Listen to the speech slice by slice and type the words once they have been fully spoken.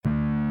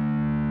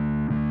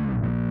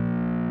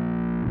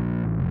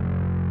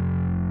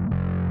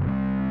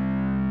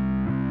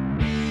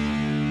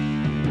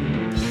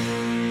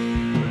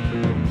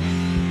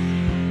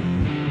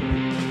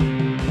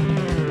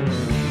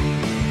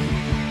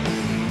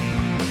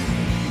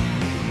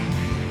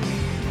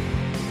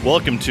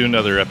Welcome to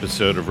another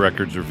episode of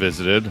Records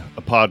Revisited,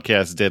 a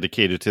podcast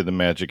dedicated to the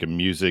magic of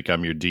music.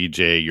 I'm your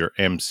DJ, your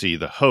MC,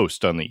 the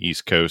host on the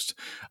East Coast.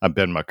 I'm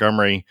Ben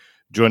Montgomery.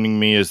 Joining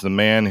me is the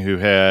man who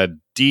had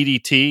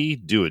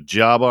DDT do a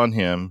job on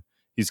him.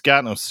 He's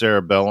got no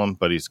cerebellum,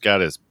 but he's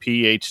got his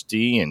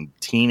PhD in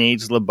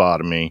teenage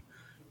lobotomy.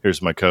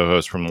 Here's my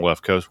co-host from the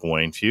left coast,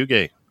 Wayne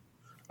Fugate.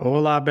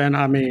 Hola, Ben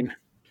Amin.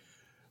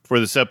 For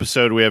this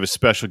episode, we have a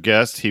special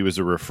guest. He was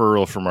a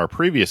referral from our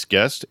previous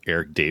guest,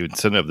 Eric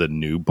Davidson of the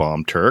New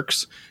Bomb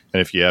Turks. And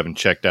if you haven't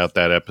checked out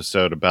that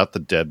episode about the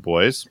Dead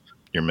Boys,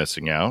 you're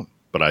missing out,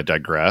 but I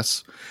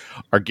digress.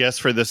 Our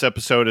guest for this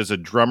episode is a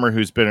drummer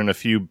who's been in a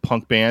few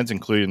punk bands,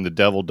 including the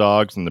Devil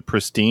Dogs and the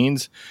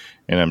Pristines,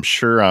 and I'm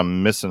sure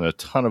I'm missing a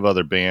ton of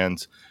other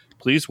bands.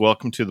 Please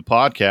welcome to the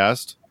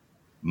podcast,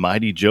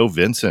 Mighty Joe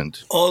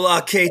Vincent.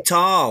 Hola, ¿qué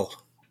tal?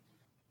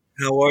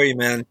 How are you,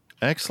 man?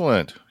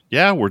 Excellent.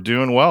 Yeah, we're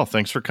doing well.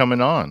 Thanks for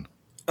coming on.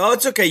 Oh,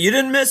 it's okay. You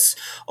didn't miss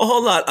a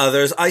whole lot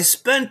others. I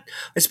spent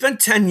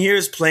 10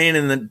 years playing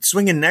in the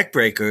Swingin'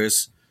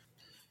 Neckbreakers,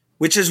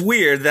 which is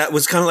weird. That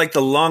was kind of like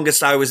the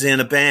longest I was in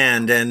a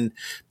band, and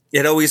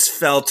it always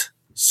felt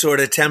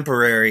sort of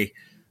temporary.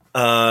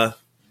 But,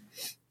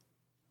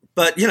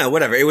 you know,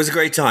 whatever. It was a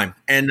great time.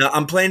 And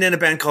I'm playing in a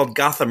band called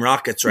Gotham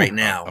Rockets right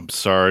now. I'm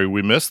sorry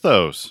we missed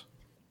those.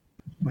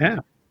 Yeah.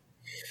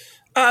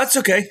 That's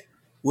okay.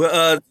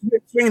 Well,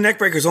 Swingin'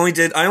 Neckbreakers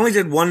I only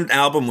did one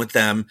album with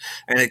them,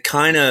 and it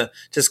kind of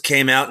just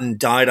came out and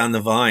died on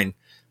the vine.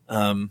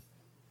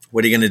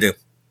 What are you going to do?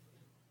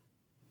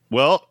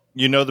 Well,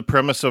 you know, the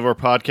premise of our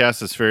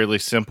podcast is fairly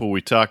simple. We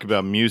talk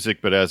about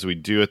music, but as we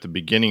do at the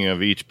beginning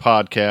of each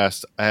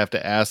podcast, I have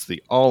to ask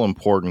the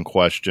all-important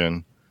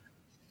question.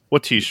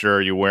 What t-shirt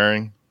are you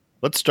wearing?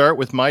 Let's start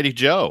with Mighty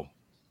Joe.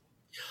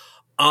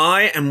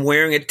 I am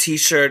wearing a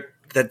t-shirt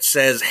that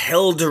says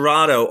Hell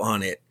Dorado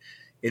on it.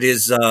 It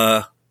is,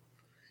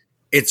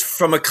 it's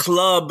from a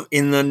club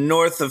in the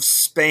north of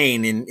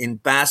Spain, in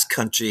Basque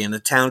Country, in a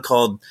town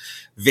called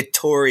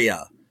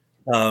Vitoria.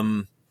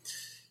 But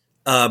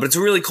it's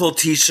a really cool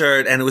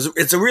T-shirt, and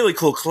it's a really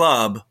cool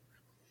club.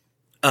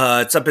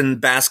 It's up in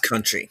Basque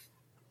Country.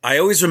 I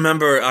always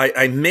remember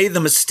I made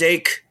the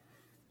mistake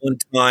one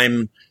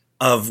time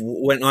of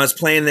when I was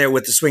playing there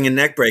with the Swingin'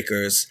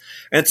 Neckbreakers,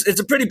 and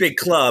it's a pretty big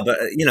club.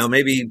 You know,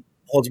 maybe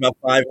holds about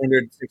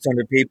 500,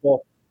 600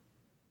 people.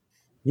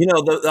 You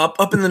know,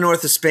 up in the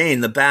north of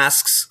Spain, the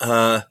Basques,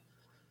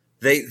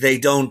 they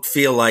don't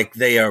feel like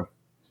they are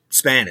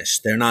Spanish.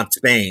 They're not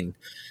Spain.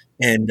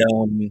 And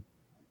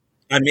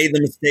I made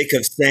the mistake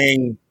of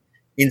saying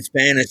in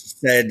Spanish,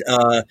 said,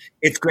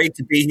 it's great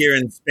to be here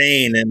in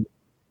Spain. And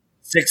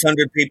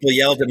 600 people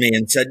yelled at me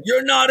and said,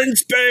 you're not in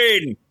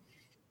Spain.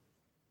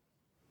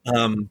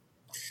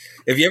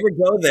 If you ever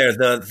go there,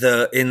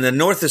 in the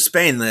north of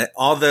Spain,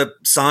 all the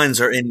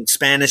signs are in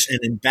Spanish and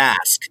in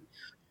Basque.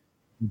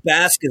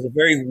 Basque is a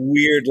very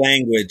weird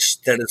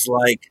language that is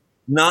like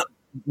not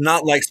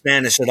like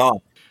Spanish at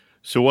all.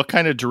 So what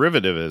kind of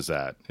derivative is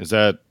that? Is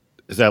that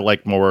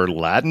like more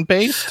Latin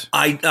based?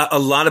 A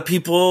lot of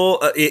people,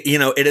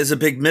 it is a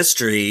big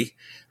mystery.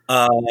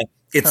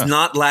 It's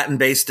not Latin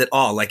based at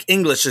all. Like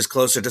English is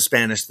closer to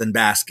Spanish than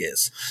Basque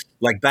is.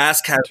 Like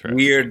Basque has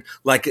weird,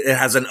 like it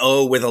has an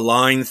O with a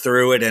line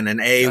through it and an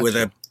A with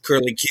a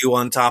curly Q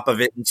on top of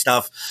it and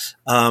stuff.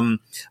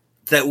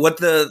 That what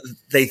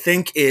they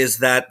think is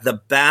that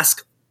the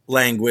Basque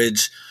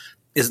language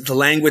is the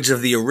language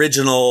of the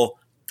original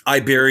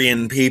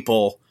Iberian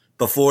people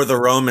before the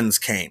Romans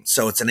came.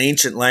 So it's an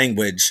ancient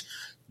language,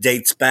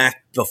 dates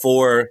back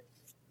before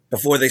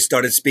they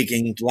started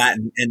speaking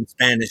Latin and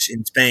Spanish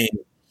in Spain.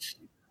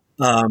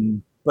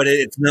 But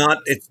it's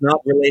not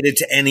related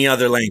to any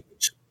other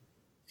language.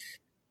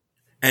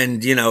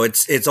 And you know,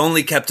 it's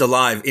only kept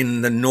alive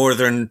in the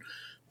northern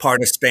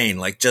part of Spain,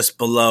 like just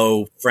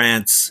below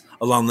France,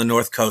 along the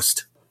north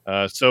coast.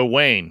 So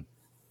Wayne,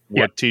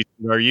 what t-shirt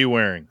are you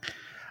wearing?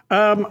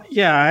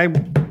 I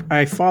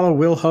follow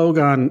Will Hogue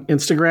on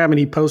Instagram, and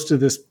he posted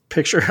this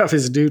picture of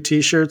his new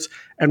t-shirts,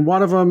 and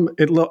one of them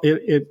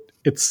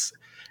it's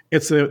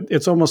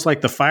almost like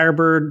the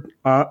Firebird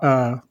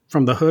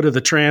from the hood of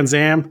the Trans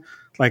Am,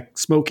 like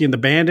Smokey and the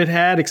Bandit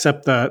had,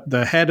 except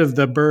the head of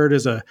the bird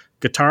is a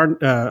guitar,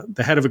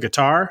 the head of a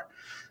guitar.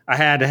 I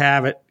had to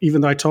have it,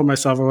 even though I told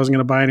myself I wasn't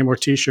going to buy any more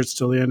t-shirts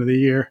till the end of the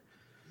year.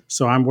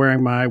 So I'm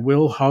wearing my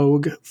Will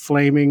Hogue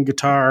flaming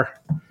guitar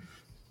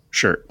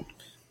shirt.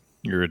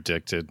 You're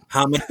addicted.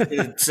 How much did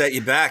it set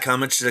you back? How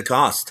much did it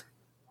cost?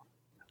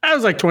 That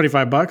was like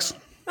 $25.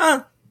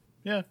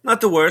 Yeah,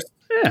 not the worst.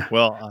 Yeah.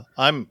 Well,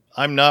 I'm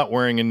not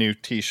wearing a new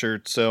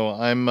t-shirt, so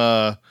I'm.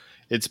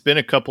 It's been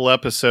a couple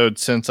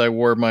episodes since I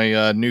wore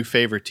my new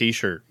favorite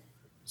t-shirt,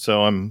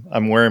 so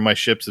I'm wearing my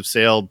Ships Have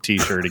Sailed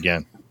t-shirt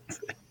again.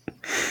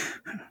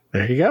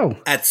 There you go.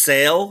 At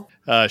sale?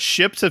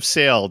 Ships Have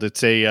Sailed.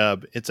 It's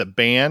a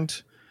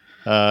band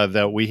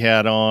that we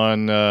had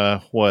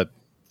on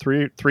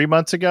three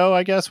months ago,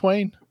 I guess,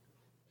 Wayne?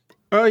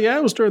 Oh, yeah,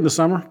 it was during the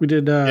summer. We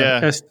did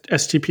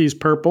STP's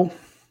Purple.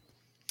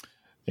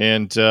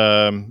 And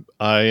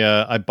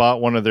I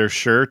bought one of their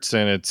shirts,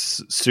 and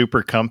it's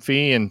super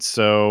comfy, and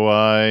so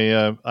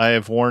I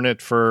have worn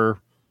it for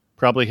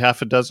probably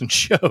half a dozen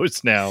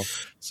shows now.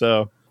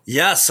 So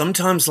Yeah,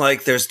 sometimes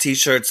like there's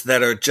t-shirts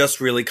that are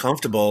just really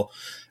comfortable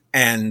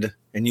and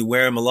you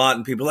wear them a lot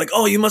and people are like,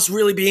 "Oh, you must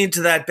really be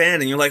into that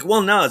band." And you're like,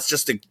 "Well, no,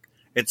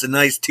 it's a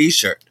nice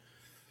t-shirt."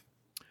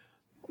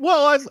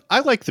 well, I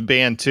like the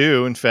band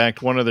too. In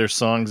fact, one of their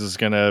songs is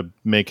going to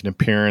make an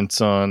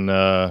appearance on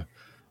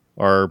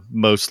our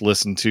most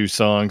listened to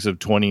songs of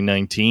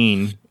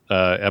 2019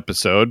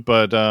 episode.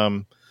 But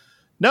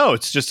no,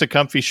 it's just a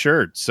comfy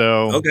shirt.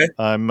 So Okay.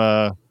 I'm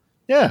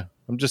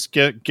just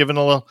giving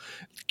a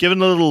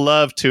little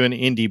love to an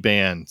indie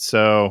band.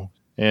 So,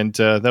 and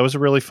that was a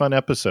really fun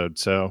episode.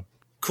 So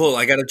Cool.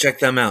 I got to check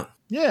them out.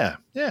 yeah.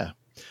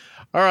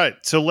 All right,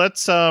 so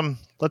let's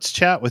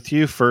chat with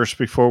you first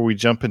before we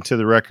jump into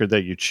the record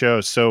that you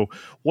chose. So,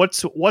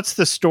 what's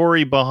the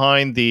story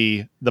behind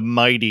the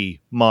Mighty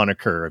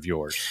moniker of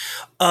yours?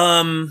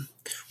 When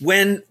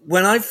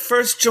I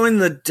first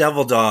joined the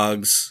Devil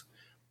Dogs,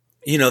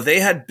 they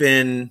had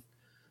been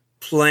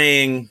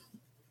playing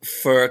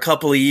for a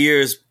couple of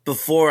years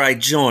before I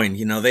joined.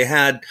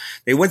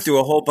 They went through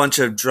a whole bunch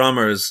of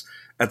drummers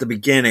at the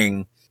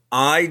beginning.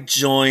 I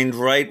joined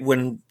right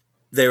when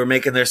they were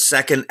making their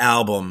second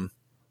album.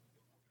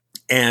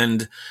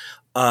 And,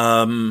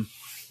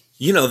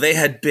 they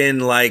had been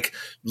like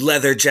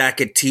leather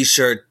jacket,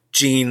 t-shirt,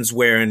 jeans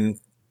wearing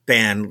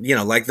band,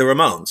 like the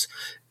Ramones.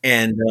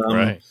 And,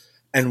 Right.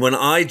 and when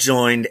I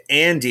joined,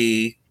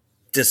 Andy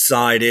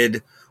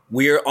decided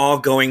we're all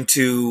going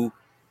to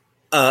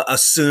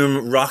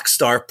assume rock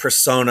star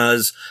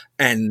personas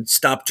and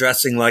stop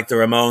dressing like the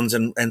Ramones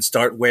and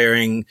start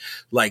wearing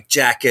like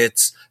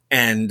jackets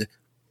and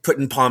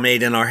putting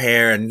pomade in our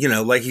hair. And,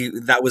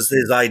 that was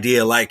his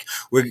idea. Like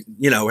we're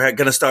going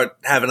to start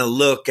having a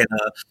look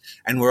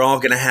and we're all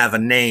going to have a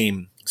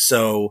name.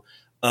 So,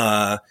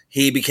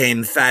 he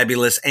became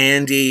Fabulous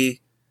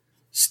Andy,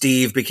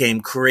 Steve became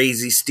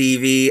Crazy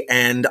Stevie,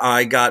 and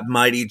I got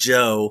Mighty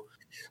Joe.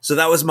 So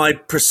that was my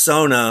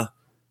persona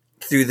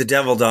through the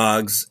Devil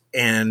Dogs.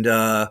 And,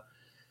 and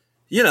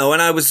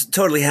I was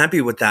totally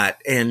happy with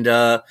that. And,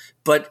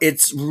 but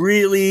it's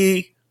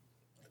really,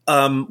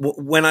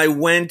 when I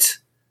went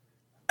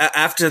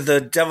after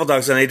the Devil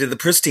Dogs and I did the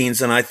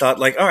Pristines, and I thought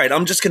like, all right,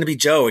 I'm just going to be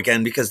Joe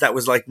again, because that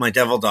was like my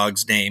Devil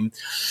Dogs name.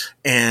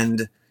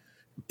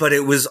 But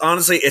it was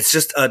honestly, it's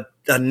just a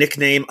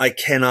nickname I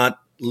cannot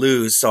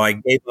lose. So I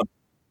gave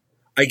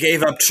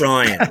up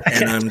trying,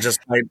 and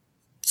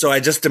so I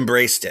just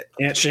embraced it.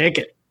 Can't shake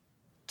it.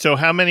 So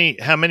how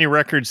many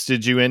records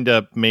did you end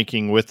up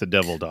making with the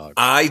Devil Dogs?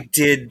 I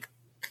did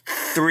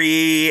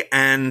 3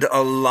 and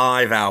a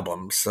live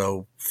album,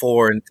 so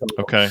 4 in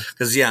total. Okay.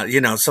 Because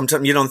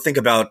sometimes you don't think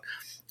about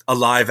a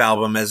live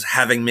album as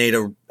having made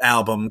a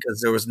album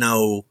because there was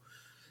no,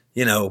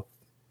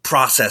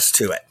 process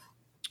to it.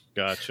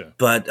 Gotcha.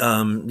 But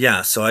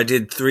so I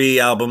did 3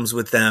 albums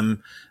with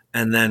them,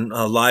 and then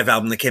a live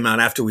album that came out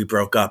after we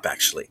broke up,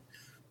 actually.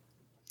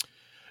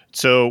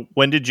 So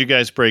when did you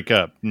guys break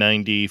up?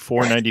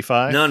 94,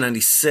 95? No,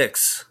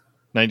 96.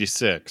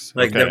 96.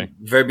 Like okay.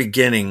 the very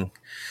beginning.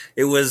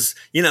 It was,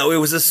 it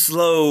was a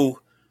slow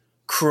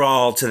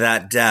crawl to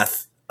that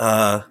death.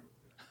 Andy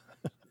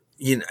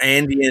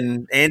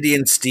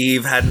and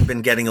Steve hadn't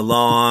been getting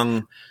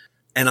along,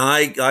 and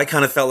I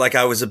kind of felt like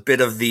I was a bit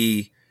of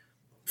the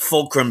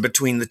fulcrum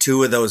between the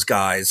two of those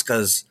guys,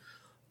 because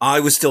I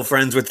was still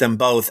friends with them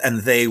both,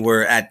 and they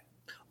were at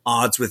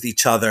odds with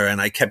each other, and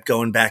I kept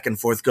going back and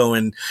forth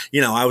going,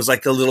 I was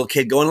like the little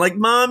kid going like,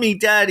 "Mommy,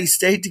 Daddy,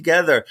 stay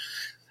together."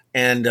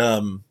 And,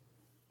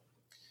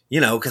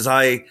 because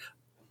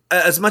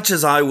as much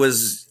as I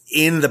was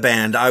in the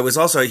band, I was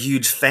also a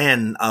huge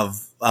fan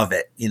of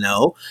it,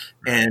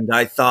 and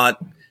I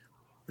thought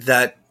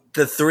that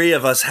the 3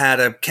 of us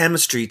had a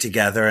chemistry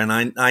together,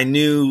 and I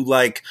knew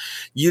like,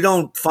 you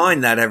don't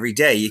find that every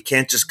day. You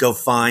can't just go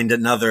find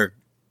another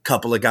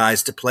couple of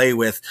guys to play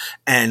with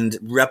and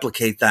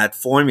replicate that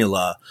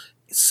formula.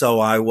 So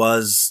I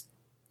was,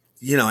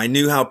 I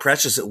knew how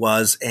precious it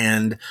was,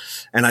 and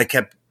I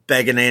kept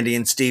begging Andy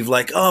and Steve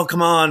like, "Oh,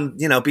 come on,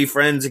 be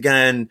friends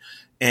again."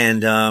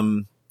 And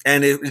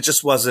it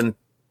just wasn't,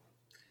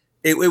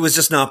 it was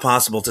just not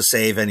possible to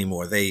save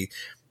anymore.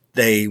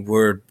 They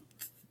were,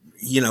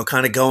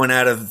 kind of going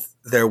out of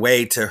their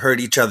way to hurt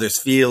each other's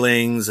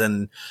feelings,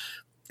 and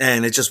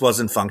it just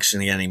wasn't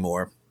functioning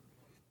anymore.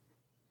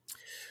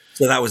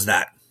 So that was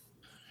that.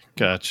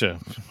 Gotcha.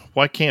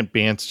 Why can't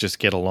bands just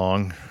get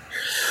along?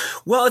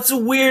 Well, it's a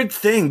weird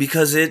thing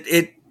because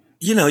it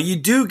you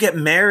do get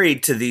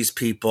married to these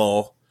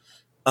people,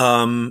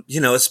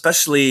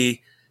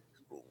 especially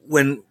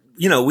when,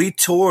 we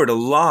toured a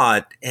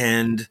lot.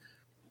 And,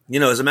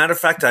 as a matter of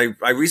fact,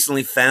 I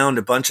recently found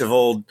a bunch of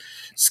old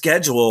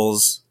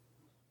schedules,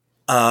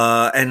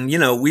 and,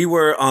 we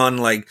were on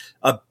like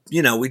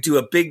we do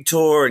a big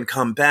tour and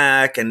come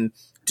back and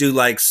do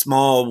like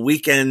small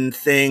weekend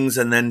things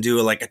and then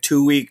do like a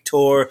 2-week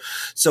tour.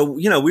 So,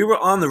 we were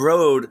on the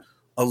road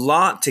a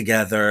lot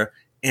together,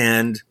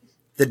 And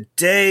the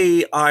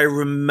day I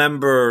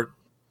remember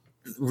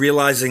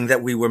realizing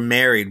that we were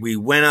married, we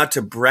went out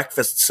to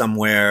breakfast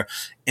somewhere,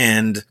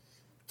 and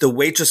the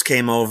waitress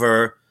came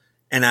over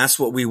and asked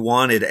what we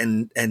wanted,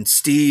 and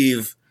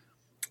Steve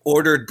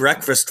ordered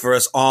breakfast for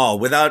us all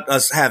without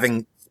us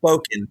having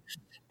spoken.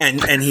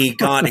 And he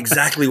got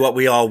exactly what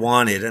we all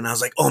wanted. And I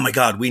was like, oh my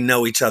God, we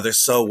know each other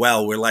so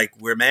well.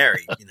 We're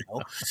married,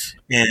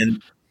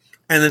 And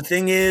the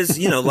thing is,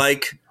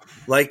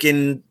 like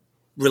in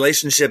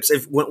relationships,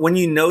 when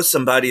you know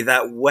somebody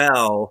that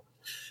well,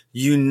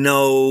 you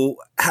know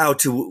how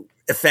to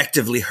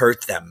effectively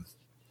hurt them.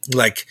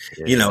 Like,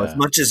 as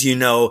much as you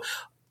know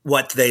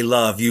what they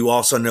love, you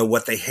also know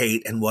what they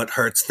hate and what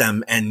hurts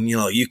them. And,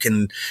 you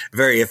can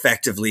very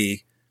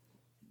effectively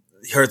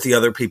hurt the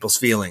other people's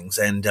feelings.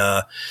 And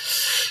and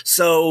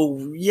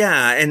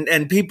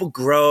people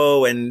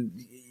grow, and,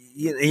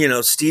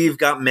 Steve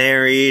got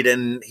married,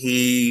 and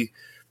he,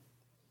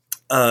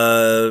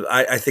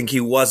 I think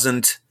he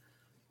wasn't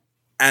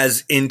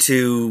as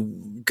into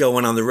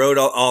going on the road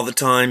all the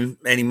time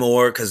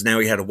anymore, because now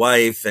he had a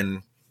wife,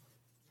 and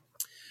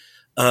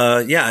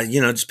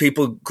just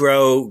people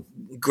grow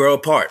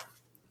apart.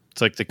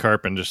 It's like the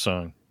Carpenter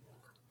song,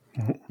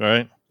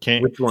 right?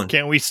 Which one?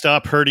 Can't we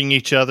stop hurting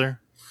each other?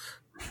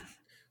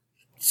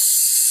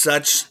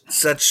 Such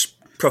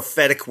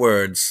prophetic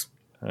words.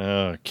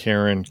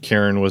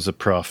 Karen was a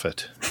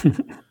prophet.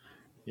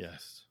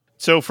 Yes.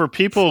 So for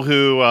people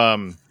who,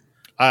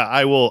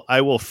 I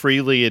will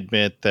freely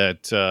admit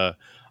that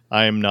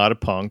I am not a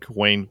punk.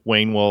 Wayne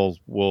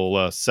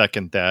will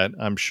second that,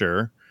 I'm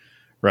sure.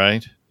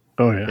 Right?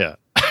 Oh yeah. Yeah.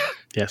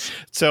 Yes.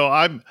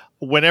 So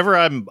whenever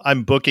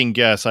I'm booking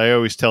guests, I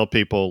always tell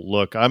people,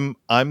 look, I'm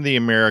the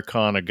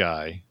Americana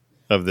guy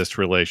of this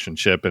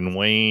relationship, and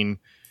Wayne,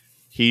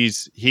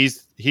 he's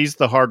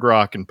the hard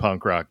rock and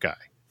punk rock guy.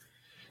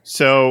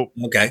 So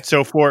okay.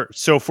 So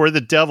for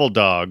the Devil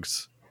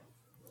Dogs,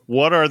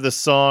 what are the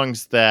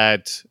songs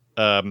that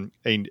a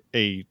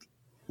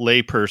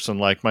layperson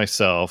like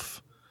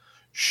myself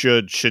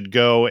should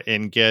go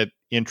and get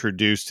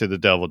introduced to the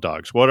Devil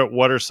Dogs? What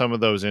are some of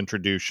those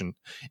introduction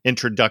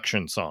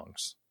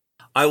songs?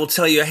 I will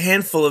tell you a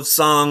handful of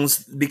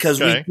songs,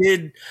 because we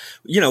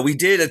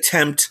did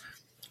attempt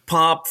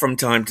pop from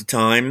time to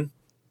time.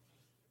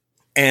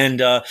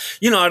 And,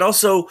 I'd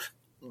also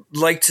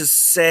like to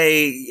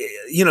say,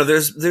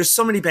 there's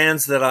so many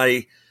bands that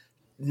I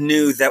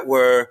knew that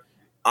were,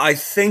 I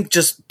think,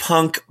 just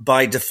punk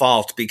by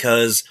default,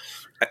 because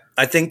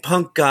I think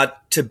punk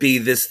got to be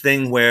this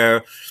thing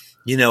where,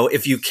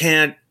 if you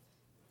can't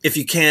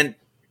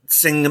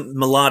sing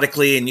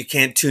melodically, and you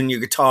can't tune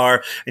your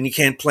guitar, and you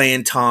can't play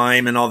in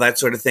time and all that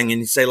sort of thing, and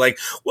you say like,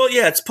 well,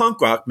 yeah, it's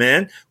punk rock,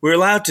 man. We're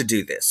allowed to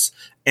do this.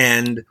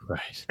 And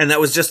that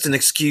was just an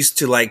excuse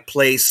to like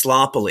play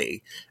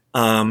sloppily.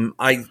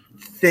 I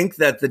think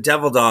that the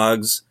Devil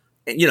Dogs,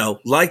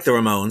 like the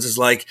Ramones, is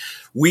like,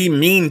 we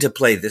mean to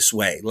play this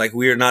way. Like,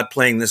 we are not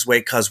playing this way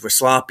because we're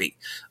sloppy.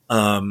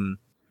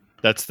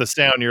 That's the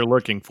sound you're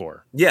looking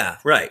for. Yeah,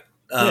 right.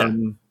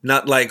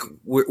 Not like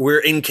we're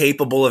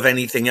incapable of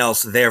anything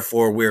else,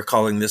 therefore we're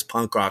calling this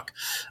punk rock.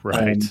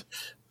 Right.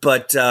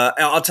 But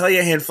I'll tell you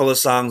a handful of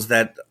songs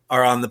that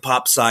are on the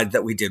pop side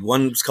that we did.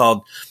 One was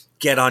called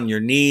Get on Your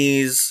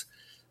Knees.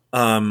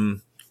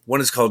 One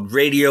is called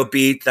Radio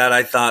Beat, that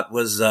I thought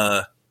was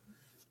the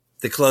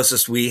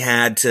closest we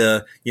had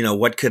to,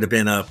 what could have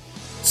been a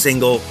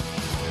single.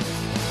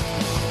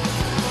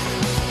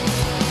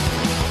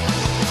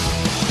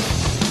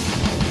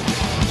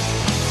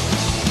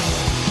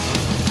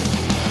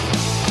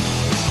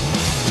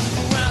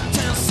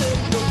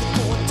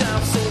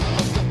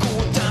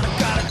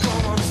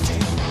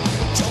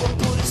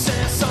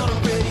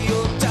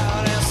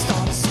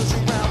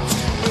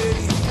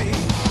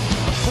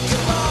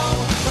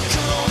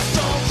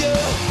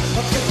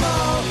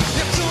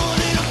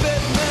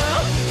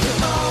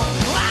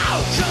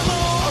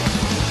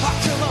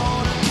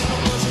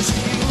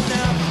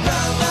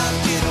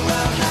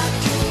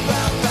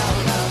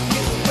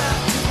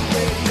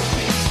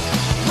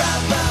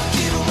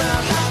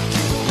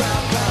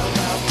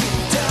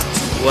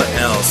 What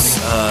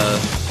else?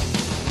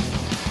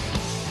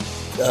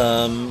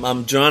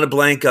 I'm drawing a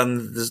blank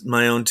on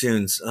my own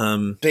tunes.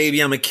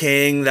 Baby, I'm a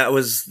King. That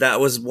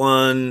was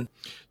one.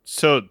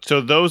 So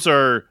those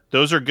are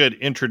good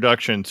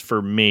introductions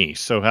for me.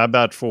 So how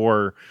about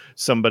for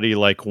somebody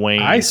like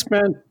Wayne? I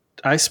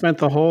spent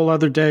the whole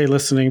other day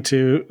listening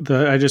to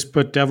I just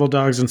put Devil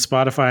Dogs in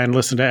Spotify and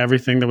listened to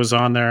everything that was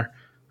on there.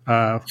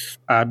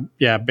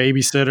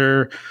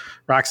 Babysitter,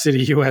 Rock City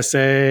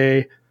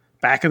USA,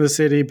 Back in the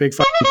City, Big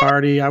Fucking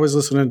Party. I was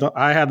listening to,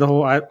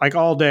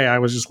 all day I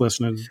was just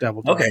listening to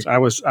Devil Dogs. Okay. I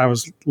was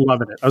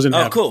loving it. I was in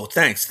heaven. Cool.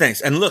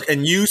 Thanks. And look,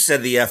 and you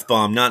said the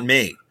F-bomb, not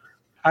me.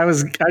 I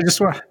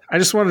just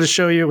wanted to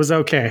show you it was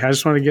okay. I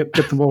just wanted to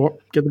get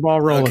the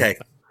ball rolling. Okay.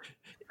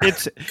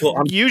 It's cool.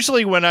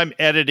 Usually when I'm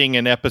editing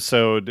an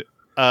episode,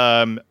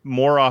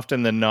 more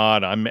often than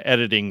not, I'm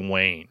editing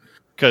Wayne,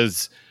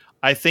 because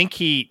I think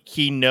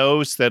he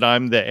knows that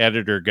I'm the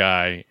editor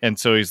guy, and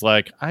so he's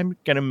like, I'm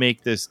gonna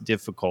make this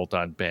difficult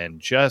on Ben,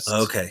 just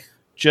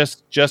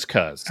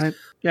cause.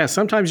 Yeah,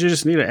 sometimes you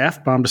just need an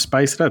F-bomb to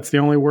spice it up. It's the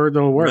only word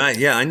that'll work. Right,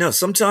 yeah, I know.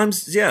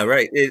 Sometimes, yeah,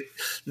 right.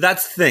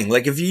 That's the thing.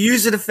 Like, if you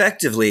use it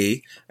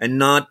effectively and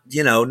not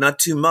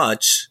too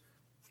much,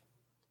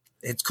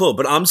 it's cool.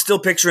 But I'm still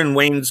picturing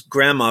Wayne's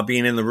grandma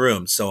being in the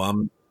room, so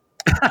I'm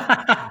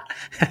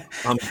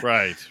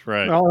right.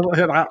 Well,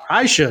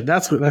 I should.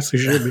 That's what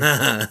should be.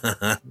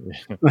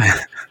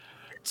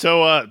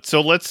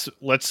 So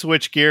let's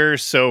switch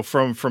gears. So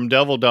from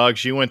Devil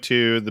Dogs, you went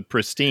to the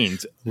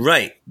Pristines,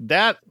 right?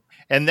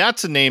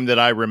 That's a name that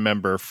I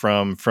remember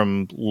from.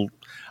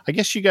 I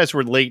guess you guys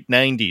were late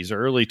 '90s,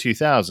 early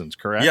 2000s,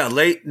 correct? Yeah,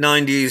 late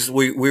 '90s.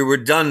 We were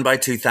done by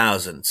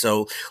 2000.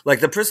 So like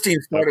the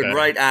Pristines started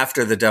right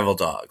after the Devil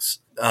Dogs.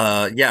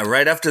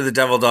 Right after the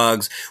Devil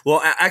Dogs.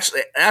 Well,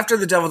 actually, after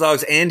the Devil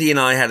Dogs, Andy and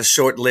I had a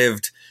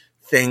short-lived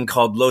thing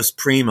called Los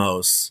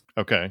Primos.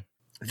 Okay.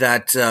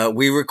 That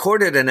we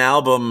recorded an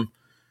album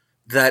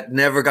that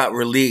never got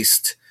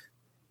released.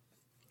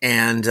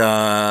 And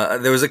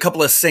there was a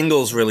couple of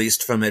singles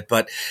released from it.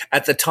 But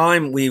at the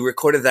time we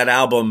recorded that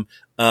album,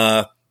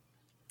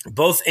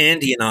 both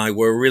Andy and I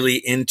were really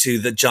into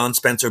the John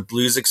Spencer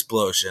Blues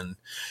Explosion.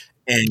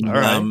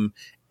 And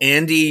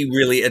Andy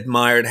really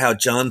admired how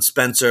John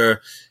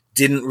Spencer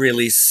didn't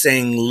really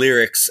sing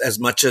lyrics as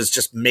much as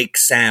just make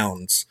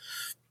sounds.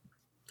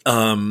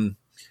 And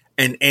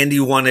Andy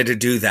wanted to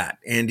do that.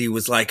 Andy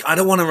was like, I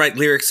don't want to write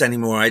lyrics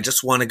anymore. I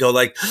just want to go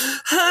like,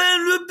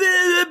 I'm a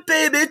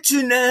baby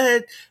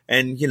tonight.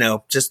 And,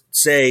 just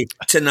say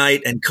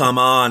tonight and come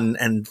on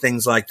and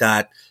things like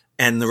that.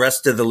 And the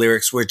rest of the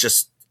lyrics were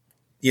just,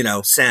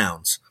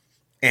 sounds.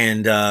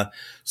 And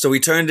so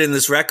we turned in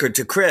this record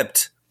to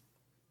Crypt.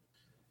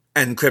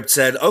 And Crypt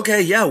said,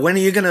 okay, yeah, when are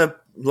you going to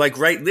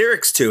write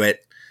lyrics to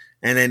it?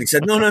 And then he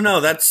said, no,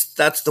 that's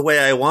the way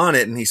I want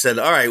it. And he said,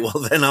 all right,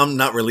 well, then I'm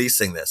not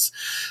releasing this.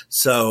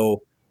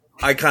 So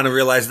I kind of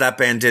realized that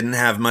band didn't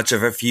have much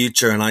of a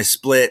future, and I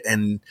split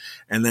and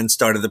then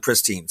started the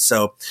Pristines.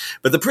 So,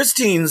 but the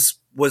Pristines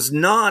was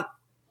not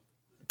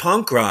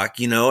punk rock.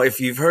 If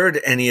you've heard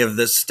any of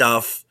this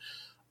stuff,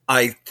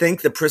 I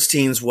think the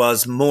Pristines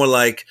was more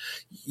like,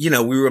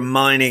 we were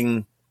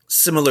mining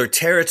similar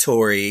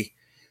territory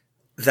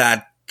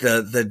that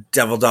the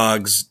Devil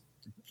Dogs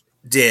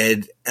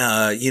did,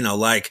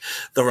 like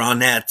the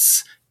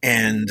Ronettes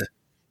and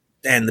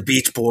the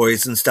Beach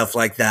Boys and stuff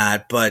like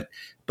that. But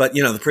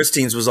the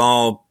Pristines was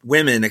all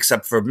women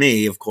except for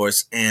me, of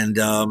course. And,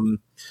 that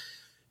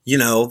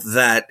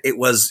it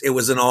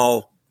was an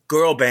all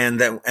girl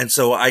band and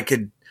so I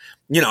could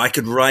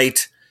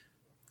write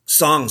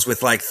songs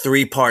with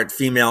 3-part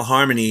female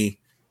harmony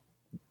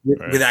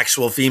with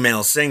actual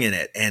females singing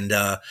it. And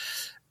I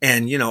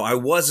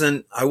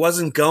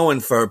wasn't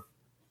going for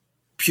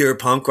pure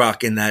punk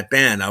rock in that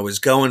band. I was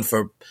going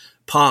for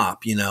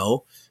pop,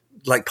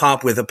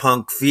 pop with a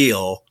punk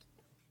feel.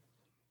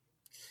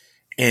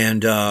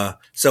 And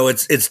so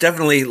it's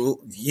definitely,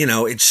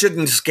 it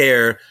shouldn't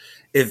scare,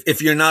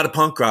 if you're not a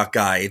punk rock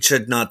guy, it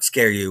should not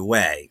scare you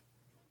away.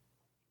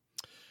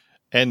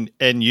 And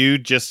you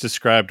just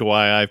described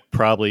why I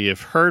probably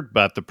have heard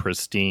about the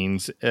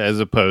Pristines as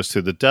opposed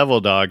to the Devil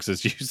Dogs.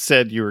 As you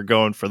said, you were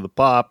going for the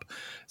pop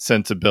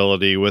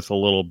sensibility with a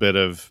little bit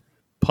of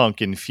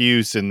punk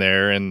infused in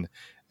there, and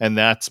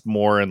that's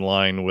more in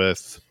line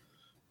with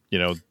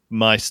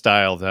my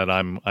style that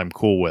I'm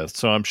cool with.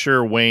 So I'm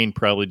sure Wayne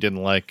probably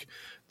didn't like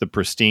the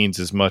Pristines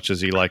as much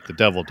as he liked the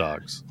Devil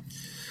Dogs.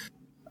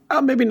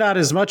 Maybe not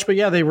as much, but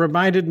yeah, they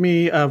reminded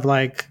me of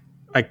like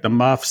the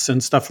Muffs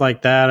and stuff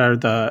like that, or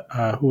the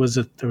who was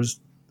it? There was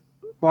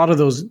a lot of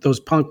those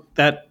punk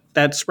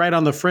that's right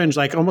on the fringe,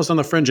 like almost on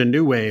the fringe of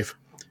new wave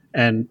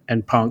and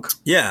punk.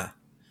 Yeah.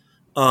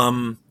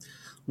 Well,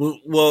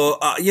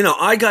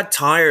 I got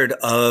tired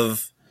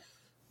of,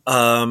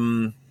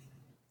 song,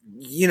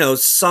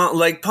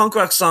 like punk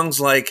rock songs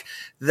like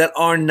that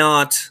are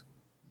not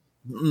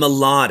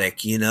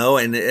melodic,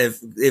 and if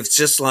it's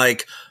just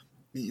like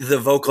the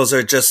vocals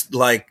are just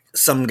like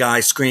some guy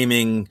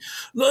screaming,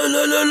 la,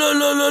 la, la, la,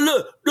 la, la,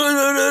 la,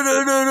 la, la,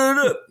 la,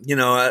 la,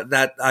 la,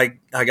 that I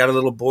got a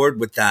little bored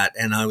with that,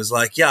 and I was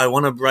like, yeah, I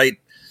want to write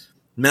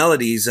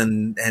melodies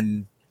and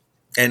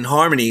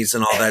harmonies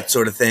and all that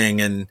sort of thing,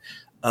 and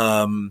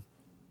and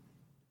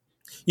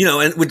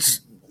which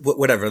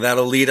whatever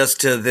that'll lead us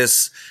to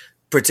this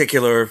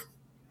particular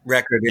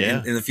record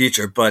in the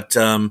future. But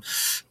yeah,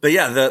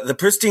 the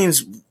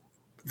Pristines,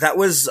 that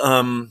was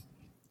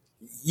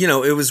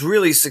it was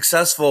really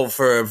successful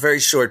for a very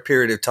short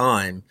period of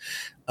time.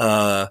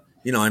 I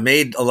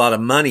made a lot of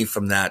money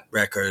from that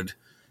record,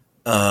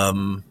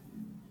 and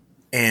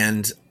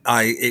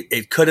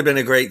it could have been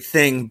a great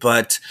thing,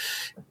 but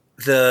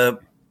the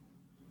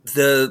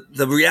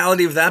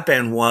reality of that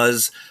band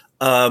was,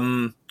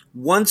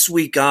 once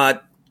we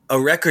got a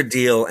record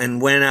deal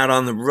and went out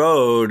on the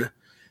road,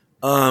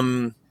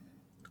 the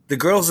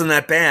girls in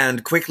that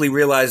band quickly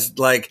realized,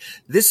 like,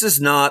 this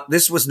was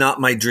not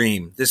my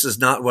dream. This is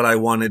not what I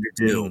wanted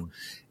to do.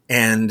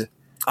 And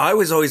I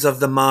was always of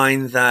the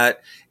mind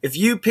that if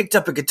you picked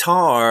up a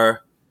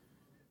guitar,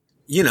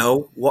 you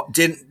know,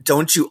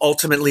 don't you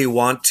ultimately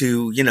want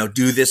to, you know,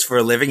 do this for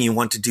a living? You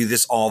want to do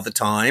this all the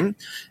time.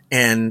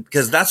 And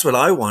because that's what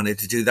I wanted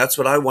to do. That's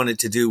what I wanted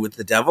to do with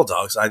the Devil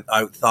Dogs.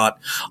 I thought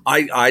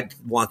I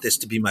want this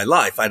to be my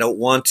life. I don't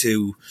want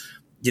to,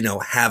 you know,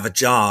 have a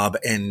job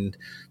and,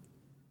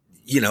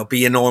 you know,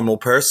 be a normal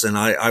person.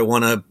 I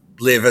want to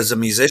live as a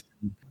musician.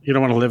 You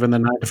don't want to live in the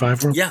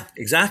 9-to-5 world? Yeah,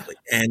 exactly.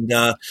 And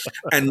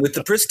with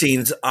the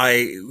Pristines,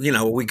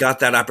 we got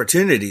that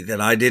opportunity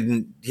that I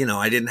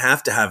didn't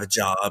have to have a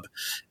job,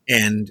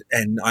 and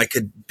I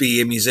could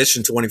be a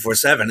musician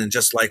 24/7 and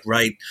just like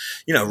write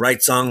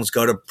songs,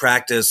 go to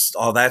practice,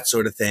 all that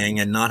sort of thing,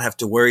 and not have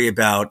to worry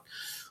about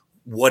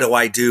what do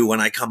I do when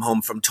I come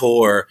home from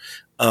tour.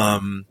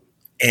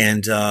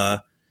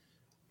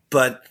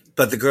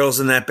 But the girls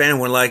in that band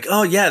were like,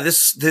 oh yeah,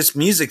 this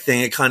music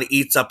thing, it kind of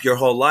eats up your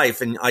whole life.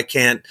 And I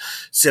can't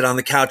sit on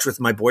the couch with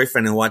my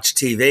boyfriend and watch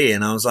TV.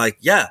 And I was like,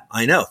 yeah,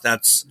 I know.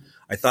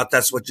 I thought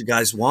that's what you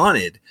guys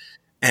wanted.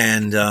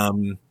 And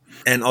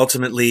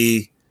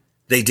ultimately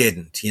they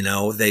didn't, you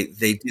know, they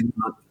did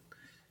not,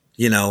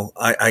 you know,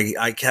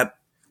 I kept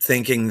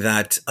thinking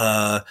that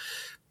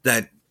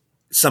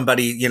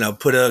somebody, you know,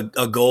 put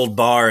a gold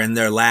bar in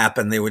their lap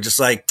and they were just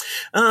like,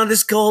 oh,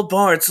 this gold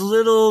bar, it's a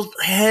little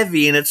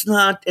heavy and it's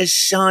not as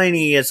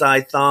shiny as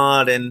I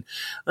thought. And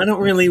I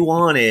don't really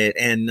want it.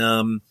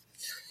 And,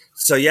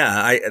 so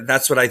yeah,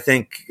 that's what I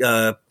think,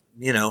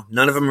 you know,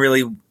 none of them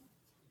really,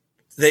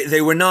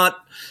 they were not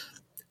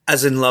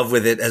as in love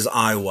with it as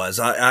I was.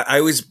 I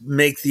always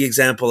make the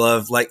example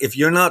of like, if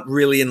you're not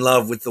really in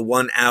love with the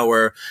 1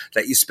 hour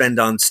that you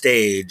spend on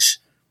stage,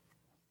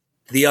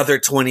 the other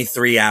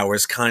 23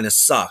 hours kind of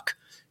suck,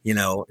 you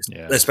know,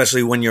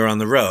 especially when you're on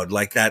the road.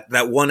 Like that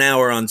 1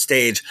 hour on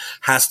stage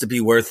has to be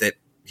worth it,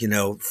 you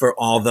know, for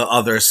all the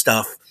other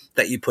stuff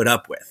that you put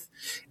up with.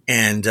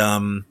 And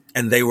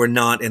they were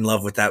not in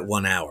love with that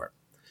 1 hour.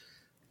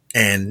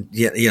 And,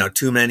 you know,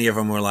 too many of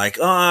them were like,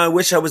 oh, I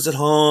wish I was at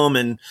home.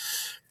 And,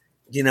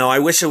 you know, I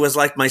wish it was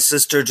like my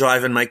sister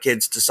driving my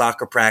kids to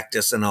soccer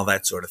practice and all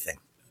that sort of thing.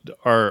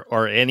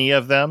 Are any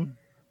of them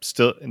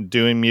still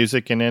doing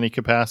music in any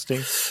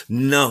capacity?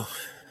 No.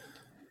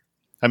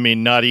 I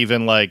mean, not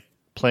even like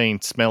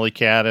playing Smelly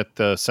Cat at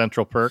the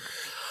Central Perk?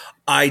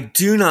 I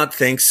do not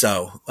think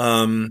so.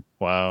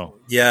 Wow.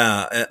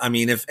 Yeah. I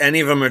mean, if any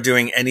of them are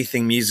doing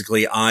anything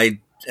musically, I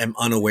am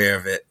unaware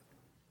of it.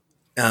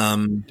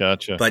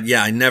 Gotcha. But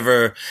yeah, I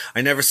never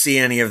see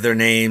any of their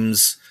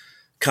names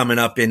coming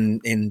up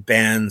in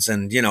bands.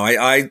 And, you know,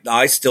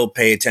 I still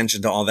pay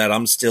attention to all that.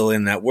 I'm still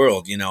in that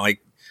world. You know,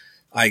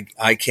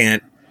 I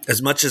can't, as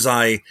much as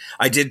I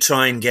did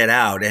try and get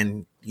out,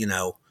 and, you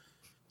know,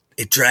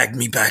 it dragged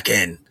me back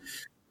in.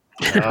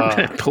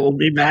 Pulled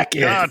me back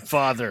in.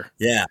 Godfather.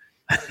 Yeah.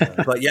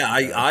 But yeah,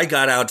 I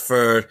got out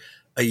for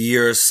a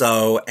year or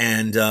so,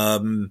 and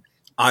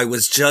I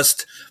was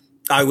just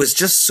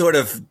sort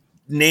of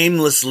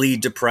namelessly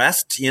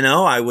depressed. You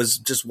know, I was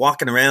just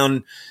walking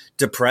around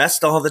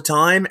depressed all the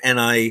time, and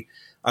I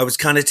was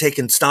kind of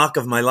taking stock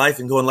of my life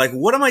and going like,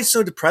 what am I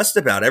so depressed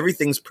about?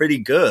 Everything's pretty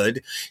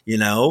good, you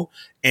know?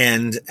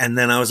 And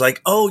then I was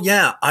like, oh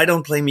yeah, I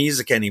don't play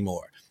music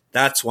anymore.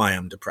 That's why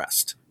I'm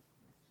depressed.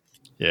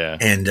 Yeah.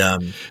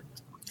 And,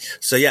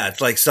 so yeah,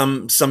 it's like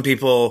some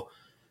people,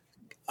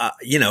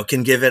 you know,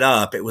 can give it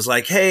up. It was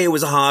like, hey, it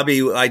was a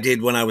hobby I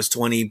did when I was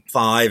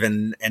 25,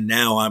 and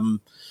now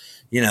I'm,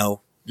 you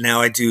know,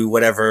 now I do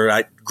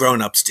whatever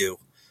grown-ups do.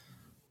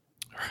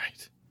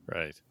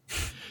 Right.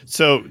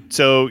 So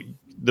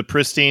the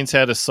Pristines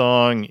had a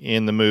song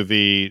in the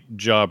movie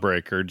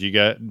Jawbreaker.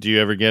 Do you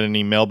ever get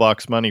any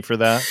mailbox money for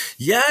that?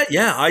 Yeah.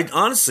 I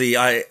honestly,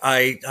 I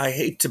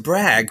hate to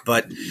brag,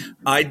 but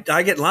I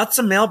get lots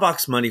of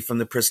mailbox money from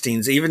the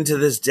Pristines, even to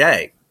this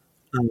day.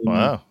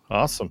 Wow.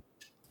 Awesome.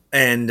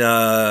 And,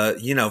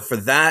 you know, for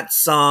that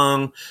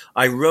song,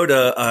 I wrote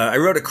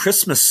a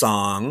Christmas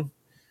song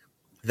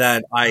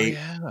that I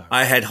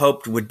had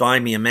hoped would buy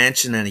me a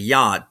mansion and a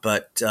yacht,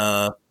 but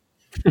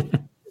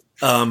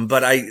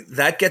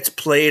that gets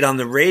played on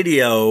the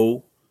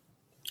radio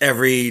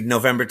every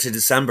November to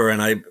December.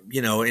 And I,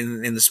 you know,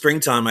 in the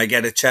springtime, I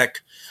get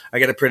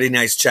a pretty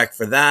nice check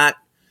for that.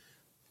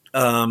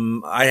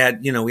 I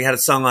had, you know, we had a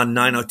song on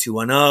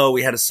 90210.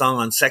 We had a song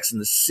on Sex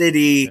and the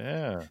City.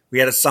 Yeah. We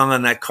had a song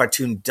on that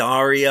cartoon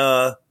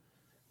Daria.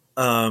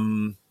 We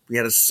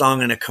had a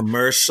song in a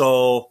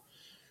commercial.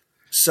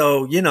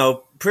 So, you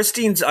know,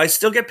 Pristines, I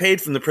still get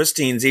paid from the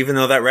Pristines, even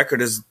though that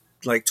record is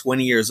like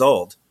 20 years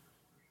old.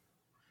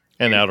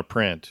 And out of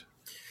print.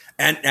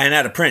 And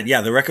out of print.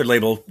 Yeah. The record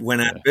label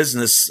went out of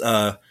business,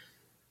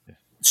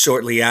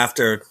 shortly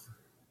after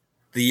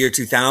the year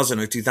 2000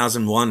 or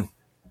 2001.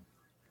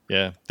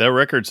 Yeah. That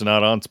record's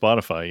not on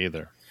Spotify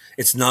either.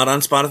 It's not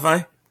on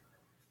Spotify?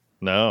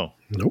 No.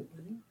 Nope.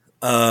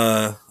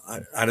 I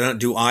don't know.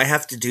 Do I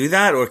have to do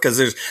that, or because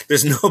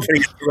there's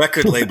nobody at the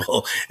record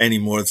label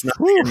anymore? It's not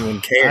like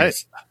anyone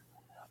cares.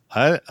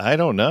 I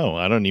don't know.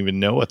 I don't even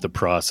know what the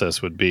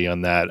process would be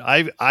on that.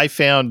 I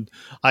found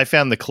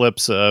the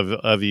clips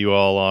of you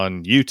all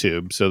on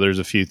YouTube, so there's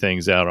a few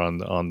things out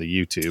on the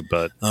YouTube,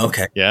 but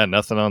Okay. yeah,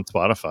 nothing on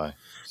Spotify.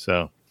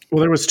 So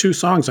Well, there was 2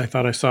 songs I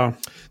thought I saw.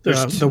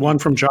 The one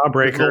from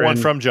Jawbreaker. the one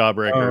and, from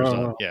Jawbreaker. is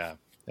on.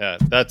 Yeah,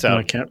 that's I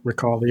out. can't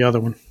recall the other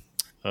one.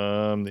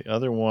 The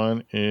other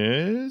one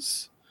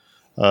is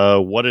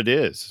What It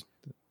Is.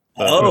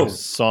 Oh.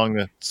 Song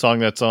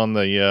that's on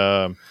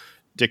the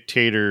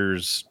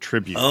Dictators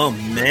tribute. Oh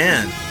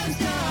man.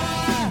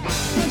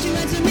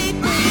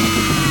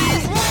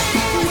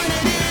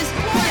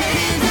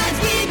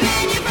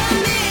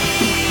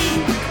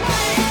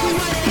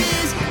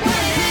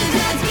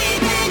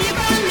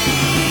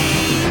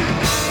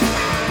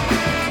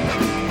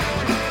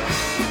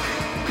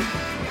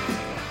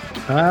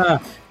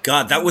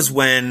 God, that was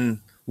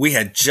when we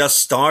had just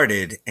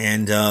started,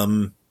 and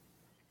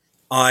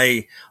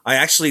I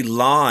actually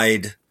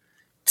lied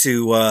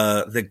to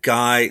the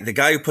guy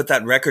who put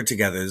that record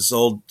together. This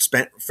old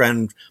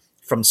friend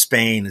from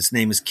Spain. His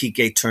name is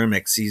Kike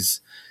Termix.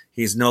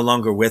 He's no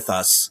longer with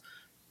us,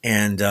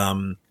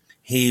 and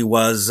he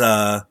was.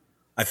 I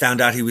found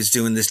out he was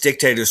doing this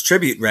Dictators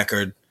tribute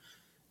record,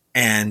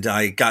 and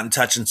I got in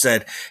touch and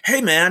said,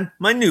 "Hey, man,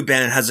 my new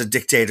band has a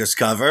Dictators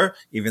cover,"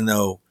 even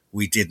though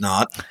we did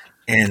not.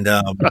 And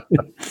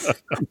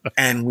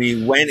and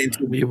we went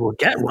into We will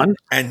get one.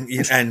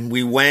 and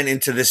we went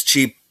into this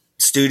cheap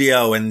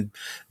studio and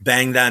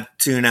banged that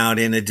tune out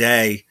in a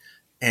day.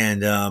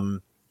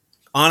 And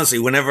honestly,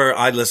 whenever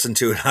I listen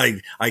to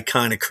it, I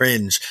kind of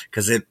cringe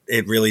because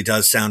it really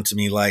does sound to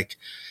me like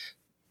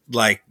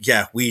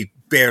yeah, we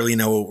barely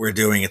know what we're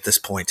doing at this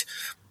point.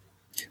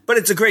 But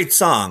it's a great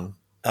song.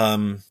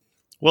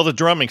 Well, the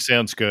drumming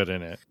sounds good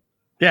in it.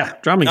 Yeah,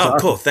 drumming's Oh, awesome.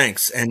 cool.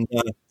 Thanks. And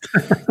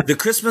the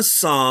Christmas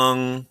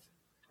song,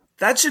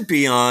 that should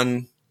be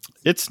on.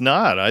 It's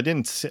not. I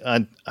didn't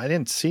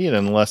see it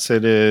unless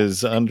it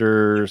is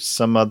under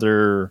some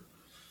other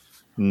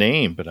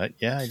name. But I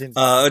didn't.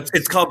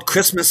 It's called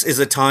 "Christmas is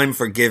a Time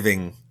for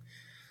Giving."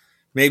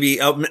 Maybe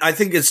I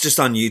think it's just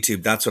on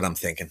YouTube. That's what I'm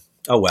thinking.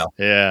 Oh well,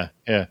 Yeah.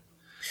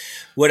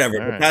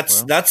 whatever. All right,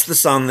 But that's the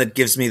song that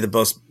gives me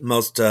the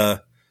most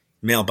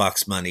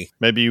mailbox money.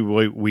 Maybe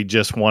we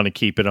just want to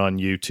keep it on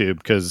YouTube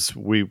because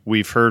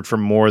we've heard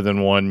from more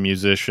than one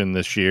musician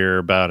this year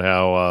about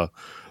how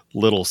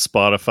little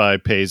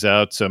Spotify pays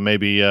out. So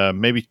maybe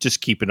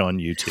just keep it on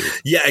YouTube.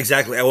 Yeah,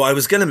 exactly. Well, I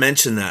was going to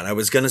mention that. I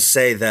was going to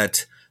say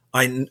that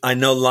I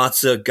know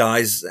lots of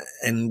guys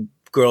and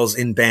girls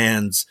in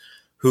bands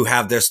who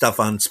have their stuff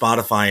on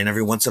Spotify, and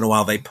every once in a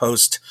while they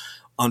post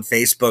on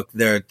Facebook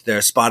their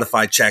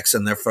Spotify checks,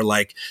 and they're for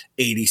like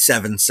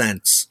 87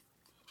 cents.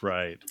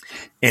 Right.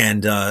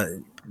 And so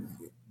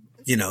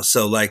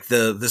like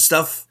the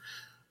stuff,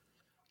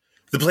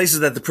 the places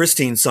that the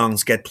Pristine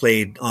songs get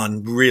played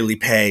on really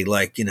pay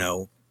like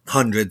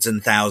hundreds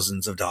and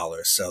thousands of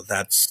dollars. So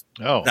that's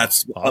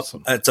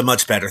awesome. It's a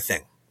much better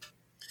thing.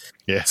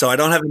 Yeah. So I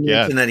don't have a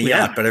mention any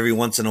Yeah. yacht, but every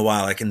once in a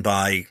while I can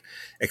buy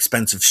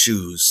expensive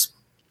shoes.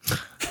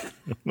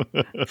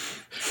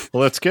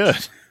 Well, that's good.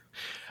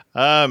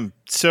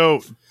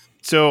 So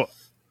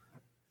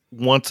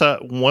once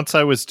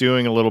I was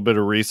doing a little bit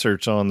of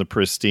research on the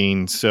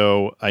Pristine,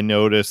 so I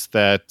noticed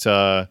that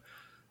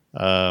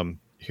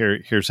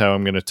here's how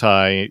I'm going to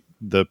tie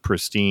the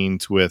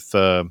Pristines with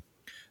the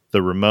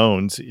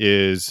Ramones.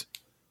 Is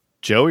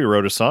Joey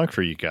wrote a song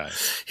for you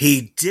guys?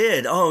 He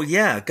did. Oh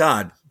yeah,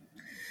 God,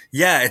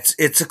 yeah.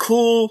 It's a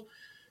cool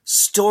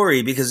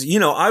story because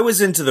I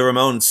was into the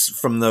Ramones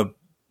from the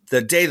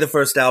day the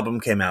first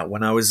album came out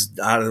when I was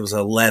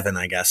 11,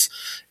 I guess,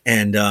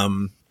 and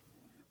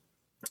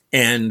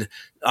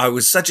I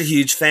was such a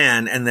huge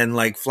fan. And then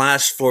like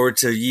flash forward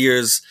to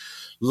years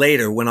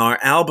later when our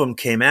album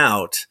came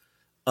out,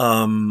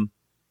 while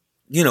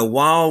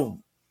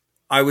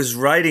I was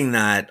writing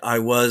that, I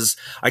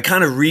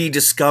kind of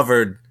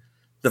rediscovered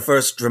the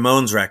first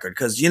Ramones record.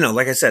 Cause,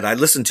 like I said, I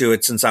listened to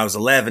it since I was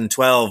 11,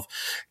 12.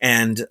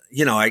 And,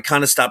 I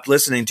kind of stopped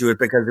listening to it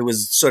because it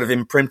was sort of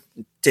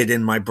imprinted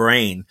in my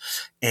brain.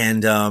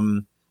 And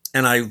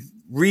I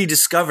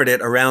rediscovered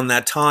it around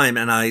that time.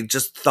 And I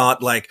just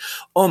thought like,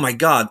 oh my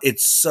God,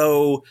 it's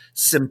so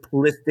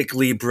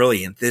simplistically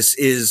brilliant. This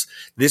is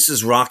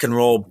rock and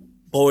roll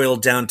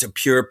boiled down to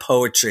pure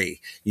poetry,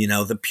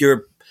 the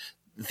pure,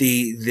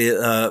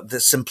 the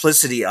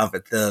simplicity of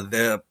it,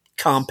 the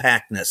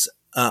compactness.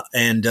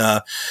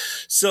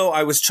 So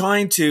I was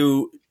trying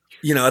to,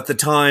 at the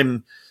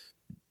time,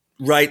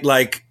 write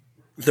like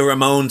the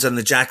Ramones and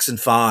the Jackson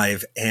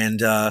 5.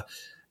 And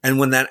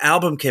when that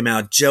album came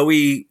out,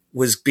 Joey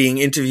was being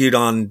interviewed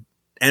on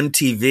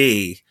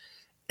MTV,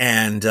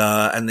 and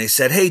they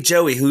said, "Hey,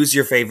 Joey, who's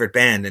your favorite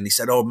band?" And he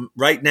said, "Oh,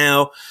 right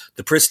now,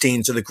 the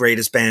Pristines are the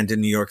greatest band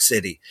in New York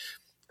City."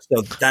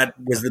 So that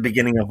was the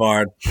beginning of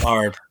our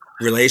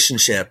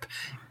relationship.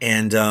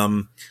 And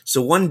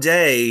so one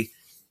day,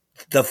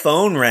 the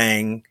phone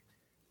rang,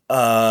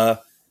 and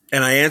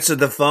I answered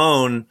the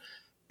phone,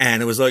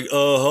 and it was like,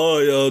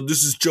 "Hi,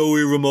 this is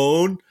Joey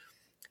Ramone."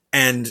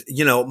 And,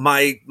 you know,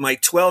 my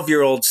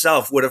 12-year-old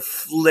self would have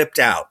flipped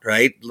out,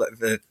 right?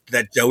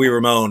 That Joey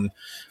Ramone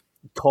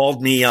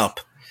called me up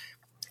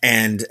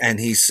and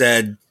he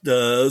said,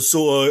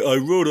 so I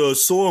wrote a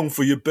song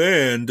for your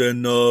band,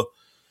 and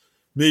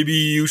maybe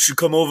you should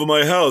come over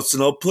my house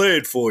and I'll play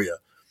it for you.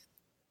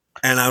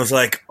 And I was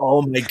like,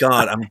 oh my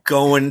God, I'm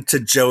going to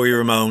Joey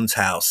Ramone's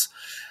house.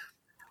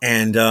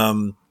 And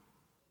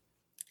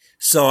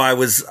so I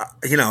was,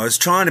 you know, I was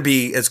trying to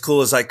be as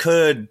cool as I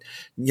could,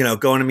 you know,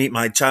 going to meet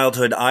my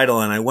childhood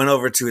idol. And I went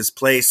over to his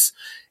place,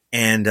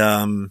 and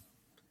I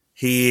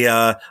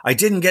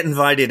didn't get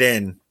invited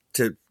in,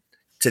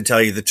 to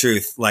tell you the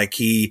truth. Like,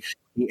 he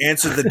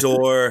answered the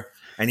door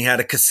and he had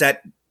a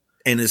cassette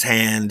in his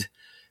hand,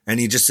 and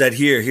he just said,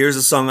 here's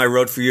a song I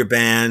wrote for your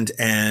band.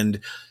 And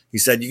he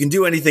said, you can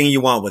do anything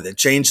you want with it.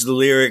 Change the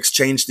lyrics,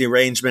 change the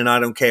arrangement. I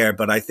don't care.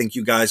 But I think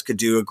you guys could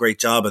do a great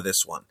job of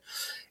this one.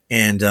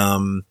 And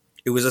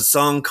it was a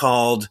song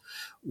called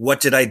What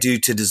Did I Do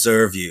to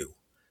Deserve You,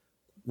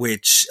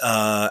 which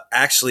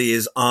actually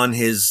is on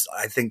his,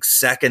 I think,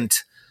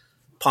 second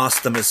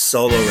posthumous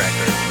solo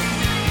record.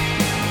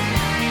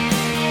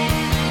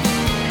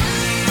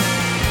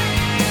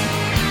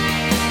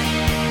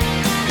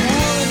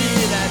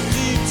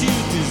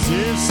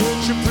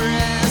 Such a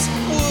prize.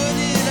 What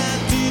did I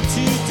do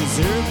to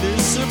deserve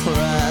this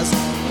surprise?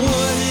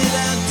 What did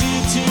I do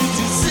to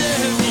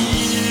deserve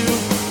you?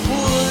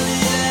 What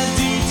did I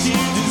do to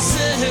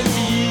deserve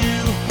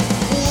you?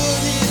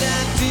 What did I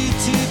do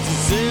to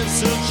deserve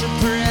such a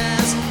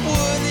prize?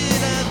 What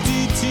did I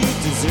do to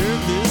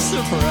deserve this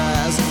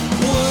surprise?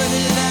 What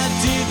did I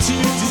do to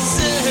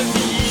deserve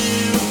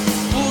you?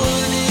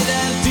 What did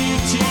I do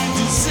to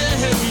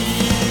deserve you?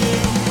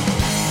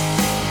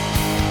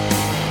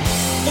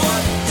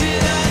 What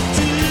did I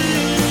do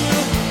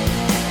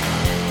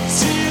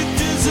to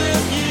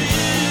deserve you?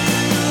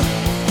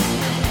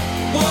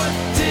 What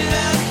did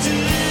I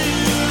do?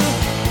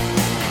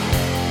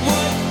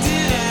 What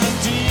did I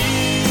do?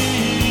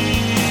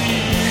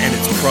 And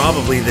it's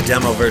probably the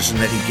demo version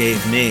that he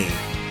gave me.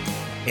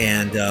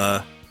 And,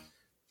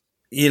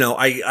 you know,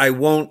 I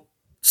won't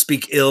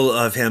speak ill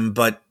of him,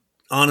 but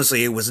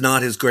honestly, it was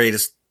not his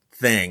greatest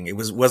thing. It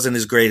wasn't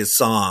his greatest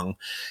song.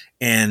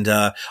 And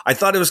I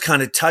thought it was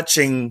kind of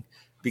touching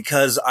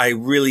because I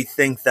really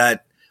think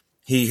that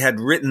he had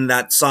written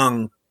that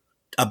song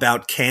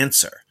about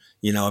cancer,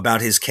 you know,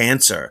 about his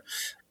cancer.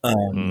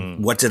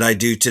 What did I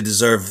do to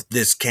deserve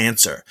this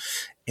cancer?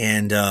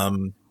 And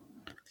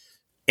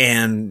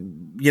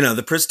you know,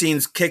 the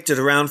Pristines kicked it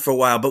around for a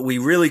while, but we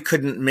really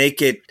couldn't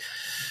make it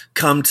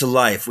come to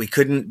life. We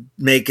couldn't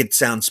make it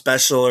sound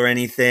special or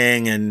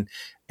anything.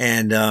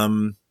 And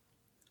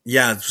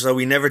yeah, so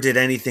we never did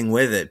anything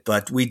with it,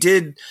 but we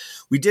did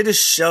a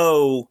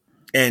show,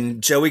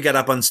 and Joey got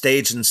up on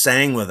stage and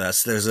sang with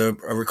us. There's a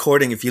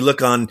recording. If you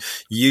look on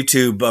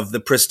YouTube of the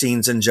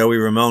Pristines and Joey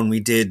Ramone, we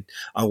did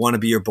I Want to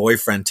Be Your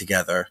Boyfriend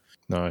together.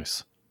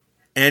 Nice.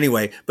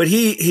 Anyway, but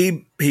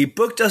he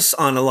booked us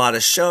on a lot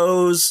of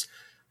shows.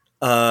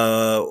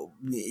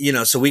 You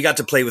know, so we got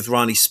to play with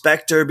Ronnie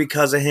Spector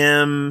because of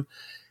him.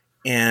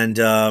 And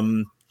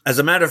as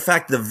a matter of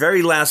fact, the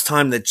very last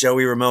time that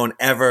Joey Ramone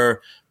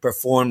ever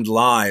performed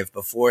live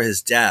before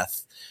his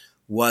death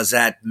was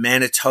at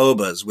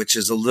Manitoba's, which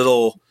is a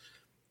little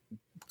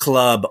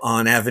club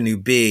on Avenue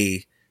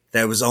B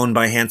that was owned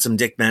by Handsome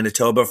Dick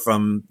Manitoba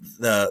from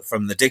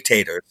the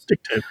Dictators.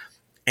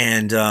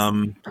 And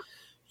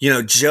you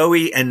know,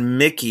 Joey and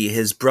Mickey,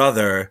 his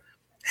brother,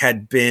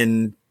 had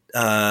been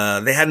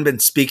they hadn't been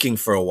speaking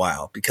for a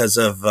while because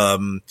of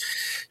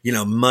you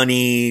know,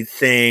 money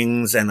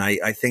things, and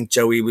I think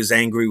Joey was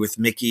angry with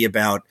Mickey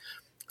about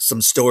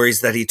some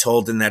stories that he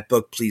told in that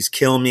book, Please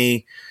Kill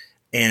Me.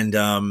 And,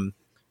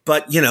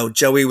 but, you know,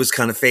 Joey was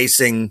kind of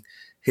facing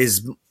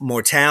his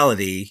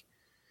mortality.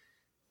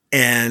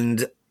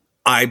 And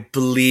I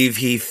believe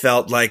he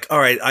felt like, all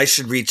right, I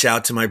should reach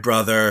out to my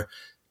brother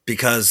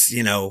because,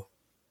 you know,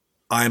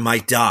 I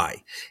might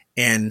die.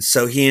 And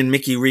so he and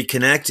Mickey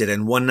reconnected.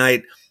 And one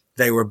night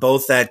they were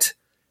both at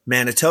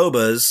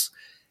Manitoba's,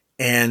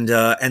 and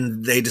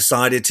they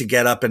decided to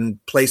get up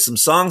and play some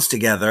songs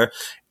together.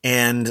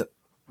 And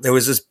there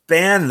was this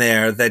band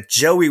there that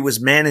Joey was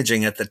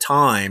managing at the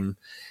time,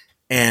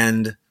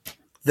 and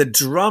the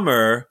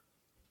drummer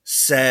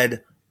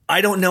said, I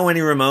don't know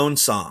any Ramones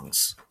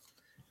songs.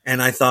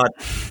 And I thought,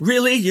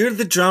 really? You're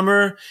the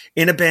drummer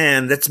in a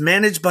band that's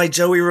managed by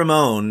Joey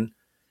Ramone,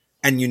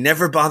 and you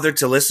never bothered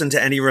to listen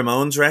to any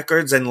Ramones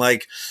records?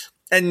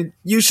 And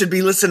you should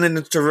be listening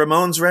to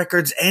Ramones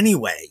records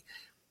anyway.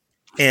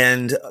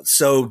 And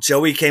so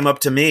Joey came up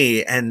to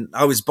me, and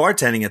I was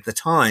bartending at the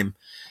time.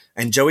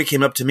 And Joey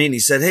came up to me and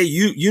he said, hey,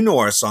 you know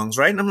our songs,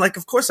 right? And I'm like,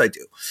 of course I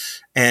do.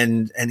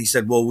 And he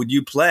said, well, would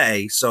you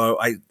play? So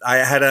I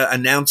had to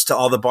announce to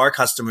all the bar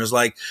customers,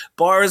 like,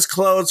 bar is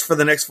closed for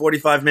the next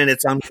 45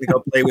 minutes. I'm going to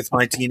go play with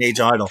my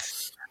teenage idol.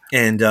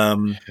 And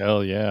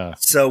hell yeah.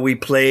 So we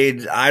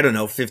played, I don't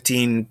know,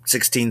 15,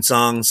 16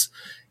 songs.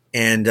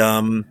 And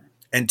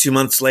 2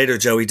 months later,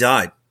 Joey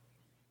died.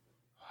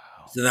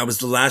 Wow. So that was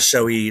the last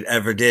show he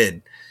ever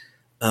did.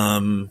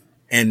 And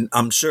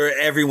I'm sure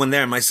everyone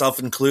there, myself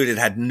included,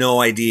 had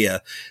no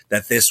idea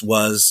that this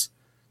was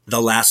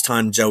the last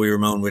time Joey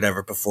Ramone would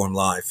ever perform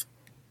live.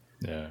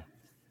 Yeah.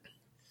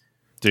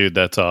 Dude,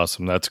 that's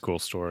awesome. That's a cool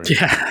story.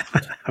 Yeah,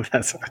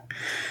 that's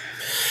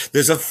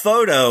There's a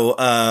photo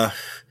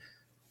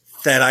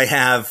that I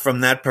have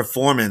from that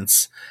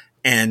performance,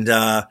 and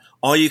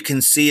all you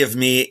can see of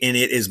me in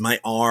it is my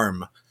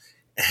arm.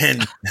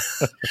 And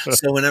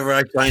so whenever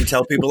I try and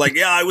tell people, like,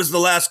 yeah, I was the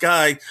last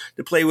guy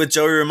to play with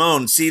Joey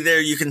Ramone. See there,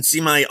 you can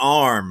see my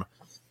arm.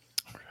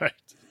 Right.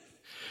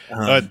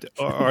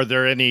 Are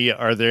there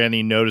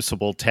any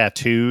noticeable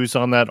tattoos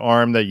on that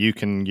arm that you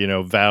can,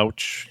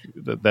 vouch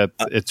that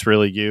it's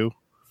really you?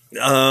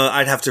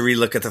 I'd have to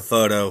relook at the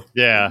photo.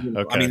 Yeah.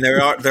 Okay. I mean,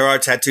 there are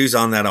tattoos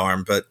on that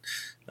arm, but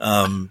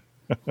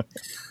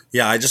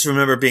yeah, I just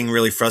remember being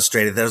really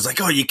frustrated. That I was like,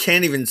 oh, you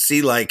can't even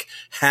see like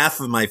half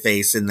of my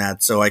face in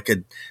that, so I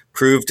could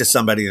prove to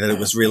somebody that it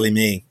was really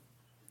me.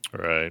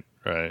 Right.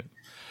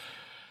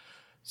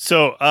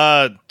 So,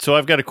 so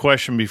I've got a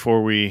question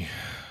before we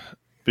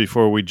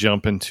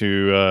jump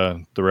into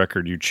the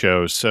record you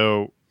chose.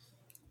 So,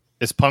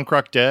 is punk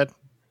rock dead?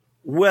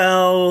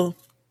 Well,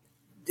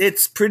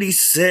 it's pretty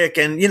sick,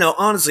 and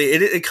honestly,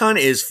 it kind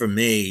of is for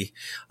me.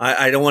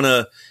 I don't want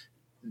to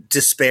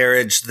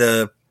disparage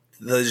the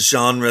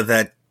genre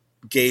that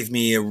gave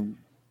me a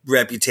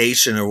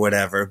reputation or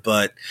whatever,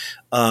 but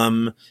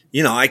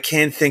I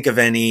can't think of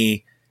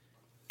any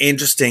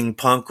interesting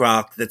punk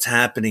rock that's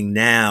happening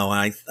now.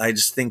 I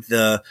just think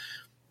the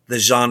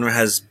genre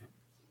has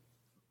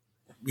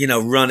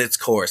run its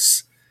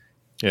course.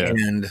 Yeah.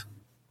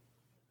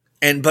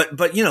 But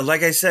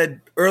like I said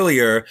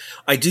earlier,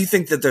 I do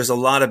think that there's a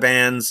lot of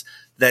bands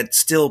that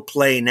still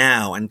play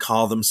now and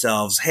call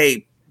themselves,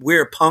 hey,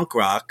 we're punk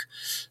rock.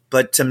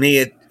 But to me,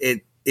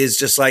 it is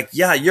just like,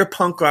 yeah, you're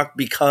punk rock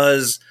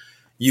because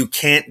you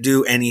can't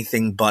do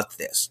anything but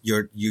this.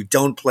 You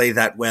don't play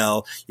that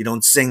well. You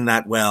don't sing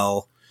that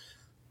well.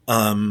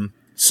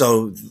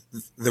 So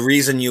the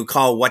reason you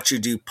call what you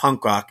do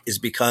punk rock is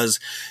because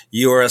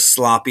you're a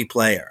sloppy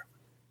player.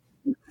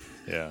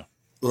 Yeah.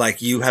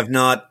 Like you have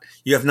not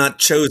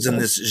chosen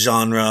this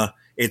genre.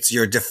 It's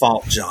your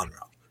default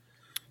genre.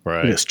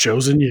 Right. It's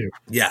chosen you.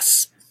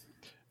 Yes.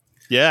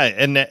 Yeah,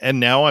 and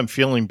now I'm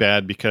feeling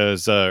bad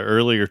because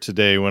earlier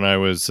today when I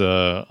was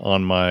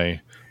on my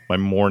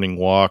morning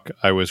walk,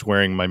 I was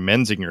wearing my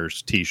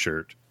Menzingers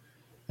t-shirt,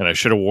 and I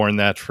should have worn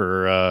that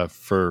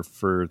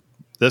for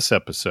this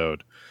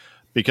episode,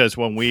 because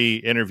when we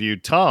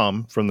interviewed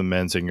Tom from the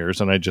Menzingers,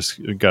 and I just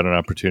got an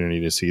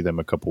opportunity to see them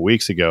a couple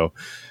weeks ago,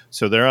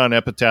 so they're on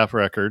Epitaph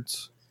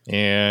Records,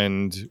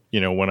 and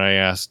when I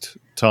asked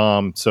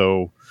Tom,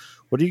 so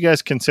what do you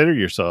guys consider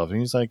yourself? And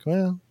he's like,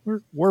 well,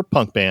 we're a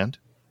punk band.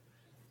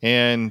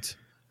 And,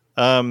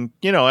 I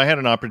had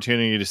an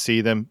opportunity to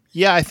see them.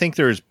 Yeah, I think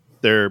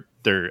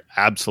they're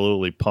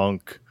absolutely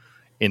punk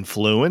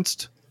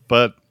influenced,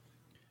 but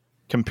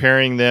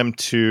comparing them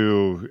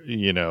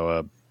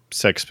to,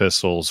 Sex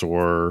Pistols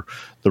or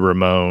the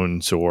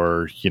Ramones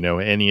or,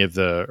 any of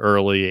the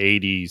early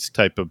 80s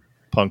type of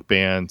punk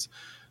bands,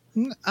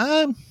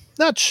 I'm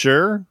not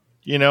sure.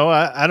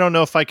 I don't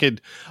know if I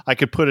could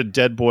put a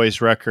Dead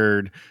Boys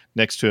record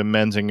next to a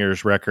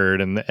Menzingers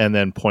record and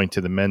then point to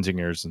the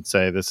Menzingers and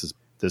say this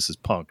is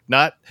punk.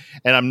 And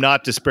I'm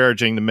not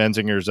disparaging the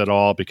Menzingers at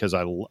all, because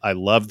I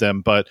love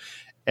them, but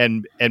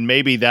and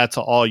maybe that's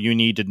all you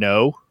need to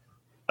know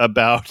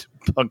about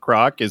punk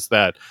rock is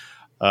that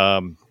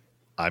I'm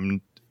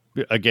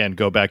again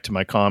go back to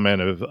my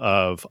comment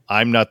of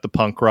I'm not the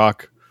punk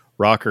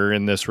rocker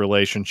in this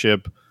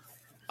relationship.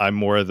 I'm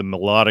more of the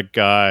melodic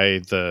guy,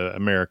 the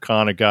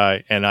Americana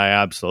guy, and I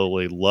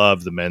absolutely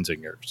love the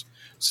Menzingers.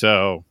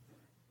 So,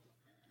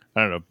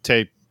 I don't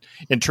know.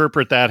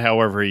 Interpret that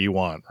however you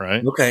want,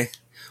 right? Okay.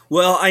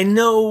 Well, I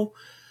know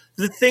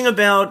the thing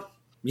about,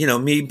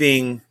 me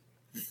being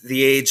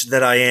the age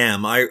that I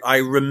am. I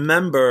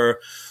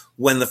remember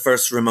when the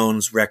first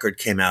Ramones record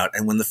came out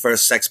and when the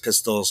first Sex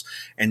Pistols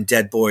and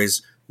Dead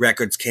Boys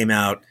records came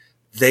out.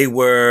 It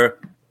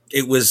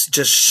was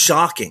just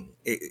shocking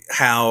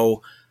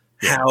how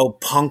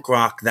punk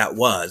rock that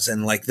was,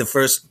 and like the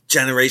first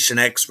Generation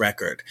X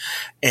record,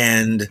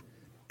 and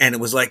it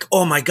was like,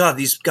 oh my God,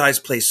 these guys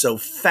play so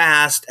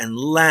fast and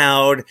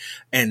loud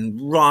and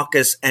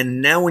raucous.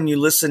 And now when you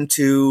listen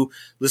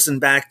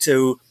back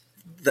to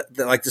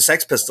the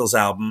Sex Pistols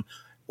album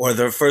or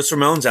the first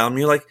Ramones album,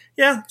 you're like,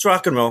 yeah, it's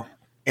rock and roll.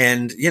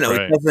 And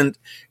Right.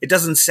 it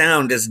doesn't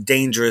sound as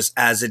dangerous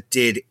as it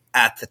did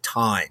at the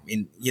time.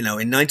 In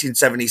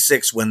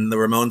 1976, when the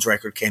Ramones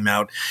record came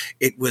out,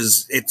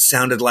 it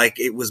sounded like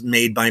it was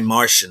made by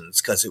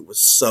Martians because it was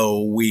so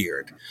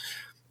weird.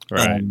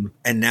 Right.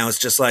 And now it's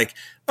just like,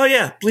 oh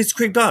yeah,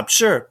 Blitzkrieg Bob,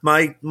 sure.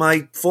 My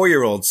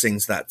 4-year-old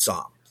sings that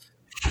song.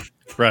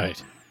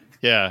 Right.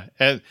 Yeah.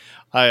 And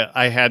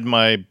I had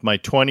my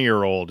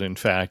 20-year-old, in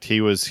fact,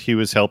 he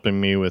was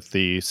helping me with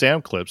the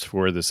sound clips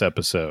for this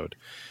episode.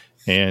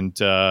 And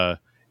I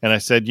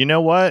said, you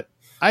know what?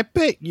 I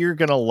bet you're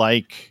going to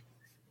like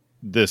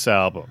this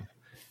album.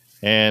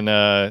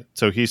 And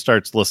so he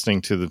starts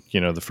listening to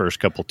the first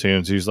couple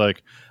tunes. He's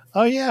like,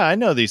 "Oh yeah, I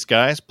know these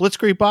guys,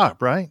 Blitzkrieg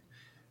Bop, right?"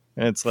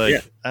 And it's like,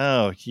 Yeah.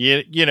 "Oh,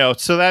 yeah,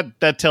 so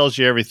that tells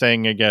you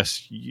everything, I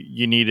guess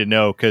you need to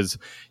know, because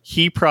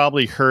he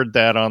probably heard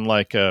that on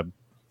like a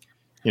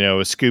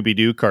Scooby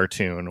Doo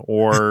cartoon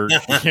or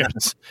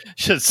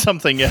just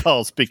something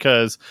else.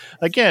 Because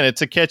again,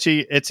 it's a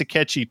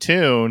catchy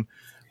tune,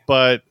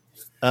 but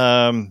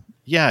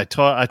yeah,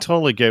 I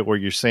totally get what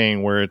you're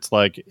saying. Where it's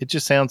like it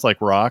just sounds like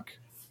rock.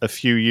 A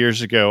few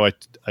years ago, I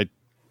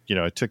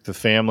took the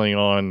family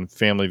on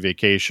family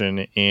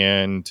vacation,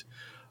 and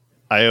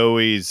I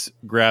always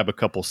grab a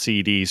couple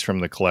CDs from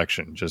the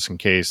collection just in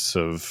case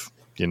of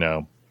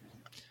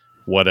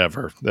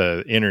whatever,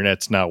 the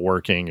internet's not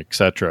working,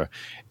 etc.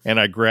 And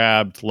I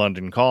grabbed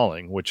London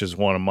Calling, which is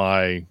one of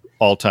my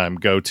all-time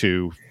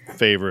go-to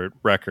favorite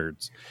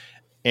records.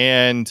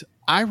 And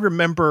I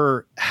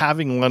remember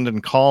having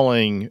London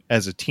Calling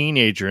as a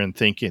teenager and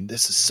thinking,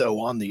 this is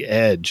so on the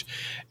edge.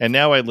 And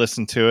now I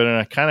listen to it and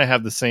I kind of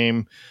have the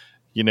same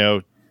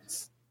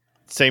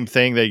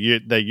thing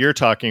that you're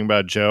talking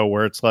about, Joe,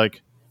 where it's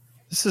like,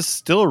 this is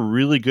still a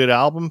really good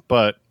album,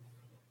 but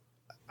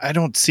I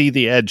don't see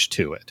the edge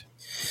to it.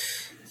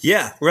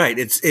 Yeah, right.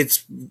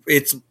 It's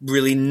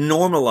really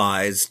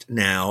normalized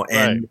now,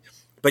 and Right.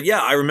 but yeah,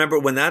 I remember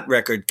when that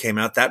record came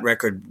out. That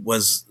record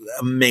was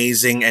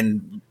amazing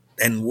and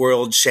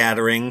world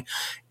shattering,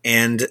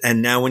 and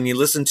now when you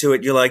listen to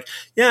it, you're like,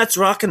 yeah, it's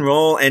rock and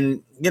roll,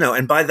 and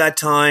and by that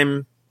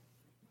time,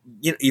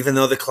 even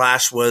though the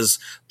Clash was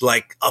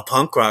like a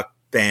punk rock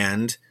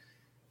band,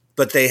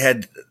 but they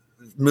had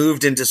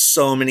moved into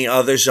so many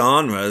other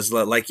genres.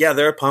 Like, yeah,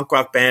 they're a punk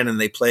rock band and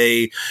they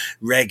play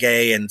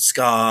reggae and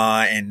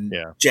ska and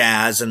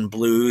jazz and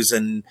blues,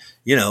 and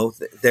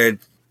they're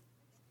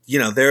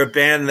a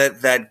band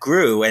that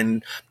grew,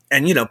 and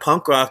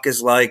punk rock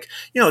is like,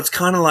 it's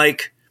kind of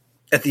like,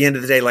 at the end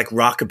of the day, like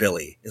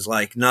rockabilly is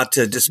like, not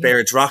to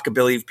disparage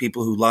rockabilly,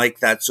 people who like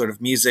that sort of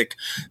music,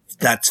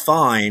 that's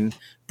fine,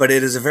 but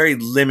it is a very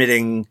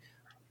limiting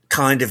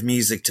kind of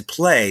music to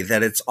play,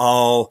 that it's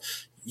all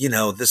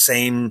the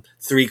same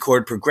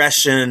 3-chord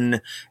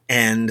progression,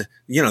 and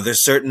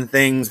there's certain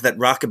things that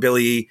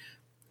rockabilly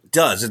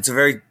does. It's a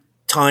very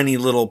tiny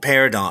little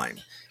paradigm,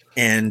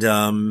 and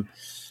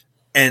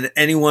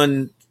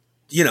anyone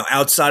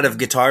outside of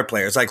guitar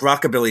players, like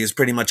rockabilly is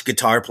pretty much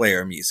guitar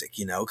player music,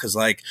 because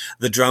like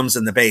the drums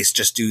and the bass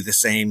just do the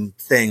same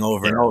thing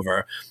over and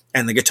over,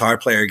 and the guitar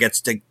player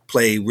gets to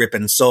play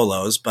ripping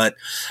solos. But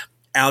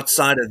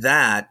outside of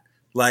that,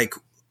 like,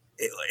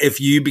 if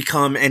you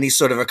become any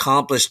sort of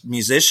accomplished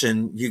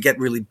musician, you get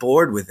really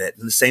bored with it.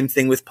 And the same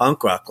thing with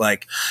punk rock.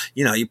 Like,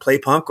 you play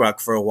punk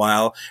rock for a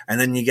while and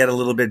then you get a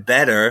little bit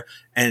better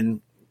and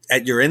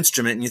at your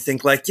instrument, and you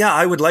think like, yeah,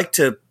 I would like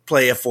to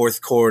play a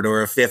 4th chord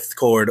or a 5th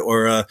chord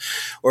or a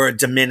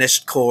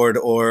diminished chord,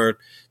 or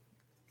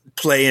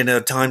play in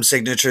a time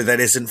signature that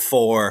isn't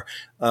 4.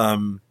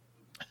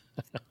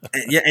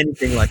 Yeah,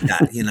 anything like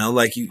that,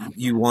 like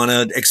you want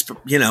to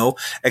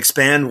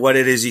expand what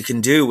it is you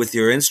can do with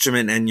your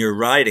instrument and your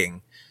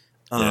writing.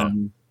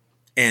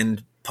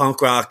 And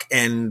punk rock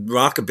and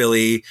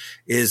rockabilly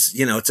is,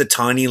 it's a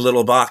tiny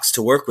little box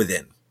to work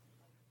within.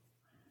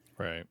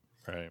 Right.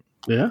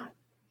 Yeah.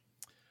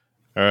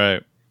 All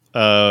right.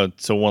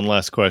 So one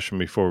last question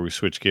before we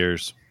switch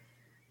gears.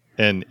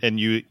 And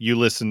you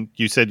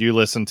said you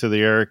listened to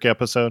the Eric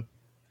episode?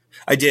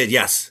 I did,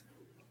 yes.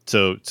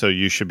 So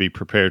you should be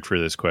prepared for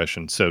this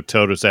question. So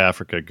Toto's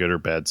Africa, good or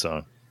bad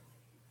song?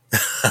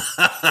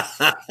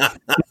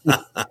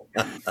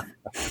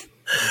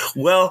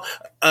 Well,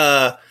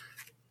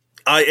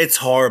 it's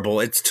horrible.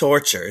 It's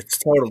torture. It's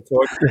total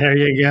torture. There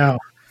you go.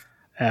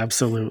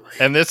 Absolutely.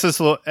 And this is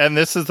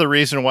the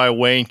reason why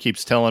Wayne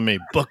keeps telling me,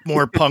 book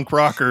more punk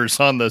rockers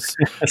on this.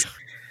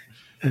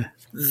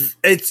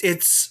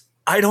 It's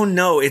I don't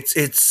know.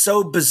 It's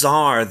so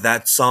bizarre,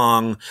 that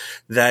song,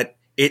 that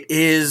it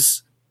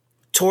is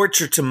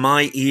torture to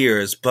my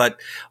ears.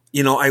 But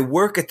I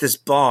work at this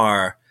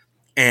bar,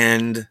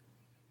 and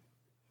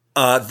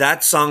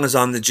that song is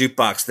on the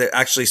jukebox. That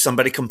actually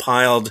somebody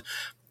compiled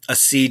a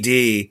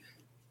CD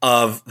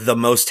of the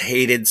most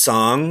hated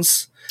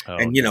songs.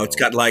 And it's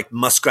got like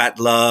Muskrat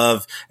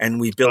Love and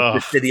We Built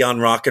the City on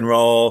Rock and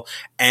Roll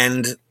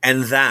and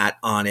that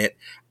on it.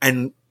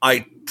 And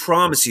I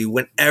promise you,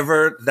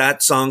 whenever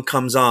that song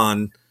comes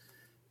on,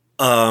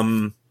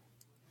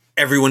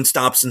 everyone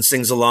stops and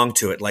sings along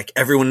to it. Like,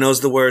 everyone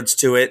knows the words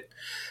to it,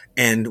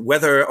 and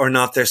whether or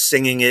not they're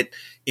singing it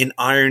in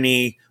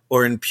irony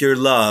or in pure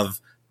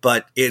love,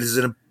 but it is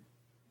an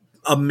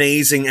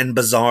amazing and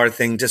bizarre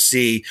thing to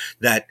see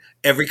that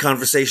every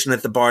conversation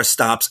at the bar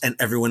stops and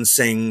everyone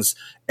sings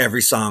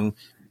every song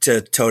to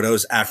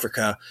Toto's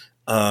Africa.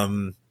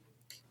 And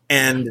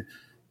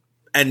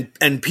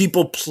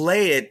people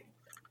play it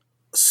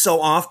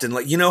so often.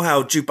 Like,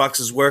 how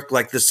jukeboxes work,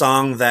 like the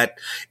song that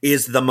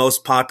is the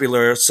most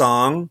popular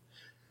song,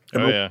 the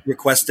most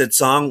requested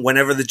song,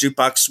 whenever the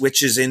jukebox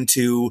switches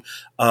into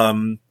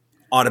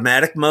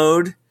automatic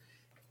mode,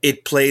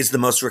 it plays the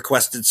most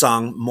requested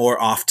song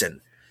more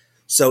often.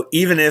 So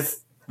even if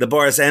the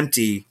bar is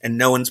empty and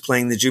no one's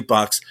playing the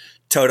jukebox,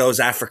 Toto's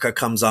Africa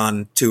comes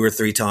on 2 or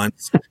 3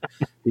 times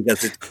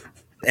because it.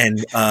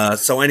 And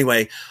so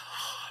anyway,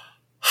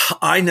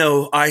 I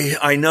know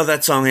that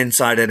song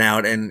inside and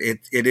out, and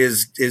it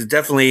is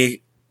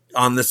definitely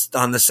on the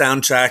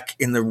soundtrack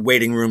in the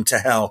waiting room to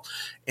hell.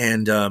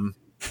 And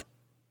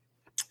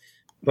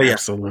but yeah,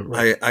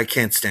 Absolutely. I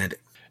can't stand it.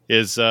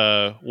 Is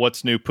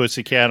What's New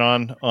Pussycat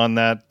on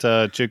that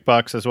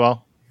jukebox as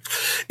well?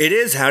 It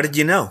is. How did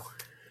you know?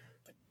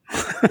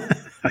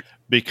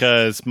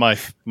 Because my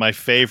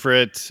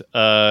favorite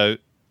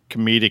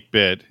comedic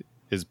bit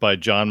is by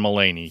John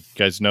Mulaney. You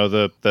guys know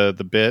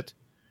the bit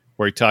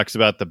where he talks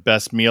about the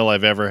best meal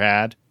I've ever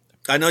had?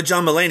 I know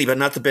John Mulaney, but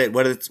not the bit.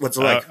 What's it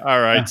like? All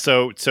right.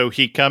 So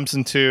he comes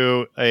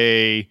into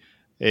a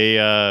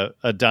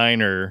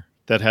diner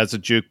that has a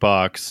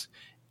jukebox,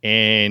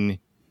 and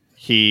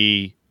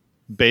he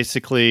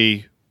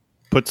basically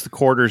puts the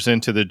quarters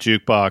into the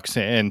jukebox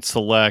and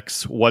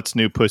selects What's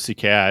New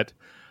Pussycat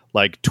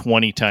like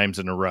 20 times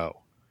in a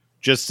row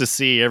just to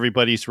see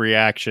everybody's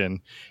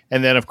reaction.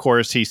 And then, of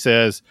course, he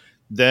says,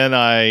 then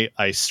I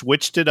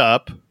switched it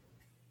up.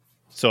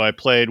 So I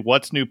played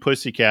What's New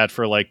Pussycat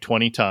for like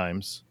 20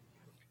 times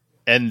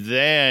and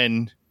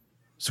then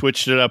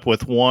switched it up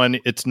with one,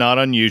 It's Not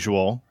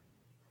Unusual.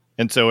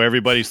 And so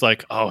everybody's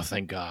like, oh,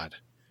 thank God.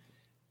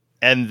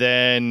 And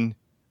then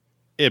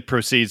it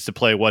proceeds to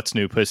play What's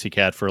New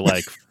Pussycat for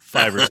like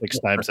 5 or 6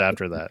 times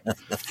after that.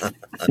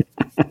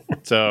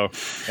 So,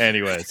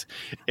 anyways,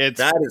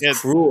 That is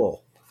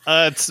cruel.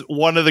 It's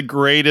one of the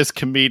greatest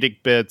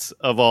comedic bits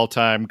of all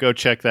time. Go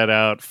check that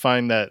out.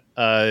 Find that.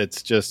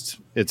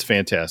 It's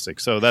fantastic.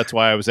 So that's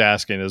why I was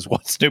asking is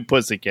What's New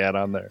Pussycat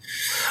on there?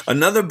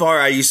 Another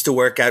bar I used to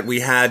work at,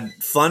 we had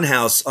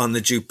Funhouse on the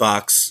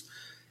jukebox.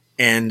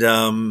 And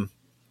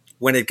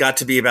when it got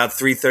to be about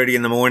 3:30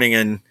 in the morning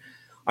and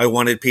I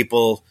wanted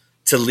people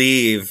to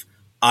leave,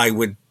 I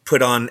would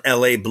put on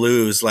LA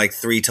Blues like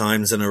 3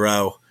 times in a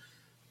row.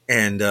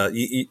 And are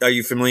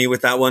you familiar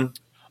with that one?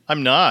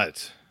 I'm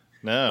not.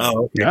 No.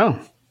 Oh, okay.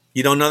 Yeah.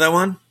 You don't know that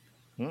one?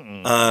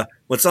 Mm-mm.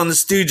 What's on the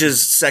Stooges'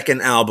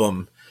 second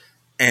album?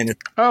 And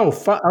Oh,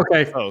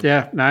 okay. Oh.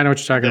 Yeah. Now I know what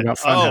you're talking about.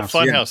 Funhouse.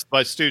 Funhouse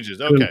by Stooges.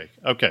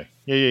 Okay.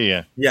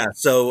 Yeah. yeah,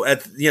 so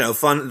at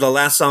the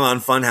last song on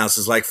Funhouse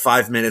is like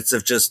 5 minutes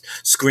of just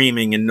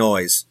screaming and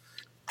noise,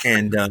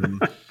 and and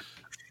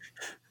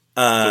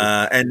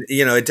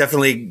it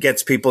definitely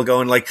gets people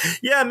going. Like,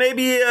 yeah,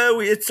 maybe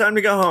it's time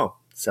to go home.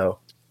 So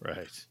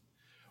Right.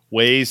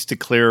 Ways to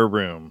clear a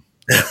room.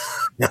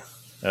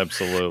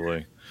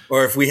 Absolutely.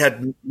 or if we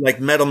had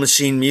like Metal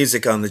Machine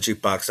music on the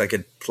jukebox, I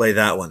could play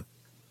that one.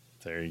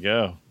 There you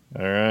go.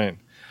 All right.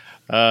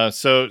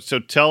 So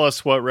tell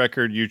us what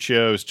record you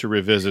chose to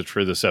revisit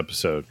for this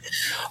episode.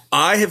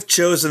 I have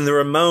chosen the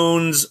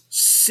Ramones'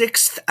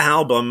 6th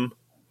album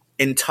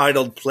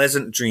entitled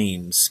Pleasant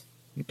Dreams.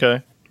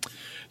 Okay.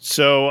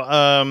 So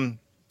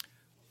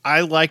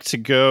I like to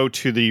go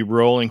to the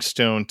Rolling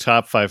Stone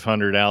top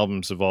 500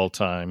 albums of all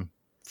time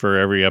for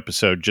every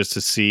episode just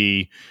to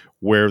see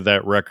where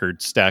that record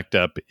stacked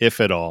up,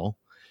 if at all.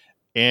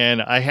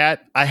 And I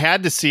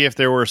had to see if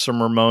there were some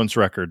Ramones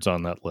records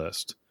on that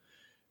list.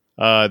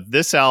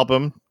 This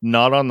album,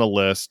 not on the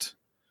list,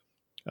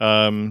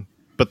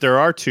 but there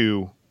are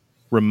 2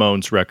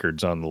 Ramones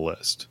records on the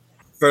list.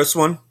 First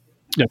one?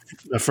 Yeah,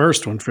 the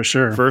first one for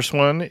sure. First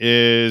one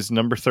is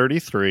number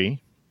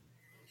 33.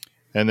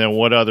 And then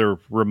what other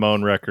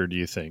Ramone record do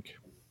you think?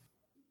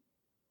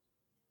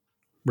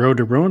 Road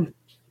to Ruin.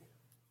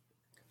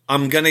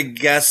 I'm going to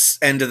guess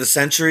End of the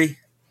Century.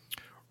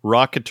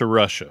 Rocket to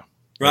Russia.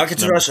 Rocket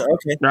to Russia,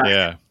 okay.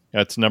 Yeah,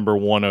 that's number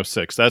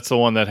 106. That's the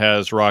one that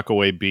has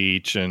Rockaway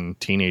Beach and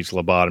Teenage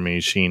Lobotomy,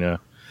 Sheena.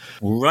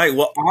 Right.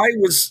 Well,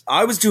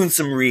 I was doing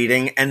some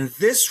reading, and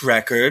this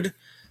record,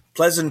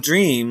 Pleasant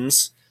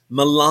Dreams,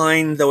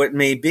 maligned though it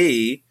may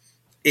be,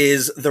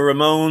 is the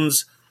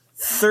Ramones'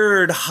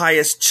 3rd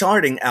highest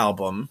charting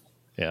album.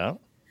 Yeah.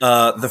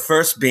 The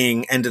first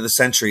being End of the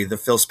Century, the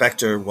Phil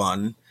Spector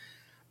one,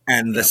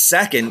 and the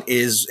second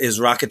is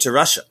Rocket to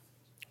Russia.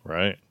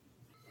 Right.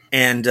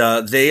 And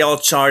they all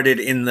charted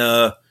in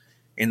the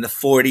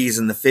 40s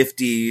and the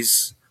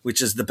 50s,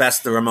 which is the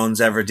best the Ramones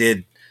ever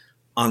did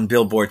on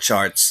Billboard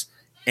charts.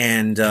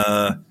 And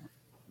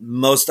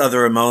most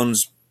other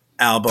Ramones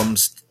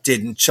albums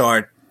didn't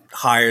chart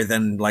higher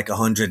than like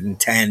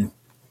 110.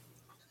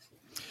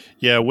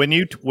 Yeah, when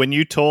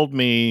you told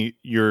me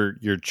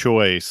your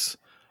choice,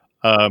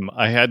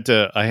 I had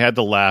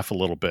to laugh a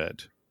little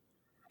bit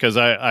because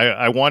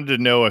I wanted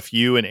to know if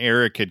you and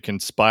Eric had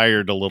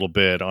conspired a little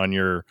bit on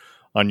your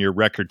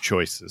record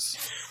choices.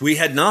 We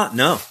had not,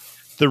 no.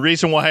 The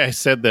reason why I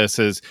said this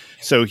is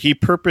so he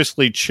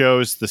purposely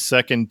chose the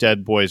second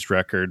Dead Boys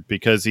record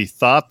because he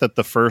thought that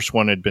the first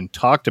one had been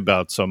talked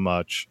about so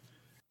much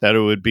that it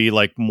would be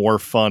like more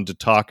fun to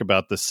talk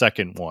about the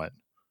second one,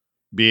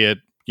 be it,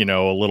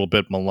 a little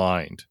bit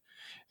maligned.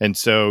 And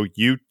so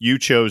you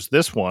chose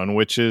this one,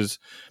 which is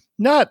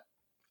not,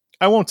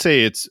 I won't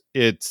say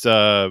it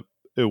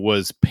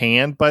was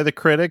panned by the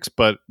critics,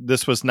 but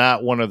this was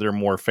not one of their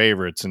more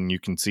favorites, and you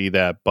can see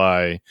that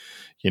by,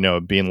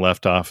 being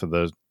left off of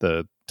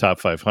the top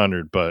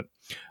 500. But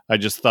I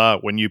just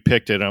thought when you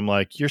picked it, I'm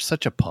like, you're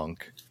such a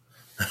punk,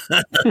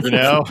 you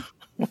know?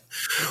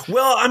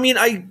 Well, I mean,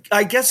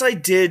 I guess I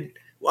did.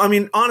 I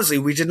mean, honestly,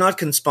 we did not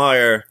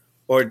conspire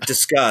or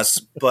discuss,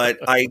 but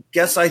I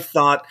guess I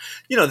thought,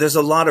 there's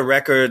a lot of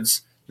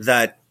records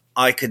that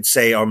I could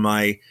say are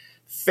my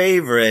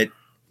favorite,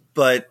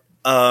 but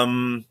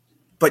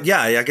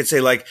yeah, I could say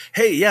like,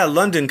 hey, yeah,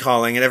 London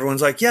Calling, and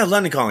everyone's like, yeah,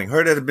 London Calling,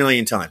 heard it a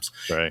million times,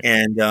 right?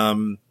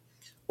 And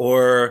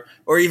or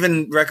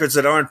even records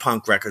that aren't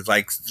punk records,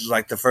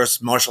 like the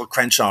first Marshall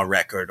Crenshaw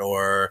record,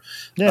 or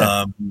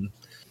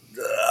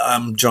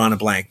I'm drawing a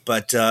blank,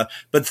 but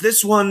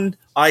this one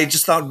I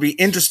just thought would be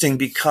interesting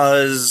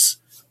because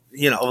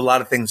a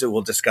lot of things that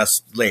we'll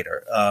discuss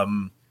later.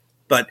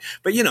 But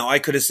I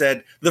could have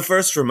said the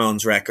first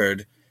Ramones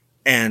record,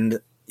 and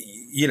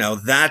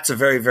that's a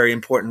very, very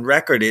important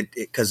record.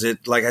 Because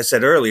it, like I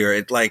said earlier,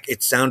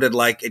 it sounded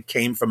like it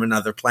came from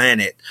another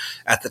planet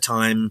at the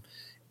time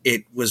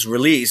it was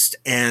released,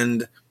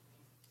 and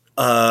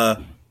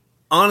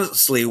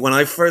honestly, when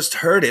I first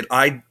heard it,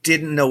 I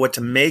didn't know what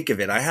to make of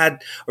it. I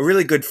had a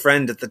really good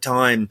friend at the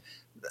time.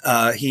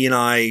 He and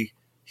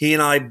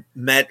I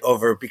met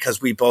over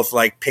because we both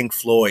liked Pink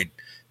Floyd,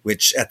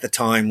 which at the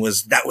time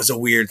was a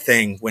weird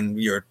thing when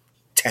you're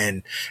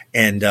 10.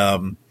 And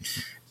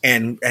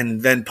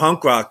then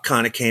punk rock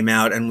kind of came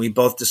out, and we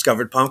both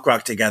discovered punk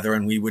rock together,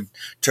 and we would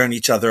turn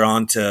each other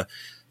on to,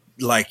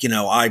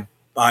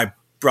 I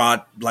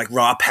brought like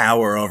Raw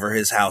Power over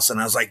his house,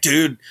 and I was like,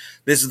 dude,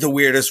 this is the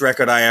weirdest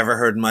record I ever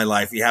heard in my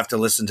life. You have to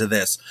listen to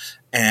this.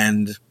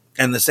 And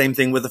the same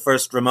thing with the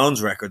first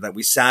Ramones record, that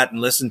we sat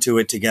and listened to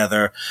it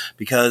together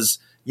because,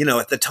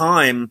 at the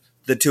time,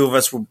 the two of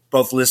us were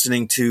both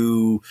listening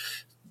to,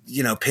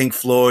 Pink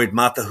Floyd,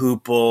 Mott the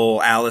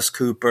Hoople, Alice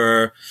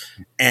Cooper,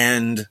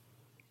 and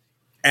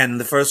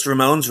the first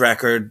Ramones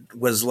record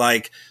was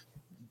like,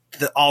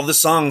 all the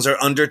songs are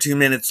under 2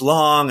 minutes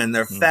long, and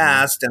they're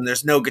fast, and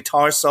there's no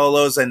guitar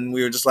solos. And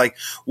we were just like,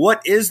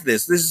 what is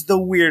this? This is the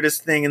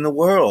weirdest thing in the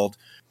world.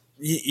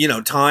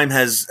 Time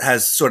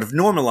has sort of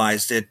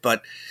normalized it,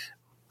 but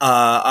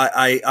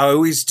I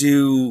always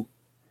do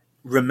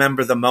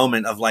remember the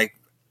moment of like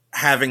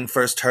having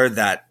first heard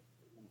that.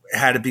 It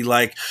had to be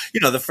like,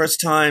 the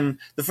first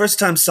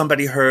time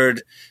somebody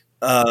heard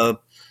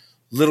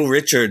Little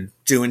Richard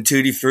doing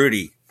Tutti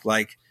Frutti,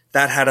 like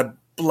that had to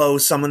blow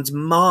someone's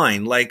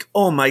mind. Like,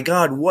 oh my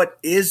God, what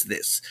is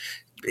this?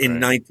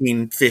 In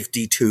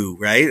 1952,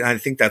 right? I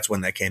think that's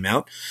when that came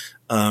out.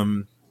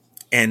 And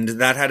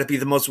that had to be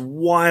the most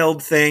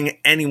wild thing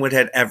anyone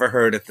had ever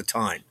heard at the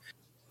time.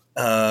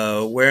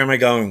 Where am I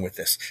going with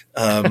this?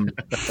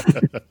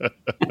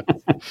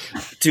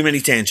 Too many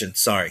tangents.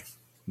 Sorry.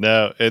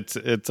 No,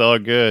 it's all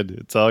good.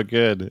 It's all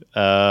good.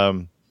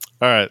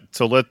 All right,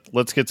 so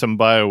let's get some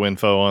bio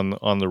info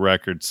on the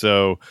record.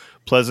 So,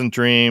 Pleasant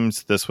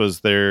Dreams, this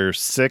was their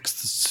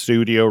 6th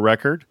studio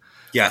record.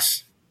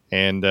 Yes.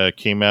 And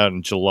came out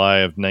in July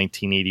of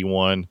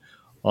 1981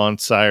 on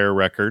Sire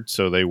Records.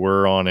 So they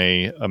were on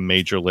a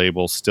major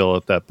label still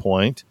at that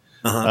point.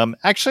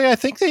 Actually, I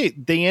think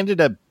they ended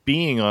up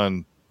being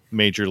on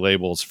major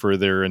labels for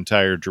their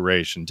entire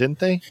duration, didn't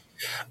they?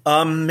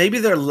 Maybe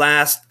their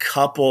last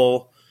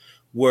couple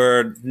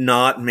were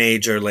not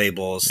major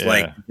labels,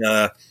 like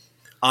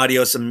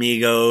Adios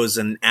Amigos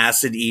and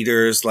Acid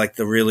Eaters, like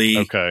the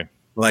really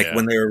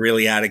when they were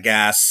really out of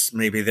gas.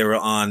 Maybe they were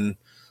on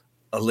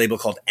a label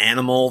called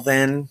Animal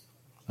then.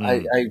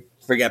 I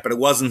forget, but it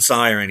wasn't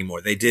Sire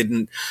anymore. They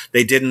didn't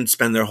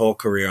spend their whole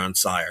career on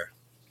Sire.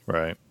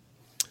 Right.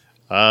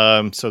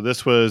 So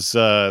this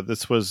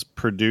was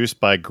produced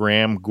by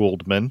Graham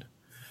Gouldman.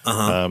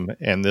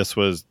 And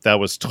that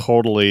was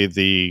totally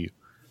the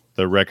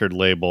record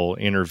label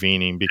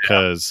intervening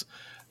because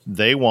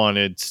they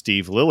wanted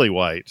Steve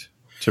Lillywhite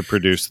to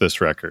produce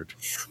this record.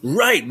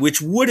 Right,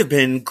 which would have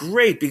been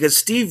great because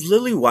Steve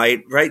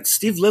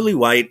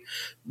Lillywhite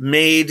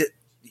made,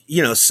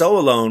 So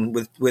Alone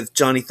with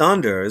Johnny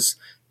Thunders,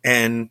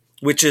 and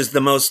which is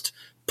the most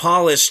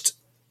polished,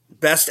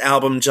 best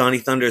album Johnny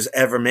Thunders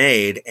ever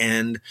made.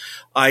 And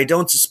I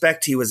don't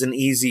suspect he was an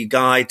easy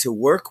guy to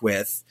work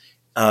with.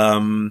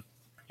 And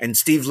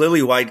Steve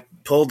Lillywhite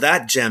pulled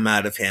that gem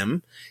out of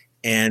him.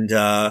 And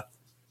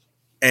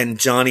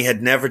Johnny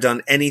had never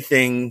done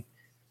anything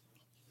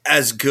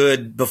as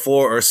good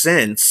before or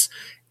since.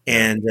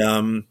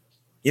 And,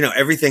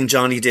 everything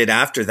Johnny did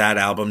after that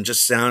album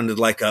just sounded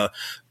like a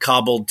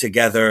cobbled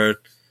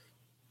together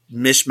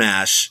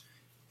mishmash.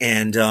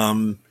 And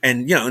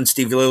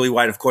Steve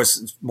Lillywhite, of course,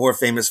 is more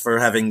famous for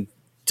having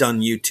done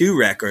U2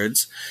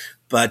 records,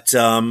 but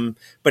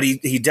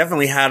he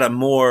definitely had a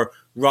more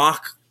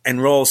rock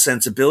and roll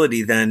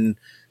sensibility than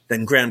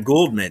Graham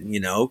Gouldman,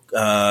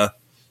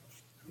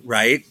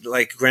 right?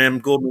 Like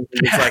Graham Gouldman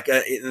was like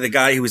the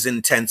guy who was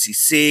in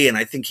 10cc, and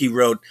I think he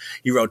wrote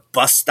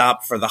Bus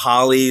Stop for the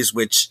Hollies,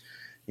 which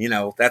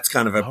That's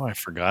kind of Oh, I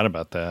forgot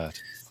about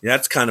that.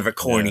 a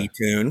corny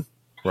tune.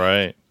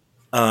 Right.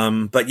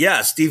 But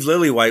yeah, Steve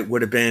Lillywhite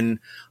would have been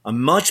a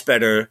much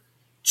better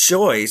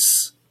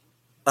choice.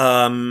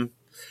 But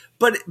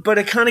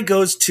it kind of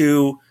goes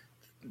to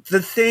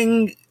the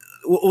thing.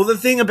 Well, the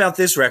thing about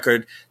this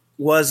record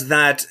was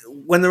that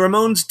when the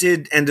Ramones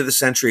did End of the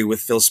Century with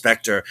Phil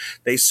Spector,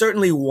 they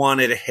certainly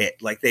wanted a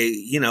hit. Like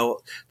the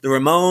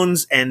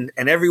Ramones and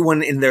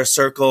everyone in their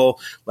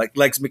circle, like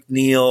Legs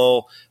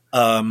McNeil,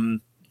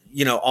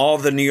 all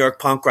the New York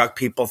punk rock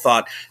people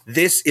thought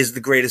this is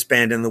the greatest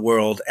band in the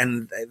world.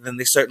 And then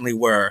they certainly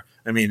were.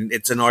 I mean,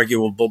 it's an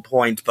arguable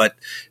point, but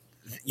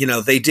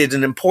they did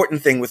an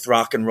important thing with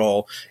rock and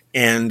roll,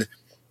 and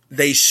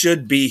they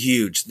should be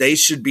huge. They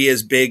should be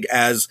as big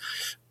as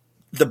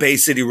the Bay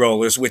City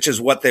Rollers, which is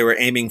what they were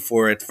aiming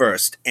for at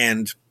first.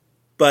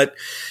 But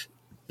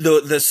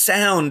the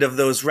sound of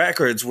those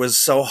records was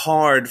so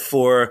hard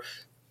for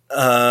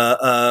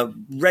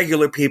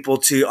regular people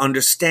to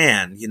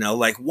understand.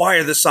 Like, why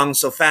are the songs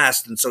so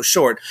fast and so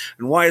short,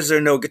 and why is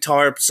there no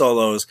guitar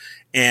solos,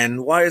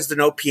 and why is there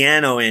no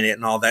piano in it,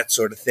 and all that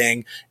sort of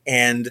thing.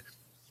 And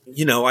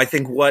I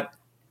think what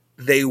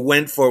they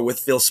went for with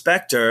Phil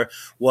Spector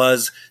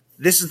was,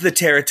 this is the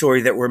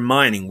territory that we're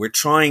mining. We're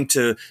trying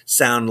to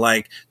sound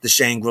like the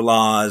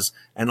Shangri-Las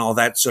and all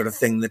that sort of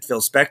thing that Phil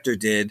Spector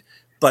did,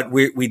 but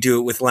we do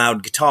it with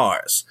loud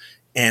guitars.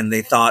 And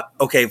they thought,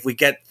 okay, if we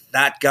get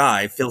that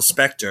guy, Phil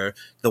Spector,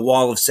 the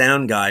Wall of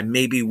Sound guy,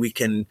 maybe we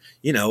can,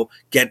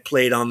 get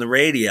played on the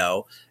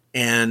radio.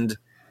 And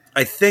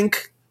I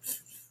think,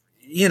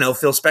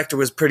 Phil Spector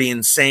was pretty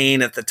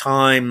insane at the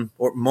time,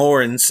 or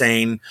more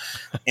insane.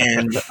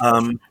 And,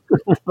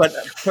 but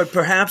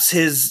perhaps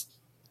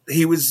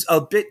he was a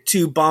bit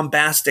too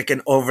bombastic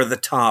and over the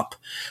top.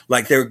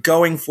 Like, they're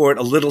going for it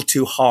a little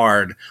too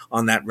hard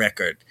on that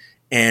record.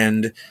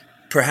 And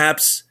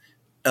perhaps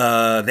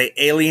they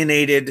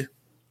alienated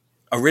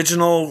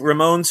original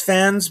Ramones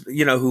fans,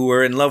 who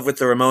were in love with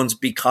the Ramones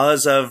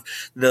because of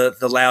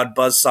the loud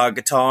buzzsaw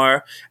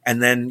guitar.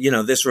 And then,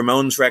 this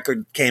Ramones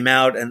record came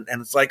out, and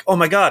it's like, oh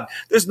my God,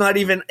 there's not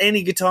even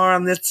any guitar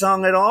on this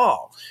song at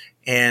all.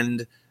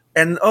 And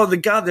oh the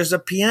God, there's a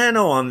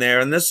piano on there,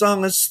 and this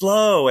song is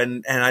slow,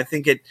 and I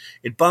think it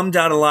bummed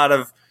out a lot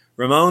of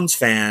Ramones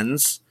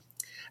fans.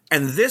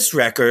 And this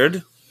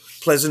record,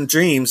 Pleasant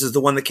Dreams, is the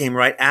one that came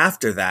right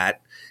after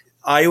that.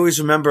 I always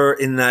remember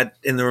in the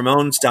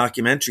Ramones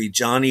documentary,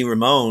 Johnny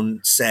Ramone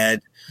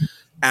said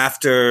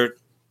after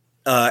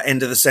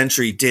End of the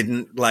Century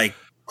didn't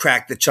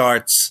crack the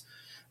charts,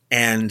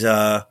 and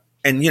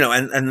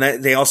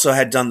they also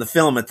had done the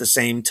film at the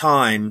same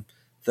time,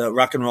 the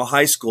Rock and Roll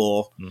High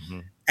School. Mm-hmm.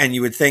 And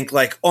you would think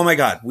oh my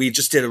God, we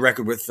just did a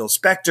record with Phil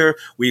Spector.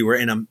 We were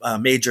in a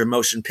major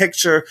motion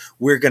picture.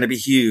 We're going to be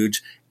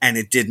huge. And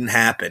it didn't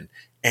happen.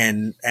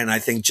 And I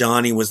think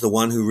Johnny was the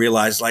one who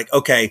realized,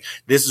 okay,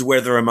 this is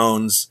where the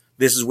Ramones,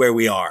 this is where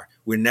we are.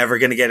 We're never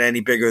going to get any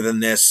bigger than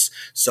this.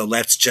 So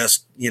let's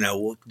just,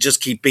 we'll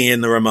just keep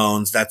being the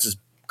Ramones. That's as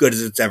good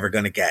as it's ever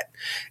going to get.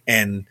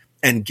 And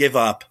give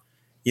up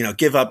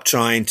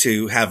trying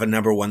to have a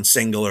number one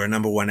single or a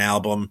number one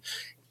album.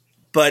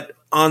 But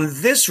on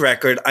this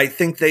record, I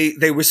think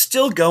they were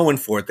still going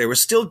for it. They were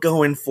still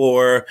going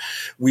for,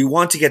 we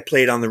want to get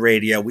played on the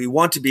radio. We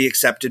want to be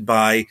accepted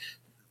by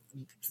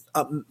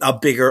a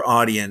bigger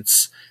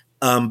audience.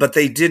 But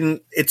they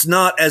didn't, it's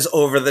not as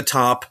over the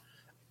top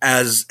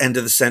as End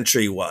of the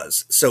Century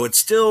was. So it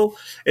still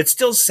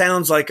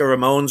sounds like a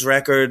Ramones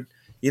record.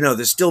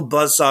 There's still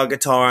buzzsaw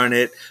guitar on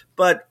it,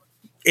 but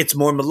it's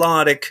more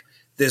melodic.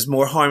 There's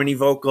more harmony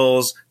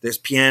vocals. There's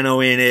piano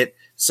in it.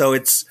 So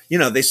it's,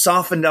 they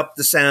softened up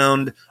the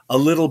sound a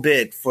little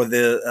bit for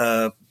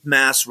the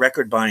mass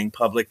record buying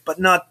public, but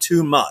not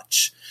too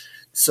much.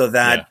 So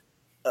that,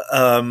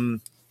 that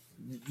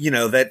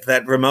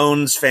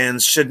Ramones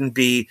fans shouldn't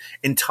be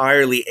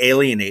entirely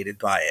alienated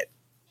by it.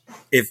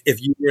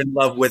 If you were in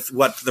love with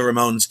what the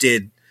Ramones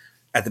did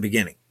at the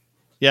beginning.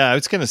 Yeah, I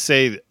was going to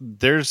say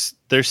there's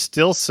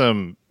still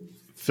some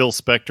Phil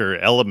Spector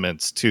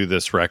elements to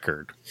this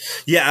record.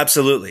 Yeah,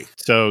 absolutely.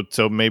 So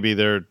maybe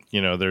there's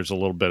a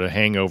little bit of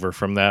hangover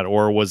from that,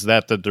 or was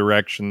that the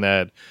direction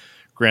that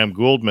Graham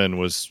Gouldman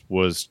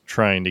was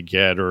trying to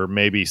get, or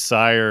maybe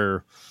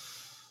Sire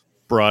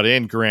brought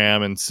in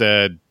Graham and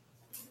said,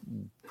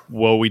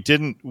 well, we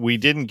didn't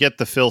get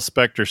the Phil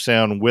Spector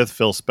sound with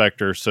Phil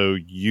Spector, so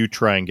you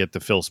try and get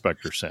the Phil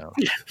Spector sound.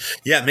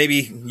 Yeah,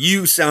 maybe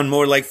you sound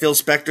more like Phil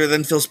Spector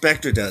than Phil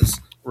Spector does.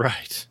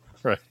 Right.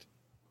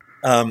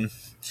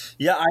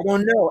 Yeah, I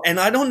don't know. And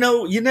I don't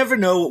know, you never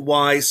know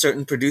why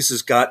certain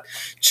producers got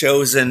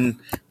chosen.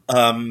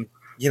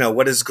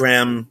 What does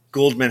Graham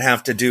Gouldman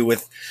have to do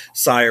with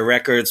Sire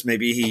Records?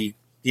 Maybe he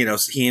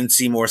and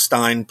Seymour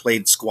Stein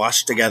played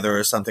squash together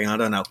or something. I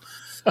don't know.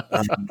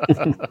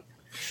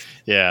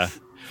 Yeah.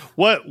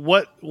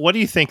 What do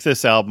you think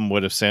this album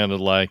would have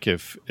sounded like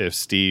if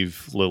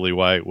Steve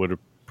Lillywhite would have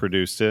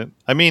produced it?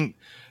 I mean,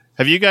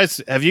 have you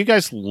guys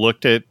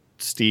looked at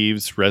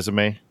Steve's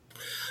resume?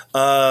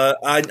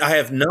 I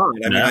have not.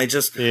 I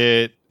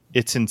mean,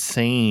 It's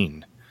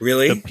insane.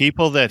 Really? The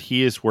people that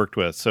he has worked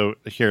with. So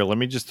here, let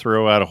me just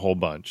throw out a whole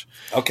bunch.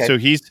 Okay.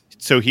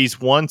 So he's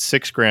won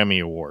 6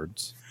 Grammy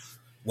Awards.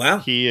 Wow.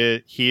 He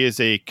is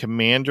a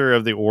commander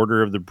of the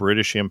Order of the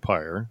British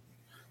Empire.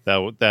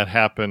 That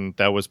happened.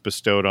 That was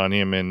bestowed on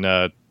him in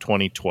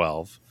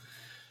 2012.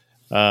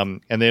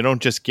 And they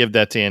don't just give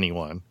that to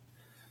anyone.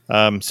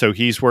 So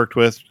he's worked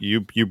with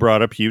you. You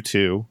brought up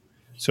U2.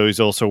 So he's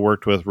also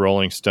worked with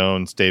Rolling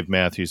Stones, Dave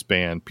Matthews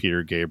Band,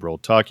 Peter Gabriel,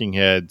 Talking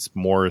Heads,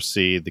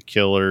 Morrissey, The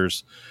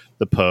Killers,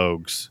 The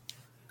Pogues,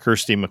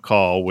 Kirsty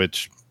MacColl,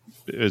 which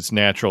is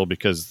natural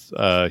because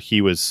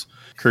he was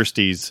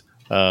Kirsty's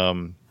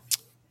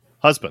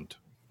husband.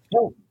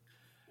 Oh.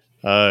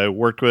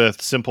 Worked with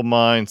Simple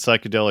Minds,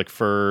 Psychedelic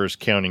Furs,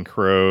 Counting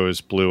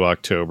Crows, Blue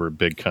October,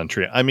 Big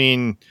Country. I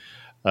mean,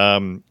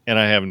 and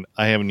I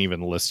haven't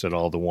even listed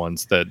all the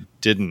ones that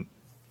didn't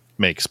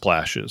make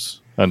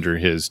splashes under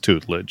his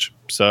tutelage.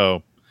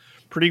 So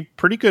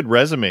pretty good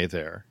resume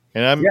there.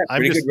 And I'm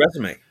good just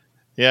resume.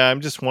 Yeah,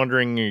 I'm just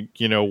wondering,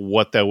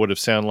 what that would have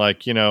sounded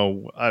like.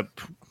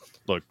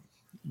 Look,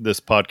 this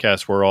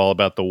podcast, we're all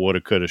about the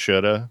woulda, coulda,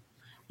 shoulda.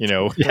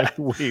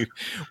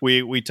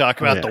 We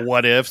talk about the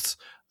what ifs.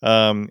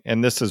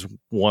 And this is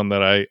one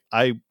that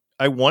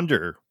I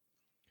wonder,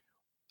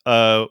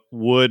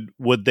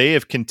 would they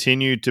have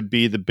continued to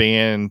be the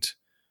band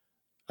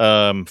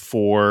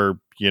for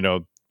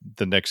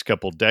the next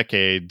couple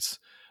decades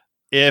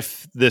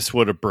if this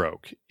would have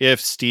broke, if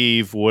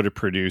Steve would have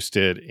produced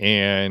it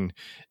and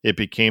it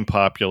became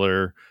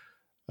popular?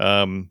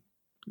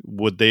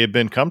 Would they have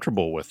been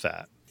comfortable with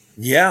that?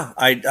 Yeah,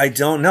 I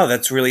don't know.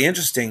 That's really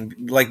interesting.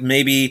 Like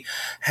maybe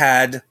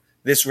had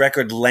this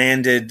record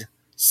landed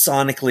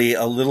sonically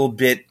a little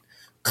bit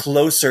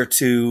closer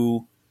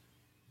to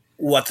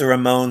what the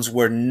Ramones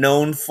were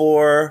known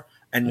for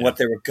and what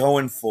they were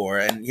going for.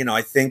 And,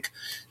 I think,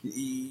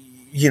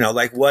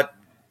 like what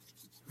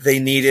they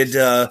needed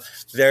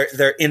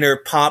their inner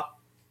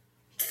pop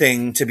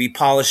thing to be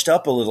polished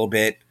up a little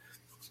bit,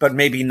 but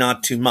maybe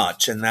not too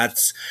much. And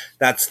that's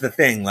the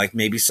thing. Like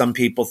maybe some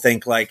people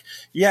think like,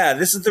 yeah,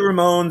 this is the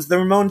Ramones. The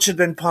Ramones should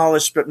have been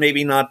polished, but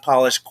maybe not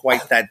polished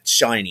quite that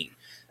shiny.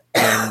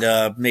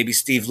 And maybe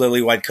Steve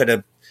Lillywhite could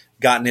have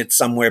gotten it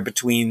somewhere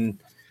between,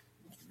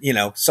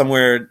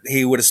 somewhere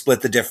he would have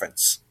split the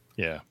difference.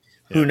 Yeah.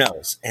 Who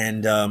knows?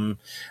 And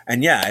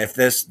yeah, if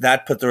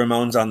that put the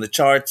Ramones on the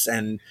charts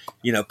and,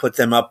 put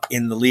them up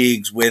in the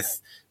leagues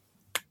with,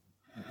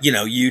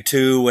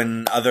 U2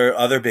 and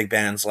other big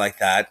bands like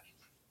that,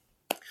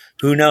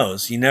 who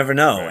knows? You never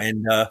know. Right.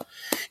 And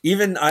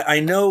even I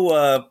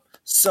know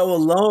So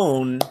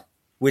Alone,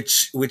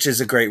 which is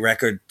a great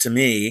record to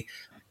me,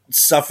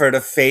 suffered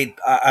a fate.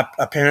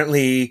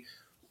 Apparently,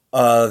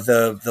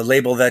 the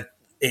label that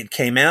it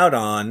came out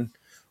on,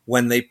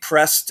 when they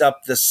pressed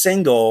up the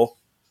single,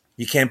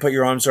 You Can't Put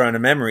Your Arms Around a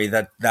Memory,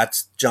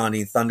 that's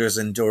Johnny Thunders'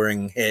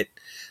 enduring hit,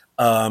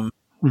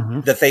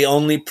 that they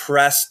only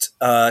pressed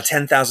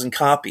 10,000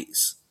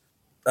 copies.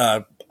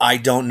 I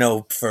don't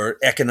know, for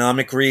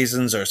economic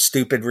reasons or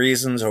stupid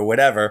reasons or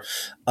whatever,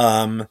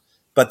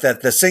 but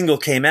that the single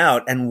came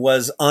out and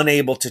was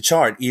unable to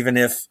chart, even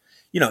if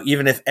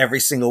every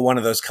single one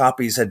of those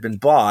copies had been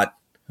bought.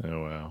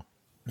 Oh, wow.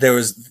 There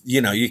was,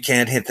 you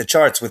can't hit the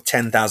charts with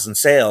 10,000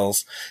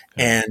 sales.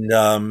 Yeah.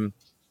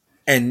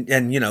 And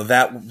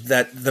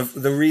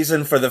the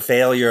reason for the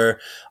failure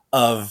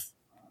of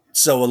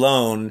So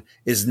Alone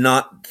is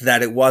not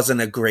that it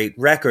wasn't a great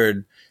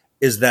record,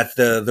 is that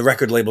the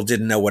record label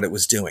didn't know what it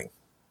was doing.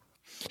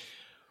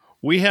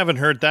 We haven't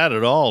heard that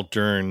at all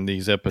during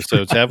these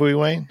episodes, have we,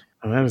 Wayne?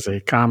 Well, that is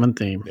a common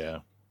theme. Yeah.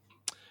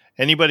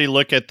 Anybody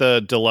look at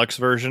the deluxe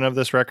version of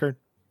this record?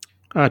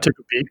 I took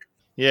a peek.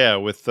 Yeah,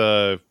 with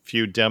a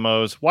few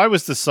demos. Why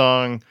was the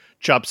song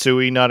Chop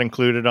Suey not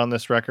included on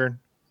this record?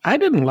 I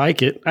didn't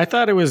like it. I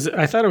thought it was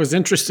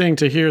interesting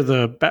to hear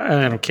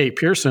the Kate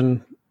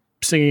Pearson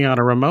singing on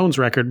a Ramones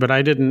record, but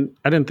I didn't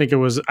think it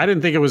was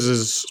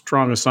as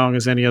strong a song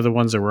as any other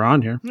ones that were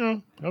on here.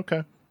 No,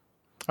 okay.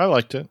 I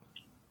liked it.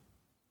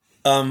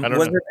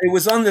 It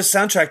was on the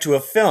soundtrack to a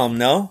film,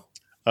 no?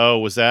 Oh,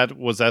 was that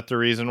the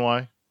reason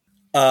why?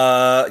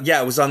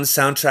 Yeah, it was on the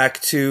soundtrack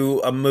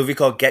to a movie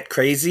called Get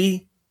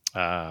Crazy.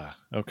 Ah,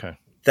 okay.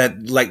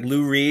 That like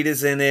Lou Reed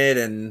is in it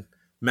and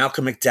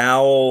Malcolm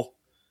McDowell.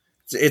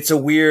 It's a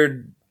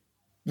weird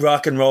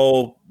rock and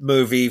roll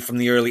movie from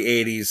the early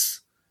 80s.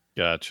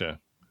 Gotcha.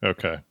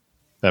 Okay.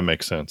 That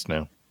makes sense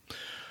now.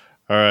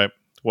 All right.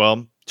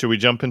 Well, should we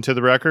jump into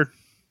the record?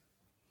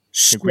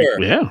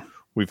 Sure. Yeah.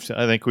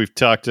 I think we've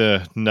talked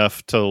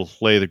enough to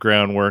lay the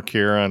groundwork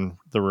here on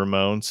the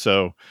Ramones.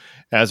 So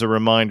as a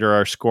reminder,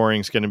 our scoring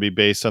is going to be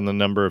based on the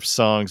number of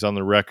songs on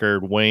the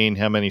record. Wayne,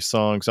 how many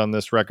songs on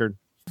this record?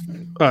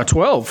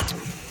 12.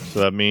 So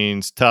that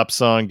means top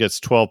song gets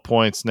 12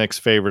 points, next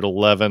favorite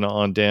 11,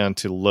 on down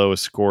to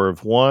lowest score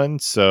of 1.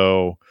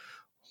 So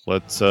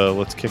let's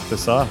kick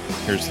this off.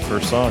 Here's the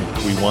first song,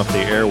 We Want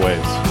the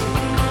Airwaves.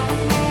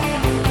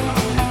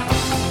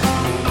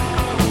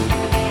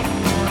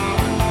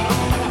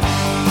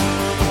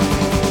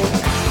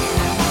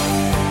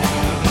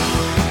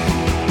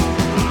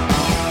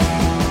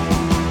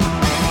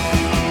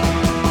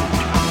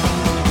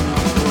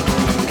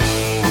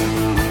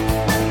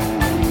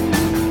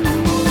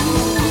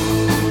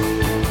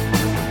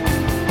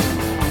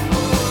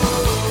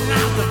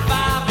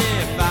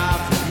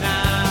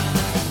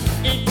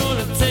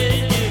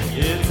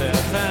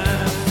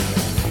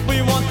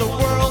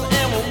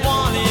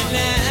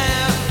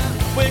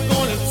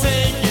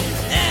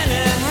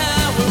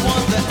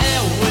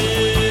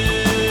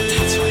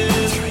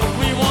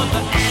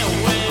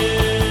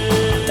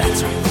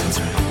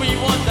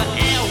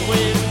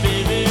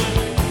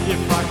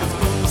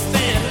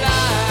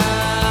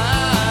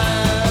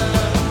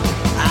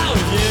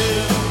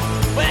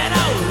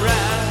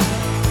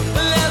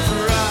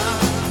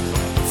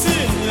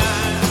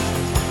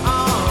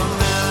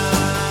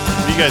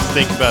 guys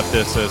think about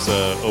this as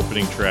a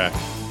opening track?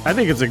 I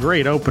think it's a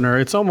great opener.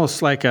 It's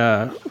almost like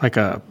a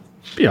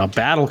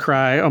battle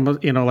cry,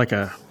 almost like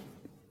a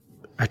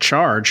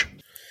charge.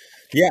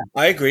 Yeah,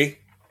 I agree.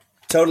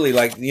 Totally,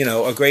 like,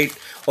 a great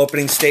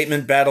opening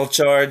statement, battle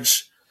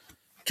charge,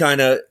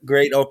 kind of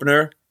great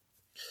opener.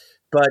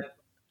 But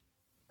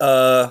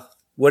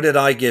what did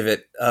I give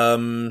it?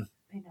 Oh,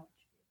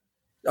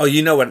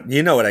 you know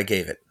what I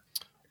gave it.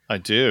 I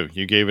do.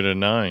 You gave it a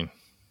 9.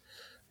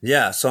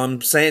 Yeah, so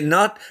I'm saying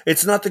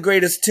it's not the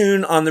greatest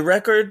tune on the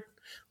record,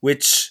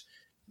 which,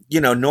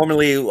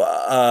 normally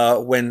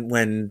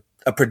when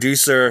a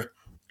producer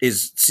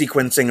is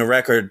sequencing a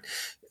record,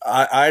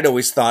 I'd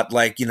always thought,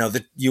 like,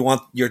 that you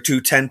want your 2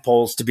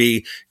 tentpoles to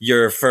be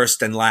your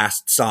first and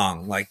last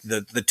song. Like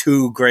the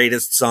 2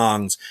 greatest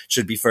songs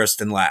should be first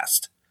and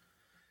last.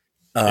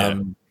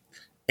 And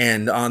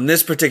on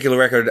this particular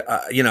record,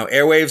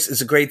 Airwaves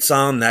is a great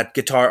song. That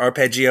guitar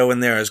arpeggio in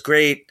there is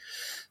great.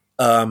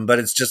 But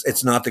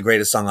it's not the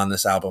greatest song on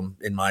this album,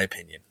 in my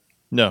opinion.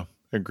 No,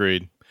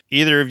 agreed.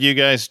 Either of you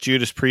guys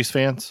Judas Priest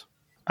fans?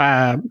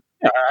 I'm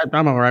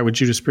all right with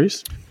Judas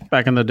Priest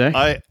back in the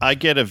day. I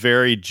get a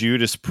very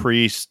Judas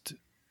Priest,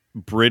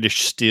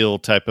 British Steel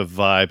type of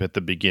vibe at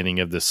the beginning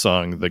of this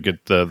song, the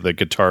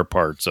guitar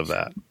parts of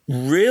that.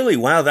 Really?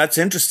 Wow, that's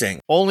interesting.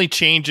 Only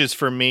changes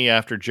for me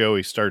after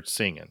Joey starts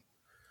singing.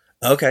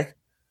 Okay.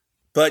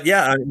 But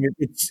yeah, I mean,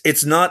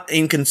 it's not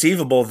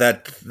inconceivable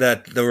that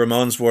the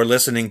Ramones were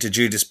listening to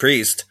Judas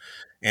Priest.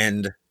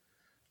 And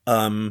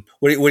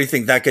what do you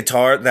think? That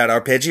guitar, that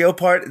arpeggio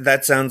part,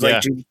 that sounds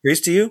like Judas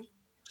Priest to you?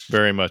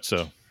 Very much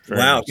so.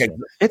 Wow. Okay.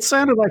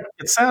 So.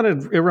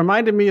 It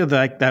reminded me of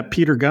that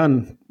Peter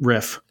Gunn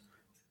riff,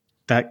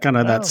 that kind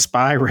of that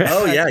spy riff.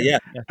 Oh yeah.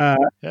 Yeah,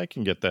 I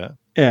can get that.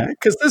 Yeah,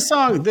 because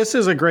this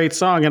is a great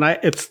song, and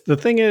the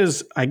thing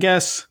is, I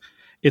guess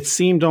it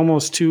seemed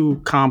almost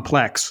too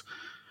complex.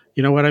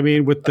 You know what I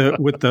mean?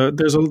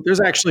 There's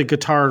actually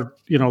guitar,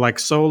 like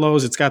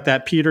solos. It's got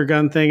that Peter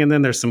Gunn thing, and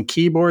then there's some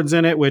keyboards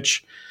in it,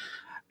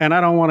 and I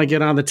don't want to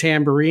get on the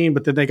tambourine,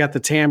 but then they got the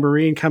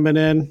tambourine coming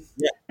in.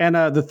 Yeah. And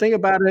the thing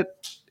about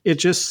it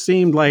just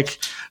seemed like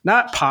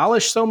not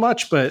polished so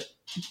much, but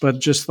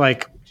just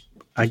like,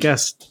 I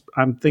guess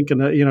I'm thinking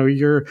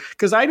that,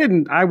 because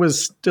I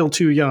was still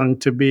too young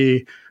to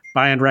be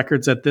buying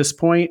records at this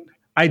point.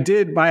 I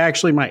did. My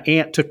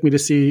aunt took me to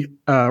see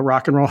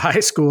Rock and Roll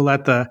High School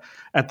at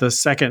the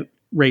second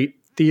rate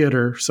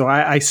theater. So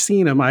I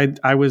seen him.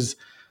 I was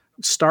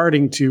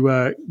starting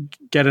to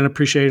get an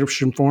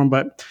appreciation for him,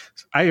 but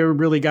I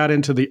really got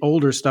into the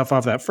older stuff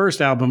off that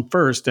first album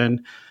first.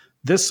 And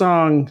this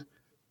song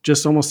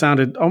just almost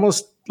sounded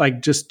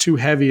like just too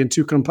heavy and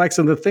too complex.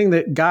 And the thing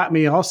that got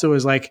me also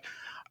is, like,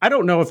 I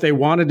don't know if they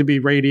wanted to be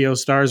radio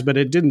stars, but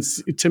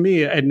to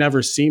me, it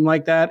never seemed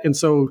like that. And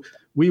so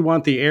We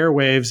Want the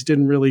Airwaves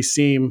didn't really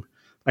seem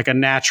like a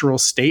natural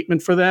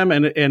statement for them.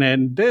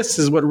 And this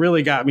is what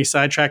really got me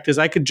sidetracked, is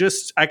I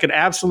could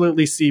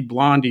absolutely see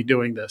Blondie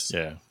doing this.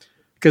 Yeah.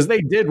 Because they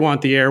did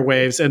want the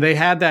airwaves, and they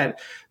had that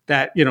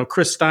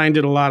Chris Stein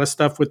did a lot of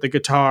stuff with the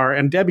guitar,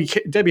 and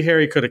Debbie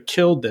Harry could have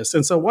killed this.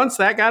 And so once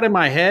that got in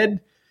my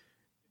head,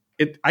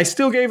 I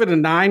still gave it a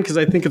 9 because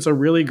I think it's a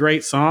really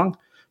great song.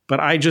 But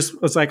I just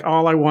was like,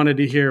 all I wanted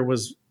to hear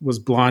was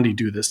Blondie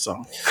do this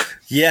song.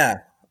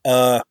 Yeah.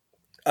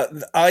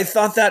 I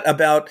thought that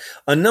about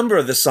a number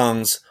of the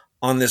songs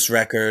on this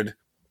record.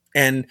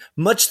 And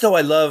much though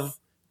I love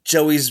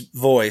Joey's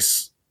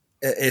voice,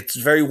 it's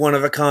very one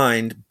of a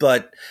kind,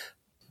 but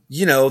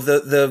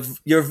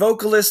your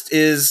vocalist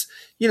is,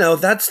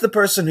 that's the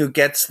person who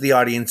gets the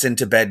audience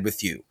into bed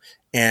with you.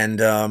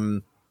 And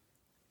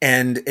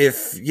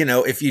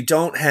if you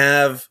don't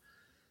have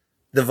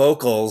the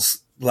vocals,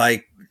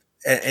 like,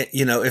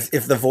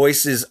 if the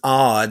voice is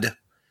odd,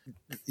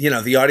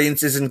 the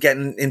audience isn't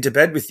getting into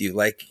bed with you.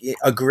 Like,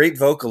 a great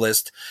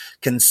vocalist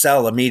can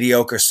sell a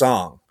mediocre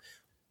song.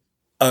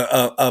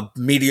 A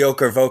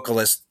mediocre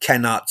vocalist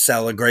cannot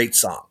sell a great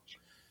song.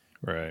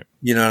 Right.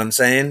 You know what I'm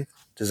saying?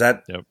 Does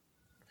that? Yep.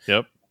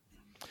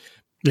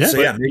 Yeah. So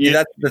yeah, maybe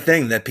that's the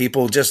thing, that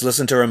people just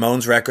listen to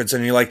Ramones records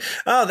and you're like,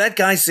 oh, that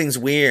guy sings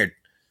weird.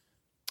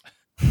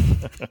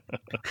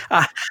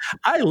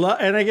 I love,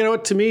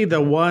 and to me,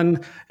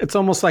 it's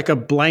almost like a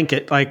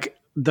blanket. Like,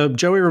 the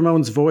Joey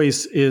Ramone's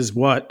voice is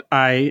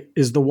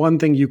the one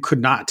thing you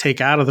could not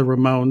take out of the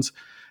Ramones.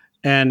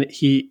 And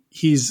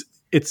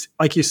it's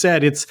like you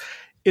said, it's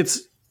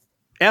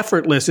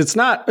effortless. It's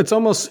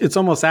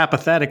almost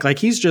apathetic. Like,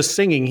 he's just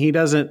singing. He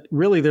doesn't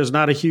really, there's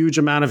not a huge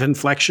amount of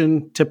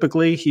inflection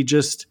typically.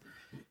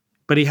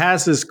 But he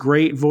has this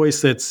great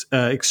voice that's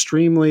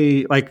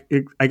extremely,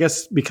 I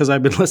guess because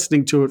I've been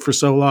listening to it for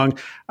so long,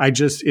 it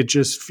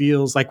just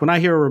feels like when I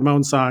hear a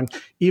Ramones song,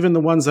 even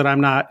the ones that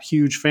I'm not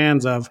huge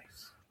fans of,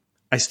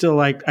 I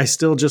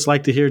still just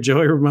like to hear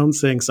Joey Ramone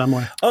sing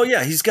somewhere. Oh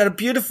yeah, he's got a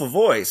beautiful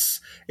voice.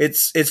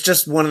 It's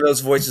just one of those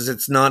voices.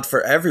 It's not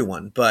for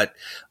everyone, but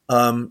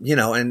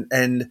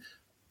and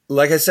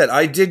like I said,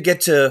 I did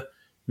get to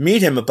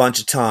meet him a bunch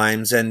of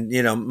times, and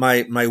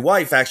my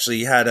wife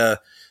actually had a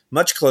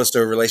much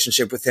closer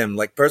relationship with him,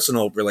 like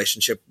personal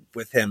relationship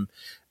with him.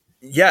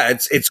 Yeah,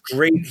 it's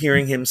great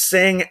hearing him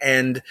sing,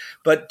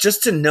 but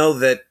just to know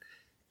that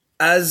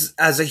as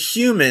a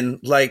human,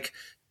 like,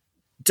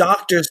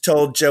 doctors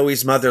told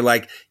Joey's mother,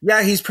 like,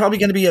 yeah, he's probably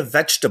going to be a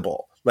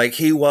vegetable. Like,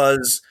 he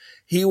was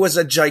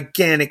a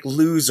gigantic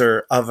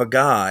loser of a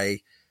guy,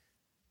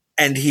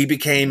 and he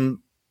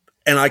became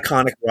an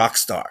iconic rock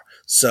star.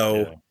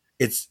 So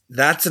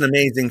that's an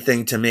amazing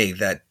thing to me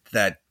that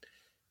had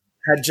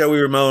the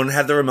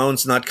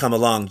Ramones not come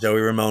along,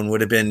 Joey Ramone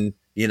would have been,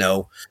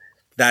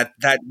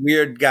 that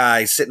weird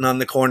guy sitting on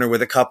the corner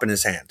with a cup in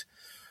his hand.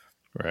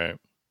 Right.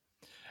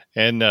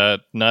 And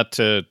not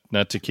to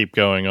keep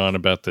going on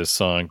about this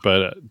song,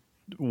 but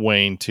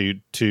Wayne,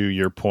 to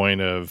your point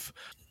of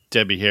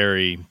Debbie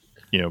Harry,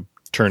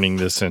 turning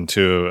this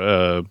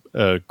into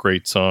a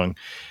great song.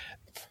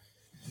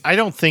 I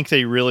don't think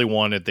they really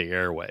wanted the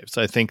airwaves.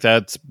 I think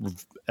that's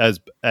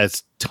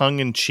as tongue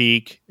in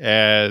cheek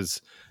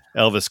as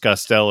Elvis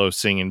Costello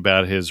singing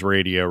about his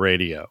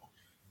radio.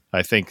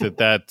 I think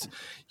that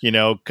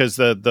because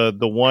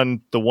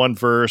the one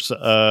verse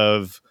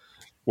of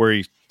where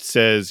he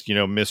says,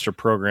 Mr.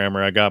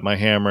 Programmer, I got my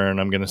hammer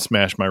and I'm going to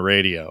smash my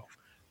radio.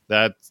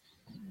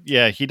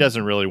 He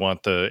doesn't really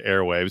want the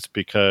airwaves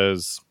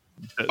because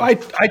I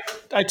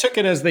took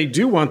it as they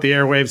do want the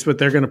airwaves, but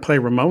they're going to play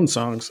Ramone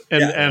songs,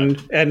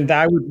 and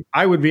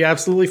I would be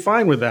absolutely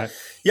fine with that.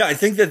 Yeah, I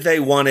think that they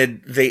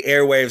wanted the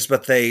airwaves,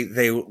 but they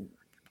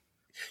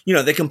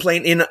they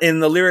complain in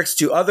the lyrics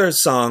to other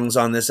songs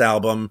on this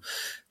album.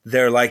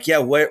 They're like,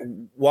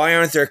 why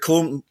aren't there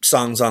cool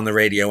songs on the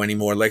radio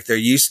anymore like there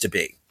used to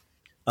be?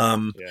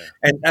 And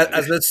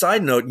as a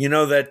side note,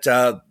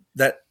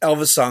 that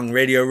Elvis song,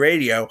 Radio,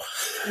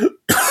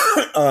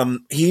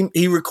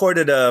 he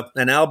recorded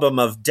an album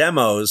of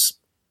demos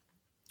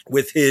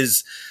with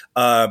his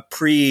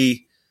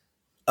before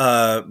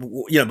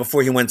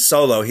he went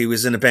solo. He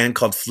was in a band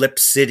called Flip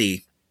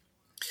City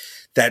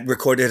that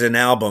recorded an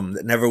album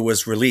that never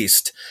was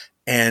released.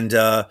 And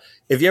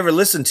if you ever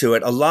listen to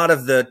it, a lot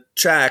of the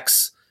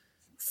tracks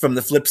from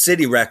the Flip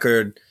City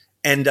record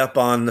end up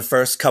on the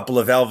first couple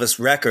of Elvis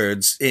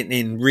records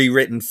in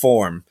rewritten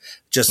form.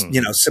 Just,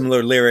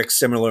 similar lyrics,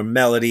 similar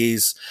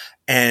melodies.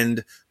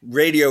 And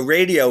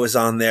Radio is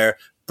on there,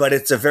 but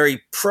it's a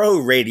very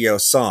pro-radio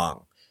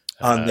song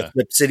on the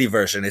Flip City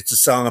version. It's a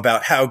song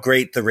about how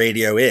great the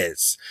radio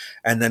is.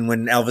 And then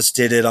when Elvis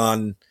did it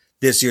on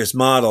This Year's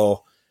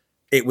Model,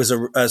 it was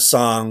a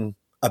song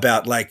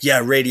about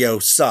radio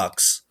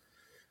sucks.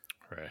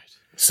 Right.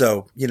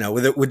 So,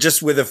 with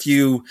a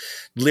few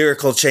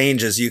lyrical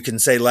changes, you can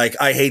say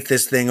I hate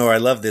this thing or I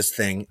love this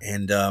thing.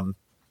 And,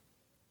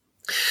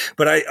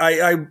 but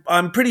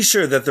I'm pretty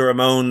sure that the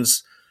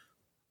Ramones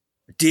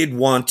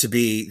wanted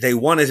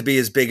to be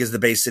as big as the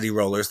Bay City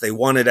Rollers. They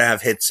wanted to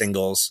have hit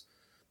singles.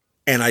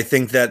 And I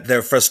think that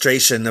their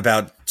frustration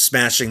about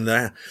smashing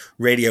the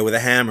radio with a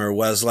hammer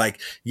was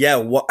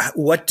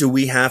what do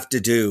we have to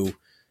do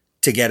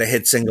to get a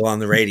hit single on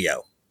the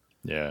radio?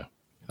 Yeah.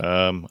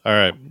 All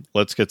right,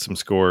 let's get some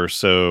scores.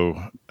 So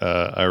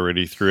I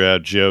already threw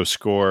out Joe's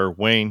score.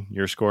 Wayne,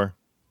 your score?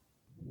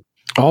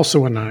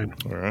 Also a 9.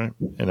 All right.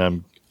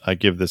 And I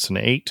give this an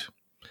 8.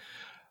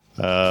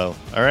 All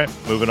right,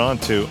 moving on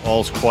to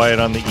All's Quiet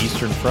on the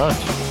Eastern Front.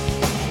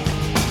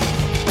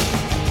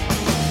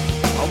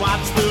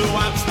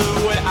 Watch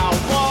the way I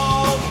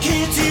walk.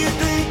 Can't you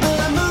think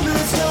my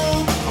moment's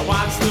gone?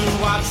 Watch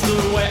the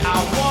way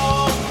I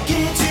walk.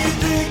 Can't you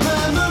think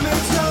my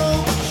moment's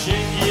gone?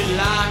 Shake it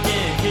like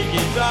and kick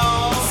it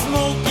off.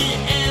 Smoky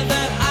and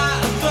that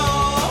I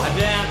adore.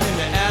 Down in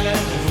the alley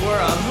is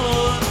where I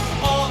hunt.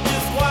 All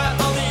is quiet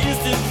on the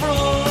Eastern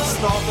Front.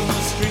 Stalking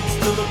the streets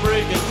till the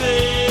break of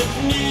day.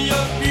 New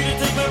York beauty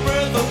take my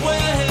breath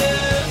away.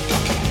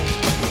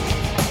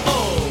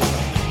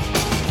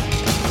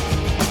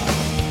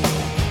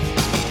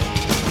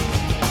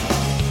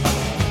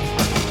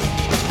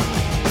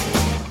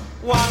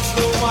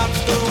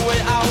 Watch the way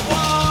I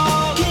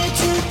walk. Can't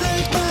you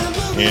think my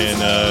moment's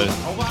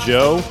And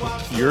Joe,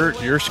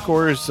 your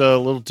score is a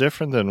little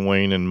different than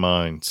Wayne and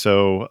mine.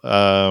 So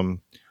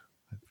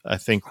I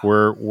think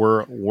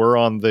we're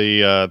on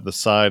the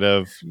side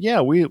of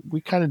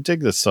we kind of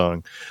dig this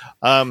song.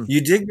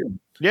 You dig it?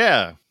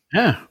 Yeah.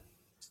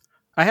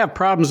 I have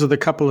problems with a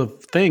couple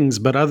of things,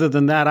 but other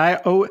than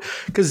that,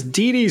 because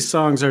Dee Dee's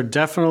songs are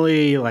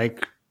definitely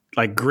like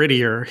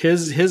grittier.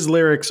 His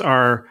lyrics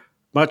are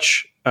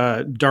much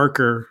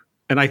darker,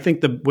 and I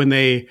think when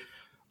they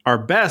are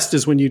best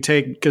is when you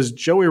take, because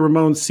Joey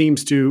Ramone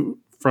seems to,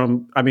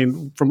 from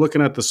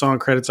looking at the song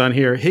credits on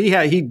here,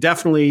 he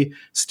definitely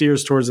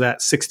steers towards that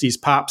 60s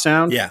pop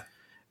sound. Yeah,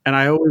 and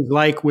I always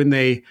like when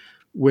they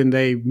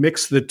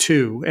mix the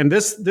two. And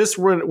this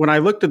when I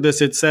looked at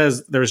this, it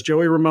says there's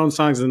Joey Ramone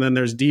songs and then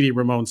there's Dee Dee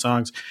Ramone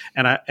songs,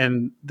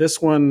 and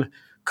this one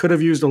could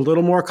have used a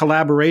little more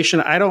collaboration.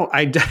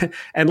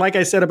 And like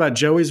I said about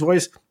Joey's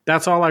voice,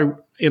 that's all I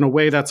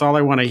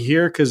want to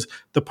hear, because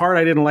the part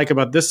I didn't like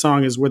about this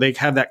song is where they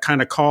have that kind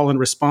of call and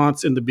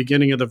response in the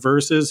beginning of the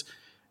verses.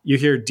 you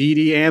hear Dee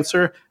Dee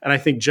answer, and I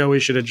think Joey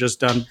should have just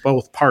done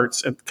both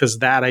parts because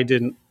that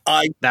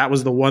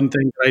was the one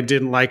thing that I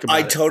didn't like about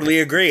it. I totally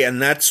agree,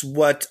 and that's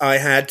what I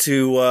had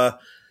to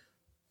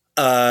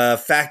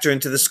factor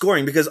into the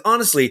scoring, because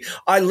honestly,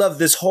 I love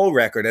this whole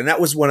record, and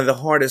that was one of the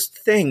hardest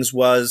things.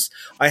 Was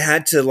I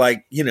had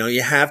to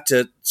you have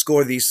to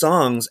score these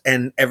songs,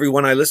 and every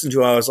one I listened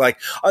to, I was like,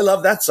 I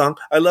love that song,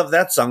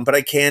 but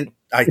I can't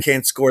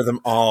score them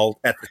all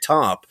at the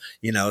top,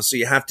 So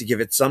you have to give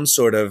it some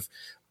sort of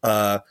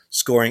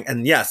scoring,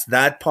 and yes,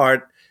 that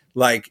part,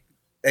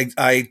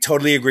 I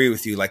totally agree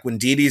with you. Like when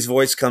Dee Dee's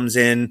voice comes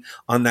in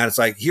on that, it's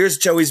like, here's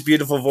Joey's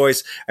beautiful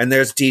voice, and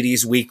there's Dee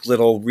Dee's weak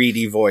little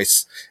reedy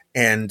voice.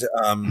 And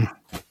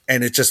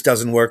it just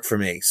doesn't work for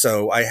me.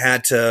 So I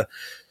had to,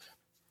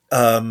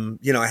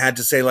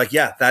 say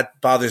that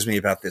bothers me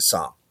about this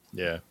song.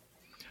 Yeah.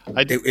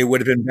 It would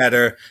have been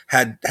better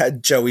had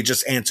Joey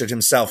just answered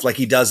himself like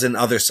he does in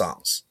other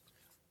songs.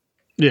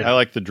 Yeah. I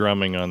like the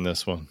drumming on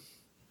this one.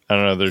 I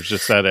don't know. There's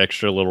just that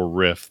extra little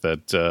riff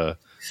that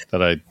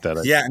I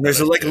and there's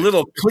a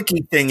little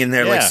clicky thing in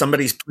there, like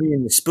somebody's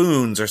playing the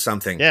spoons or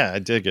something. Yeah, I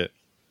dig it.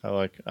 I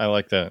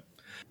like that.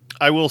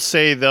 I will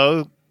say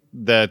though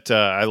that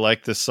I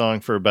like this song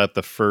for about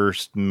the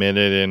first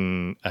minute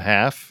and a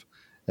half,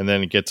 and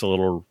then it gets a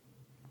little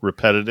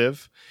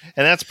repetitive.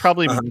 And that's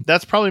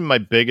probably my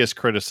biggest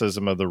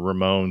criticism of the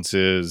Ramones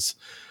is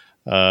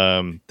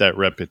that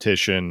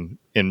repetition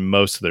in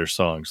most of their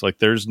songs. Like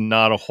there's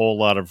not a whole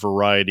lot of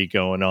variety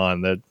going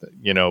on. That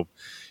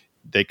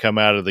they come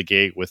out of the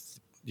gate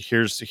with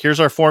here's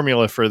our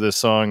formula for this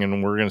song,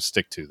 and we're going to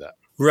stick to that.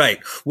 Right.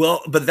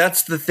 Well, but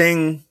that's the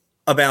thing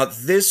about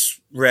this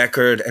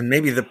record, and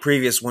maybe the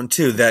previous one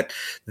too, that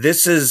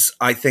this is,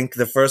 I think,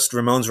 the first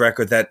Ramones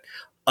record that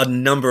a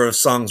number of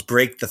songs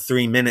break the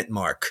 3-minute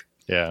mark.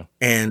 Yeah.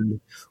 And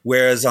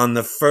whereas on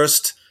the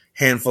first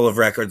handful of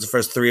records, the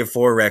first 3 or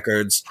 4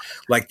 records,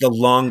 like the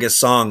longest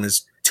song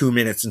is 2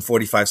 minutes and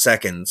 45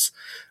 seconds.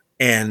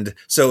 And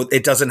so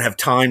it doesn't have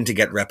time to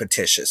get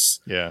repetitious.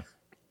 Yeah.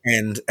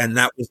 And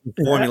that was the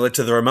formula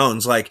to the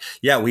Ramones. Like,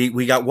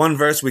 we got one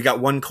verse, we got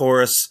one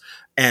chorus,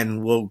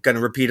 and we're going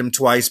to repeat them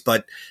twice,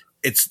 but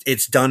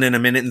it's done in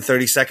 1 minute and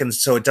 30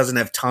 seconds, so it doesn't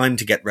have time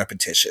to get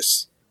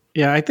repetitious.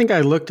 Yeah, I think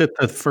I looked at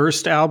the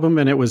first album,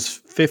 and it was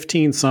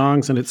 15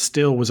 songs, and it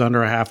still was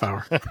under a half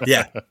hour.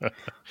 Yeah.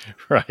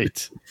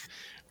 Right.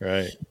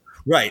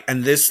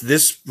 And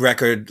this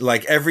record, I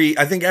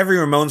think every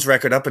Ramones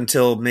record up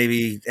until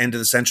maybe end of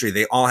the century,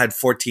 they all had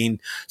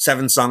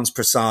 7 songs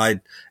per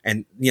side,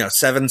 and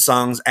 7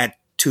 songs at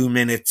 2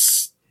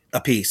 minutes a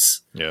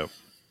piece. Yep.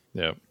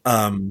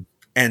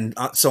 And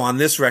so on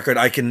this record,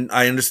 I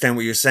understand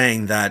what you're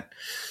saying, that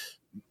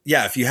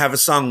if you have a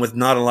song with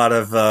not a lot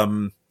of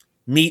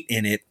meat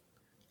in it,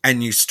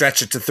 and you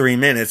stretch it to 3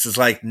 minutes, it's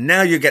like,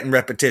 now you're getting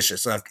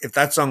repetitious. So if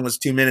that song was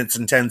 2 minutes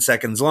and 10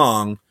 seconds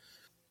long,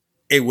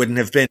 it wouldn't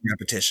have been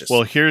repetitious.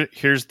 Well,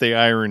 here's the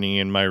irony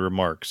in my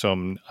remark. So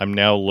I'm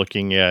now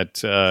looking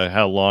at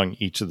how long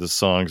each of the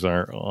songs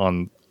are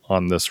on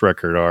this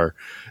record are.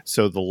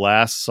 So the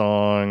last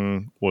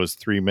song was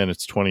 3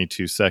 minutes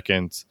 22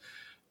 seconds.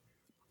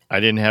 I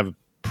didn't have a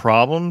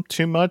problem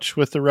too much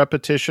with the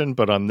repetition,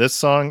 but on this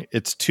song,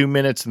 it's 2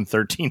 minutes and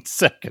 13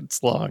 seconds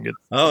long.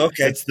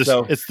 Okay. It's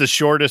the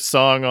shortest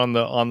song on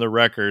the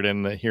record,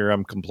 and here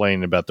I'm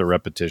complaining about the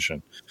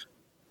repetition.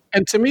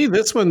 And to me,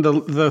 this one,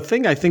 the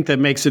thing I think that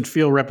makes it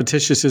feel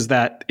repetitious is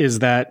that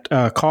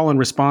call and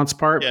response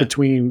part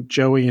between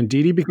Joey and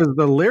Dee Dee, because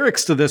the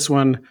lyrics to this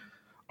one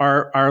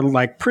are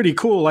like pretty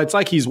cool. It's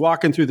like he's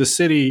walking through the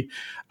city.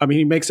 I mean,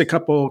 he makes a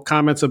couple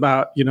comments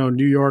about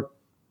New York,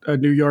 the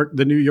New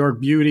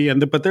York beauty,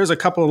 but there's a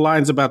couple of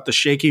lines about the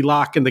shaky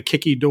lock and the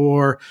kicky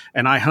door,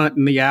 and I hunt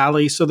in the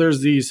alley. So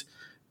there's these.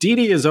 Dee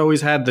Dee has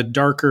always had the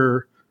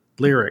darker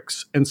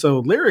lyrics, and so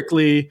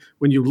lyrically,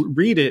 when you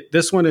read it,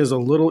 this one is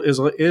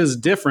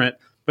different,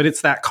 but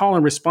it's that call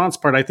and response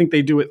part. I think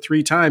they do it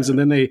 3 times, and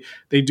then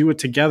they do it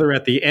together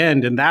at the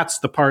end, and that's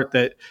the part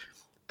that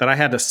I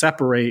had to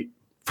separate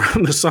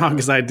from the song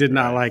because I did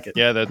not like it.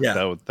 Yeah,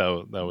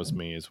 that was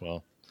me as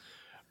well.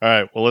 All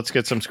right, well, let's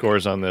get some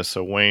scores on this.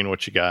 So Wayne,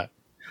 what you got?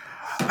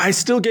 I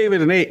still gave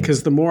it an 8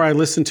 because the more I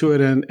listened to it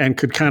and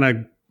could kind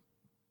of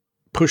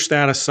push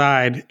that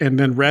aside and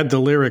then read the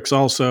lyrics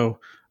also,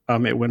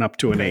 it went up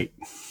to an 8.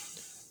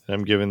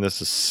 I'm giving this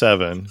a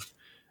 7.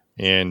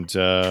 And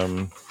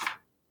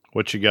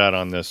what you got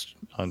on this?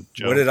 On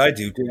Joe? What did I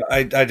do?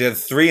 I did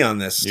 3 on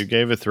this. You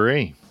gave it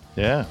 3.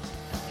 Yeah.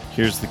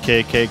 Here's the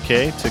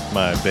KKK, Took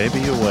My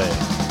Baby Away.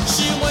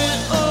 She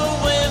went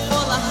away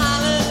for the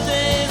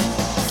holidays,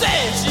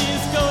 said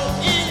she's going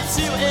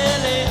to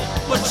LA,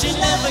 but she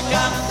never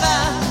got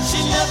there,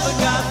 she never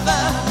got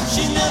there,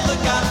 she never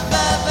got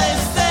there, they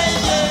say,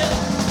 yeah.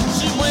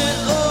 She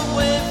went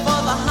away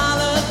for the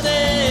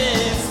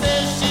holidays,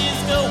 said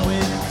she's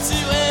going to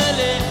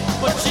LA,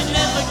 but she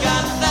never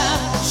got there,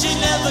 she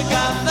never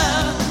got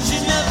there,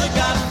 she never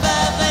got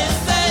there, they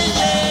say,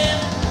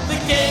 yeah. The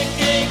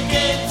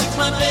KKK took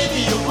my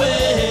baby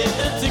away,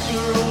 took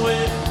her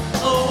away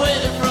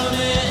from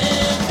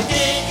it. The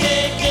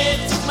KKK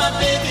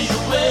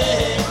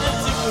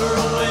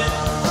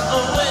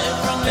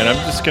I'm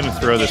just going to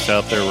throw this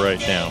out there right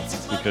now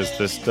because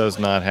this does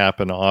not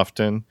happen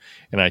often,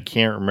 and I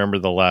can't remember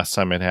the last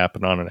time it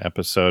happened on an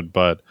episode,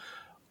 but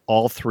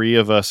all three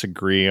of us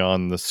agree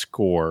on the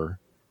score,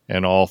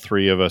 and all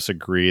three of us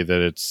agree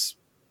that it's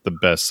the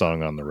best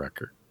song on the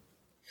record.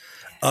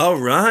 All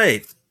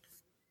right.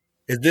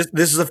 Is this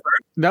is the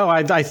first? No,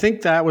 I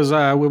think that was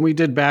when we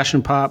did Bash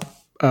and Pop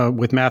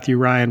with Matthew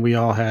Ryan. We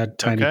all had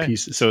tiny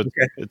pieces. So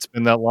it's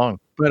been that long.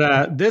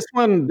 But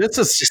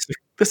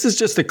this is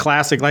just a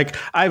classic. Like,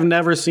 I've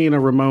never seen a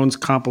Ramones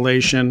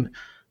compilation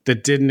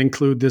that didn't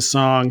include this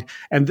song.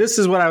 And this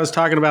is what I was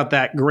talking about,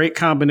 that great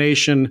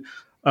combination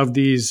of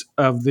these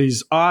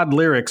odd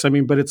lyrics. I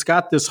mean, but it's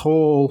got this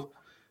whole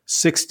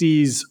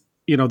 60s,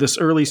 this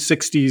early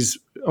 60s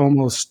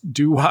almost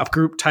doo-wop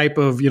group type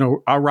of,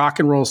 a rock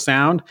and roll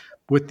sound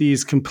with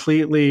these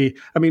completely,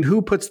 I mean,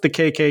 who puts the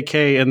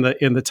KKK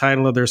in the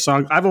title of their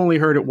song? I've only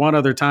heard it one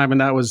other time, and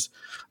that was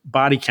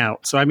Body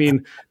Count. So, I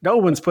mean, no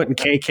one's putting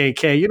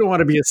KKK. You don't want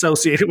to be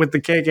associated with the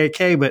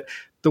KKK, but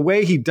the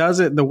way he does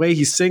it, the way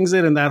he sings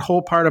it, and that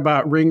whole part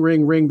about ring,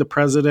 ring, ring the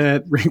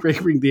president, ring,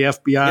 ring, ring the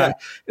FBI. Yeah.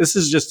 This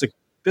is just a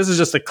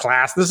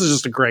class. This is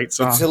just a great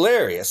song. It's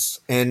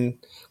hilarious. And,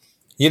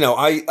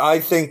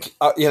 I think,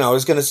 I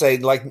was going to say,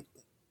 like,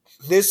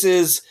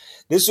 this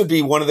would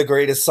be one of the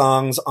greatest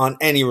songs on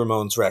any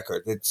Ramones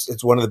record.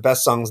 It's one of the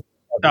best songs.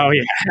 Oh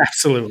yeah,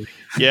 absolutely.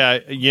 Yeah,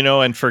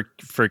 and for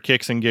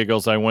kicks and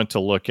giggles, I went to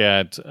look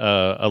at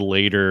a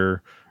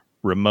later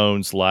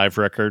Ramones live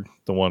record,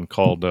 the one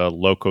called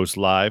Locos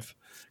Live,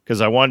 because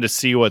I wanted to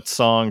see what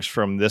songs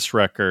from this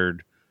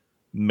record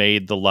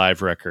made the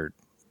live record,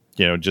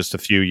 just a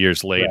few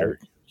years later.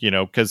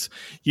 Right. Because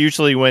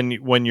usually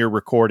when you're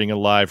recording a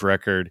live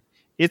record,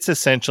 it's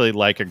essentially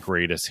like a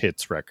greatest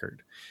hits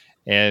record.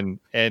 And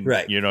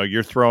right.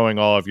 You're throwing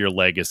all of your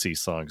legacy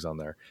songs on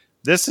there.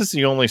 This is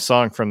the only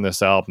song from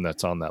this album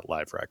that's on that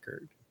live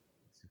record.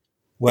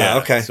 Wow. Yeah,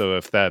 okay. So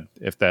if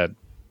that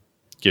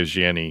gives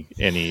you any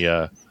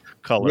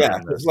color, yeah,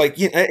 it's like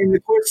in the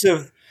course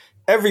of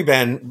every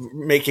band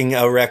making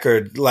a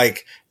record,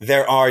 like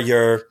there are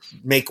your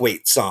make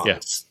weight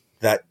songs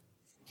that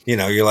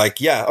you're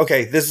like, yeah,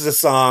 okay, this is a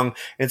song.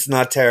 It's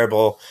not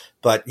terrible,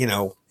 but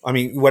I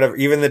mean, whatever.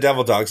 Even the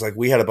Devil Dogs, like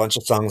we had a bunch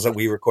of songs that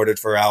we recorded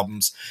for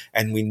albums,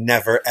 and we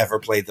never ever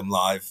played them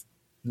live,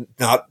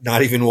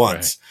 not even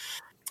once. Right.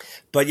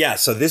 But yeah,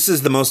 so this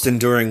is the most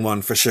enduring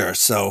one for sure.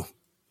 So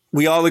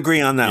we all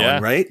agree on that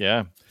one, right?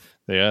 Yeah.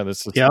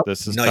 This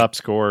is top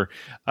score.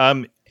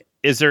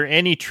 Is there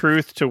any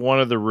truth to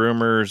one of the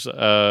rumors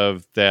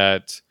of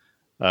that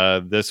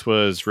this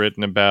was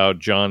written about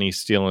Johnny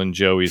stealing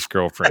Joey's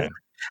girlfriend?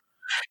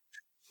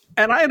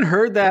 And I had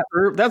heard that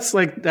that's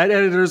like that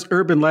editor's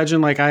urban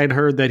legend. Like I had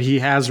heard that he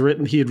had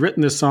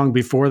written this song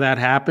before that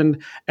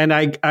happened. And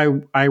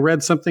I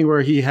read something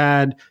where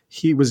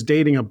he was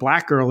dating a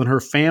black girl and her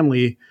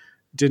family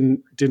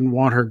didn't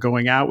want her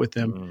going out with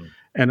him.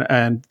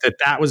 And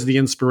that was the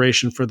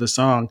inspiration for the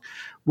song,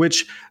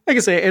 which, like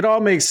I say, it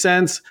all makes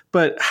sense.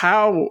 But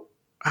how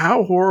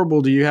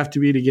horrible do you have to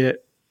be to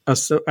get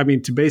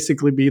to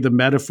basically be the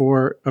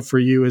metaphor for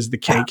you as the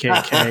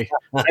KKK?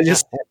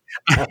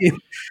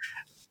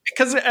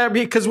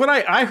 Because when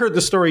I heard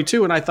the story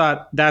too, and I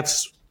thought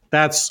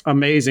that's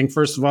amazing.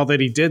 First of all, that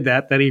he did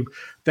that,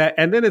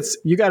 and then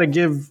you got to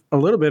give a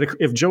little bit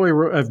if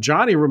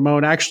Johnny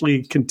Ramone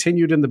actually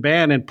continued in the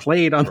band and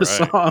played on the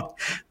song,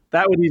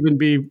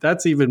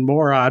 that's even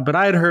more odd. But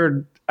I had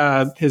heard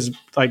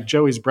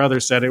Joey's brother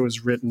said it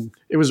was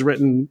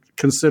written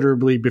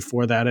considerably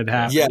before that had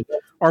happened,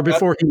 or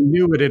before he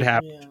knew it had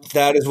happened. Yeah.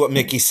 That is what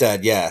Mickey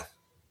said. Yeah.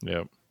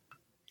 Yep.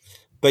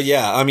 But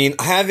yeah, I mean,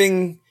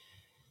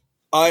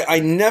 I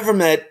never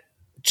met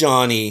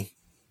Johnny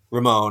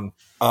Ramone,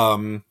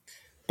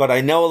 but I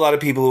know a lot of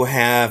people who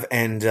have,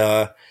 and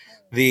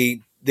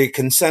the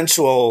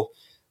consensual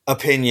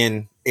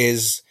opinion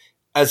is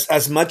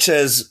as much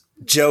as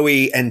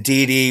Joey and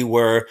Dee Dee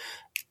were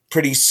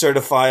pretty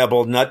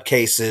certifiable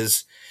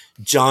nutcases,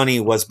 Johnny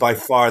was by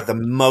far the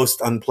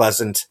most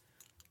unpleasant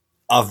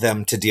of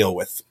them to deal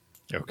with.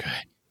 Okay.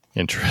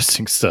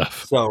 Interesting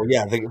stuff. So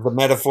yeah, the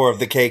metaphor of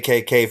the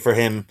KKK for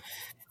him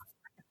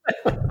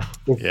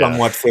is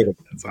somewhat fitting.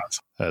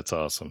 That's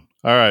awesome.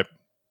 All right.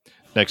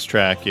 Next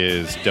track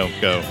is Don't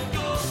Go.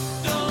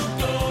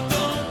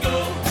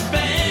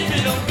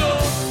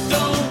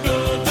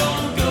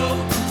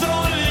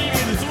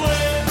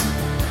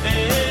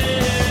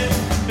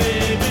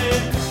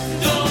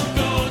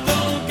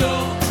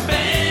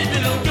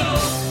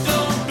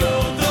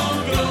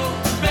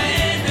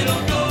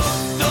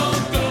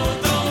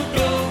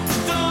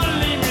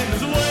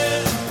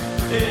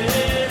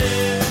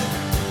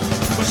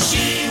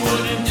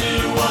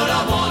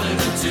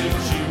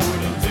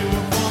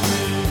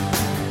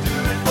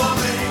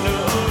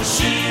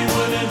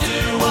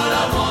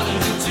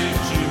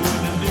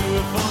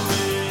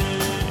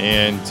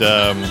 And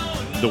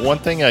the one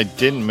thing I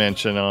didn't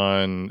mention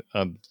on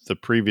the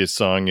previous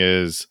song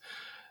is,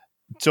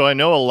 so I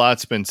know a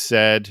lot's been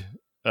said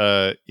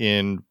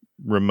in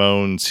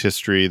Ramones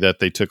history that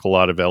they took a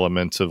lot of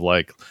elements of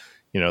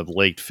the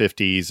late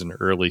 50s and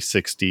early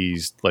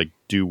 60s, like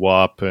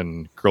doo-wop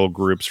and girl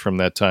groups from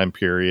that time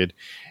period.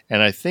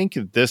 And I think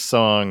this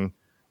song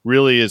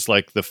really is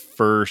like the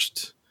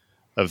first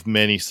of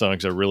many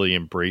songs that really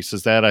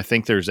embraces that. I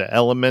think there's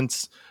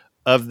elements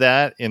of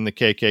that in the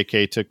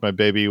KKK Took My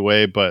Baby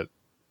Away, but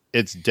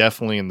it's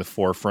definitely in the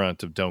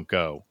forefront of Don't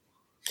Go.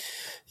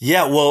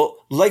 Yeah,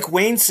 well, like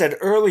Wayne said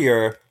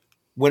earlier,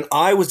 when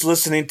I was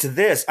listening to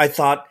this, I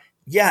thought,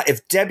 yeah,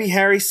 if Debbie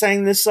Harry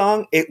sang this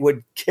song, it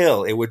would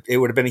kill. It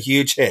would have been a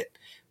huge hit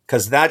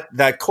because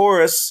that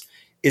chorus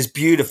is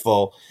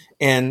beautiful.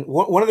 And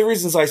one of the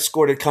reasons I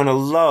scored it kind of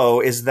low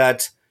is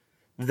that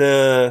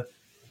the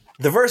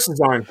verses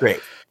aren't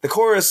great. The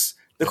chorus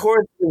is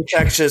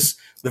infectious.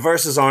 The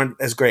verses aren't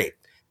as great.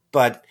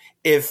 But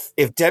if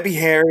Debbie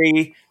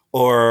Harry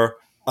or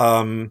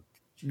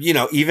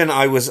even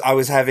I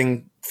was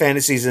having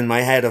fantasies in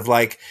my head of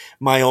like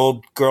my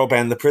old girl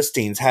band, the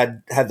Pristines,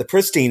 had the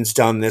Pristines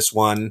done this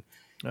one,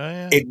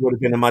 it would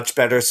have been a much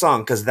better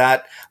song. Because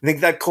I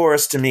think that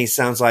chorus to me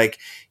sounds like,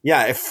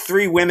 yeah, if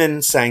 3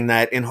 women sang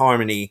that in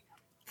harmony,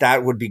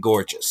 that would be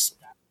gorgeous.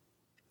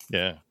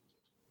 Yeah.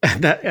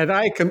 And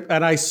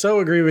I so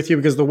agree with you,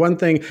 because the one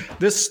thing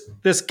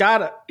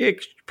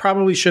it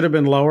probably should have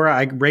been lower.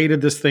 I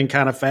rated this thing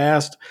kind of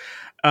fast,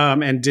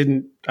 and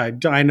didn't.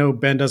 I know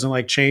Ben doesn't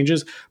like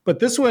changes, but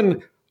this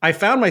one I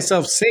found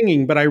myself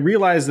singing, but I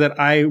realized that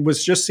I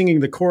was just singing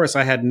the chorus.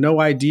 I had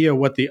no idea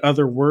what the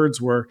other words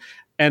were,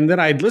 and then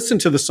I'd listen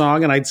to the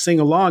song and I'd sing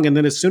along, and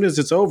then as soon as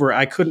it's over,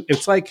 I couldn't.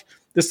 It's like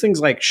this thing's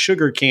like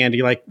sugar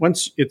candy. Like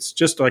once it's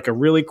just like a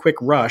really quick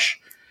rush.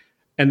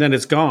 And then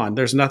it's gone.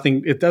 There's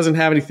nothing. It doesn't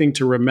have anything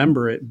to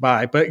remember it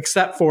by, but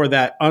except for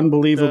that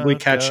unbelievably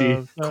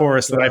catchy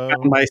chorus that I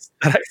found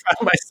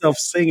myself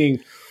singing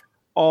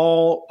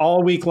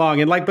all week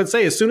long. And but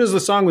say as soon as the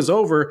song was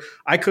over,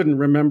 I couldn't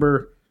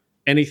remember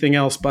anything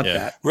else but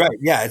that. Right?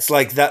 Yeah, it's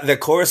like that. The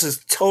chorus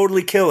is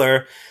totally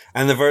killer,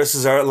 and the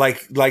verses are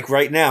like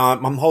right now.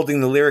 I'm holding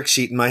the lyric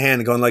sheet in my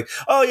hand and going like,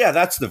 oh yeah,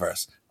 that's the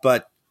verse.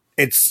 But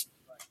it's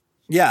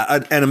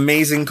an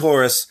amazing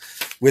chorus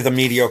with a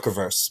mediocre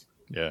verse.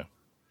 Yeah.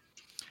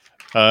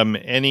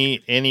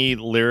 Any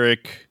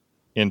lyric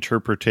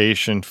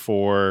interpretation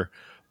for,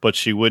 but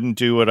she wouldn't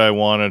do what I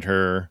wanted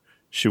her.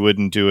 She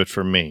wouldn't do it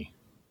for me.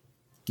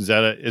 Is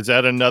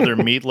that another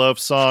Meatloaf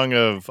song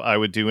of I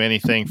would do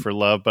anything for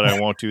love, but I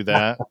won't do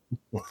that?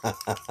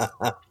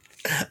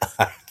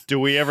 Do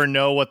we ever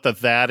know what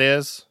that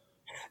is?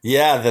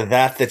 Yeah,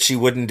 that she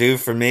wouldn't do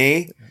for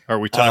me. Are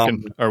we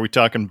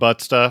talking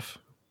butt stuff?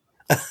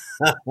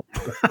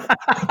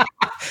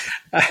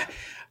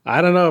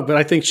 I don't know, but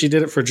I think she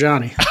did it for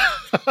Johnny.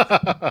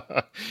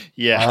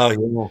 Yeah.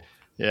 Oh,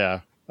 yeah.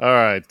 All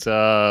right.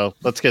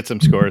 Let's get some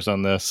scores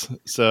on this.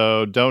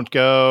 So Don't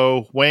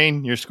Go.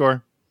 Wayne, your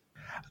score?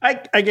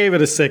 I gave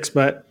it a 6,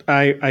 but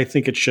I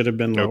think it should have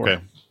been lower.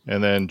 Okay.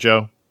 And then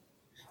Joe?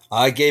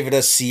 I gave it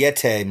a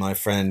 7, my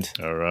friend.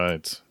 All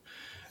right.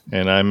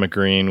 And I'm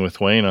agreeing with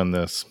Wayne on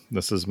this.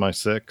 This is my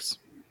 6.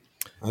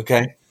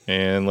 Okay.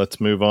 And let's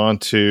move on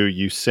to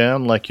You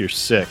Sound Like You're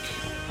Sick.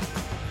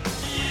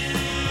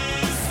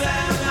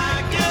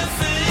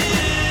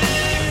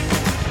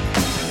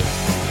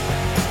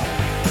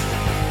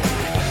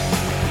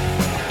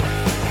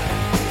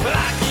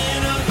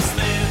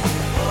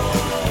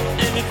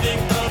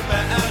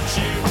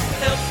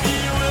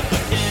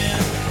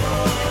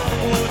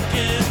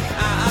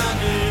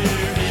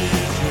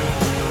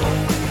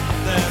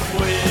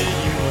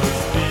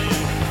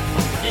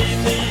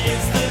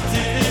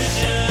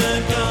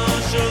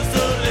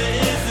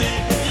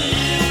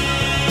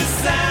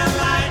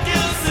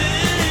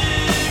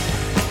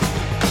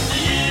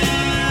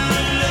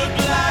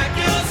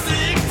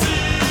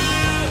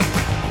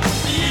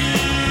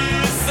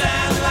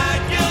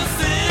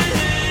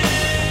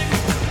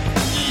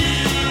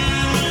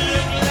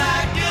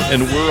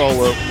 And we're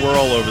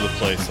all over the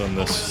place on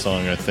this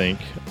song, I think.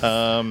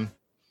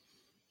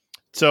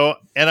 So,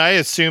 and I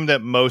assume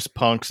that most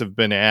punks have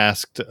been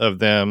asked of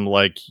them,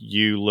 like,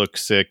 you look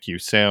sick, you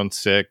sound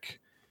sick.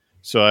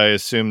 So I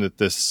assume that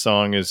this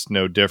song is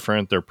no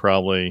different. They're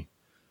probably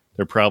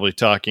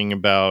talking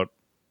about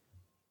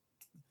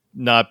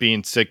not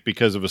being sick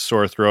because of a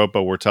sore throat,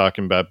 but we're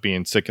talking about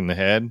being sick in the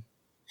head.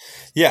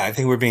 Yeah, I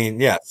think we're being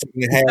sick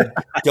in the head,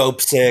 dope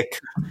sick.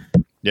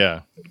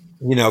 Yeah.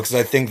 Because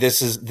I think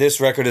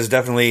this record is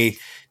definitely,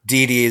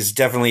 Dee Dee is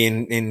definitely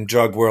in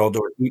drug world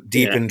or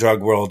deep in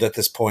drug world at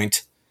this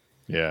point.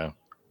 Yeah.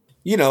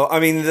 I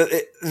mean,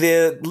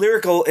 the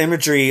lyrical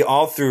imagery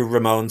all through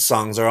Ramones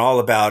songs are all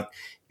about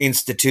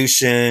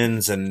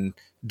institutions and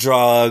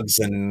drugs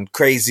and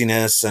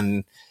craziness.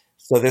 And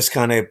so this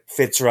kind of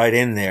fits right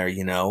in there,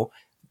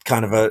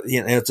 kind of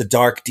it's a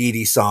dark Dee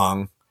Dee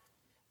song.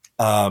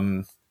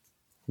 A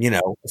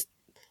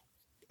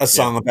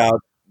song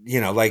about,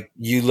 like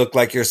you look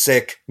like you're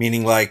sick,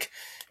 meaning like,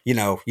 you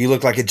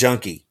look like a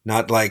junkie,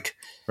 not like,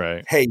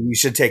 right, hey, you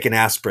should take an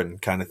aspirin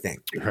kind of thing.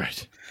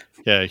 Right.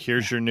 Yeah.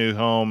 Here's your new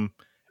home.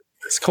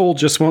 This cold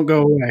just won't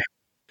go away.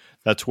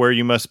 That's where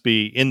you must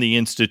be, in the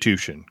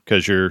institution,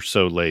 because you're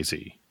so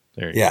lazy.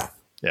 There you Yeah, go.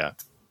 Yeah.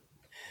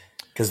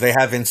 because they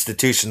have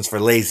institutions for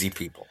lazy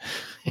people.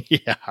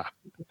 Yeah.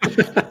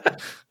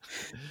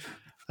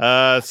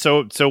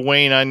 So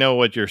Wayne, I know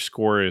what your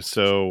score is.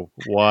 So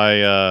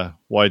why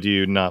do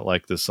you not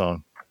like this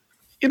song?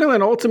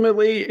 And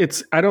ultimately,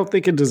 I don't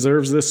think it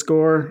deserves this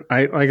score.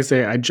 Like I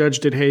say, I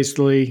judged it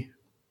hastily,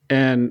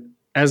 and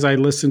as I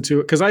listened to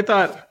it, because I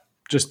thought,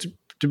 just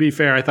to be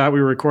fair, I thought we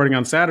were recording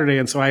on Saturday,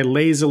 and so I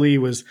lazily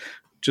was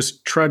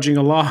just trudging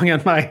along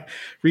on my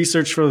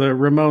research for the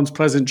Ramones'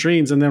 Pleasant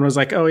Dreams, and then was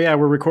like, oh yeah,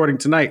 we're recording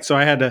tonight. So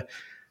I had to.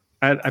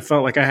 I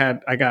felt like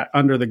I got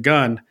under the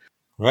gun.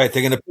 Right.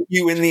 They're going to put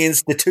you in the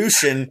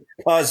institution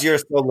because you're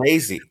so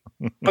lazy.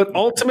 But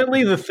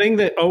ultimately, the thing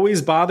that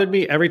always bothered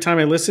me every time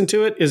I listened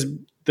to it is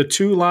the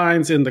two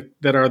lines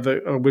that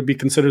are would be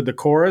considered the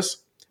chorus,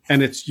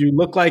 and it's "you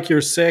look like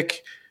you're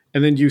sick,"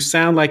 and then "you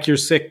sound like you're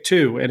sick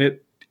too." And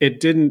it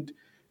didn't.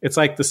 It's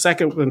like the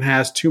second one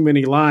has too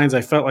many lines.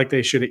 I felt like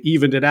they should have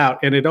evened it out,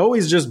 and it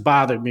always just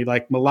bothered me.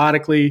 Like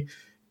melodically,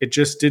 it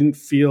just didn't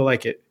feel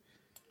like it.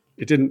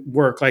 It didn't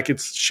work. Like it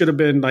should have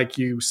been like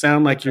 "you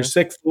sound like you're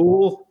sick,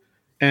 fool,"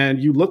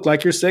 and "you look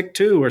like you're sick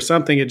too," or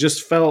something. It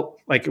just felt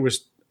like it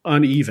was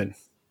uneven.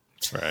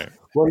 Right.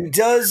 Well, he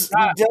does.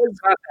 Not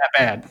that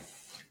bad.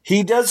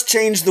 He does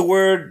change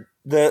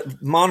the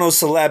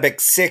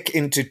monosyllabic "sick"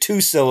 into two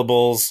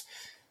syllables,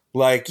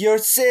 like "you're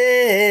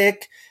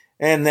sick,"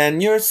 and then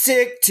 "you're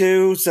sick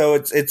too." So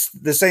it's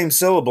the same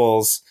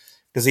syllables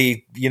because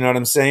you know what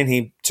I'm saying.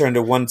 He turned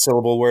a one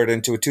syllable word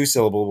into a two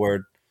syllable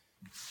word.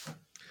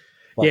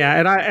 Yeah,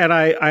 and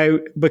I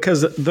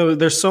because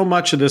there's so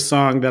much of this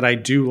song that I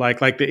do like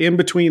the in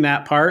between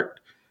that part.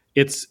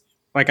 It's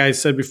like I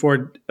said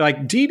before,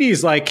 like Dee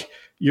Dee's like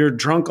your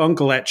drunk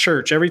uncle at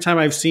church. Every time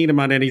I've seen him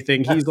on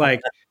anything, he's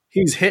like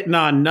he's hitting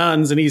on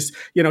nuns, and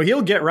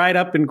he'll get right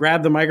up and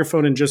grab the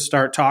microphone and just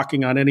start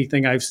talking on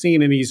anything I've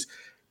seen, and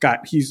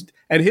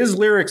and his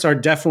lyrics are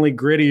definitely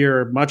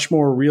grittier, much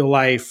more real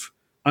life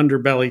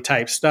underbelly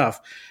type stuff.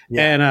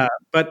 Yeah. And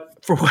but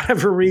for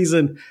whatever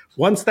reason,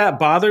 once that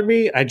bothered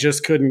me, I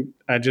just couldn't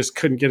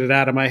get it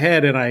out of my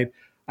head, and I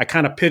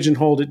kind of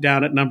pigeonholed it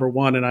down at number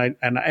one.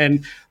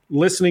 And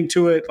listening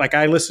to it, like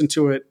I listened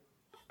to it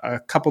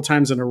a couple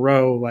times in a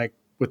row, like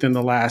within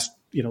the last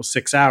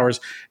 6 hours,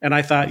 and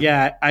I thought,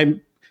 yeah,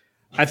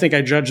 I think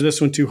I judged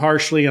this one too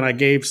harshly, and I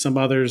gave some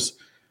others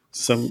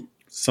some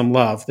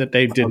love that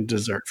they didn't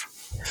deserve.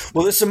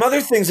 Well, there's some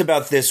other things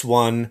about this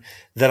one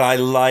that I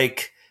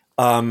like.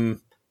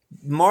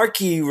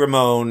 Marky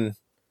Ramone,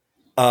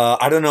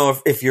 I don't know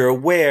if you're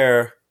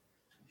aware,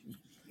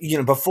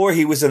 before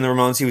he was in the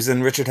Ramones, he was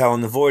in Richard Hell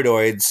and the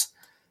Voidoids.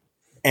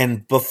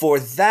 And before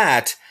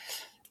that,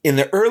 in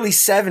the early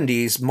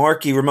 70s,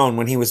 Marky Ramone,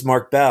 when he was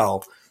Mark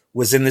Bell,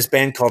 was in this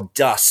band called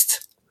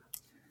Dust.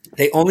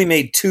 They only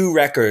made 2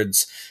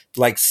 records,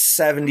 like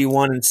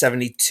 71 and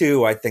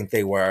 72, I think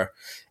they were.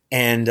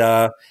 And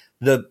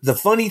the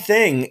funny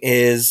thing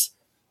is,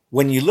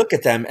 when you look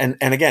at them, and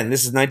again,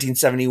 this is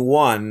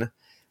 1971,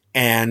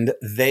 and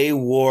they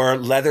wore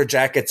leather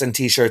jackets and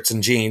T-shirts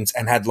and jeans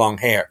and had long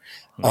hair.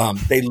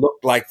 They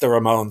looked like the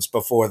Ramones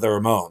before the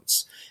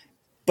Ramones.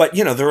 But,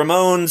 the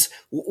Ramones,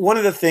 one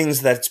of the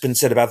things that's been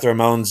said about the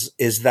Ramones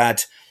is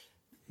that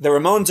the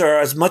Ramones are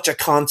as much a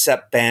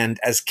concept band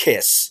as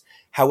Kiss.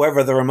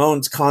 However, the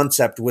Ramones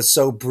concept was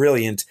so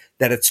brilliant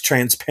that it's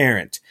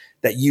transparent,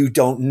 that you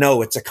don't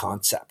know it's a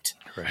concept.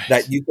 Right.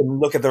 That you can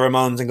look at the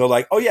Ramones and go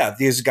like, oh yeah,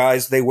 these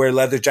guys, they wear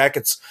leather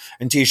jackets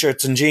and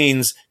T-shirts and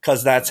jeans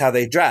because that's how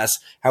they dress.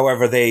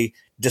 However, they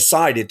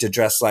decided to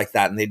dress like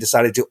that, and they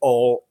decided to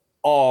all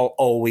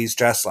always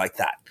dress like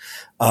that.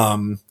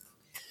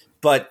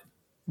 But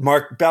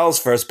Mark Bell's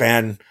first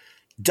band,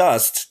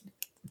 Dust,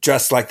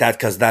 dressed like that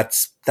because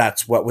that's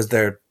what was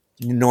their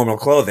normal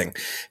clothing.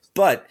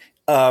 But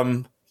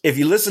if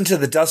you listen to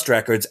the Dust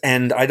records,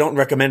 and I don't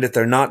recommend it,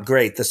 they're not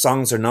great. The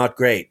songs are not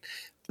great.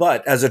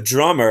 But as a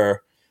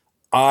drummer,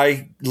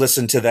 I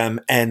listen to them,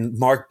 and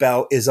Mark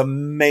Bell is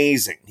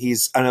amazing.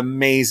 He's an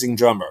amazing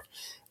drummer.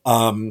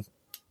 And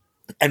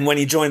when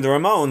he joined the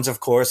Ramones, of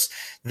course,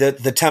 the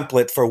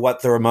template for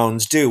what the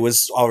Ramones do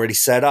was already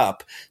set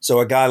up.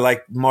 So a guy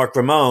like Mark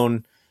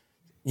Ramone,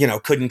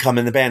 couldn't come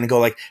in the band and go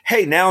like,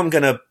 hey, now I'm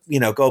going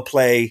to, go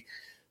play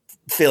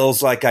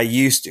fills like I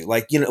used to.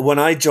 Like, when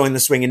I joined the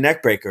Swingin'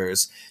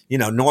 Neckbreakers,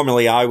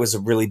 normally I was a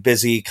really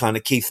busy kind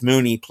of Keith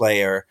Mooney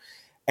player.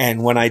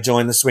 And when I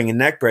joined the Swingin'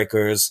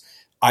 Neckbreakers,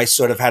 I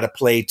sort of had to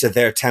play to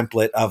their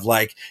template of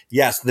like,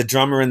 yes, the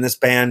drummer in this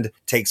band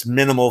takes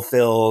minimal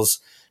fills,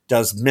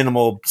 does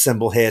minimal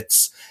cymbal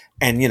hits.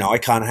 And, I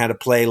kind of had to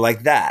play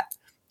like that.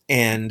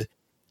 And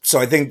so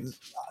I think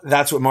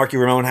that's what Marky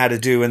Ramone had to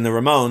do in the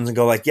Ramones and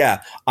go like,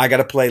 yeah, I got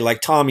to play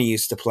like Tommy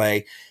used to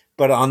play.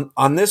 But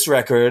on this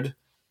record,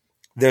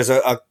 there's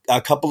a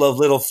couple of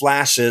little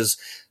flashes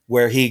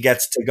where he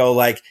gets to go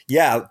like,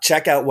 yeah,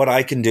 check out what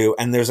I can do.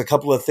 And there's a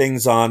couple of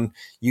things on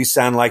You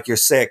Sound Like You're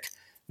Sick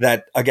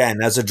that, again,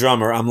 as a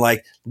drummer, I'm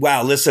like,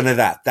 wow, listen to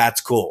that.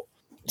 That's cool.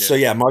 Yeah. So,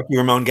 yeah, Marky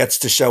Ramone gets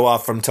to show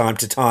off from time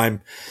to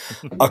time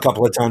a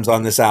couple of times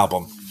on this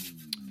album.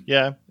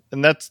 Yeah.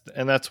 and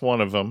that's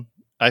one of them.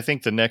 I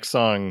think the next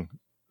song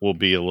will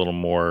be a little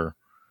more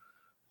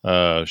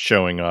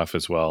showing off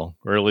as well,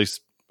 or at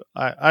least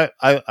I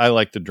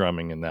like the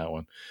drumming in that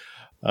one.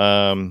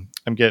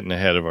 I'm getting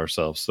ahead of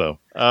ourselves, though.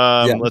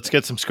 Let's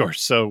get some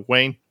scores. So,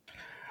 Wayne,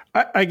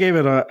 I gave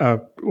it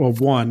a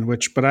 1,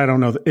 but I don't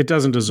know. It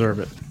doesn't deserve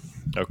it.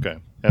 Okay,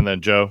 and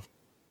then Joe,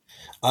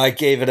 I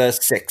gave it a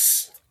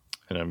 6.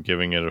 and I'm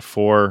giving it a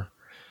 4.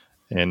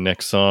 And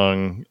next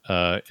song,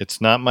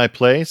 "It's Not My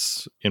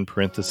Place" in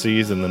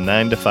parentheses in the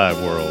 9 to 5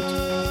 world.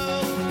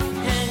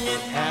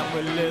 Hanging out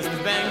with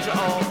Leslie Bangs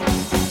on.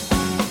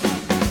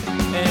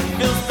 And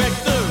Phil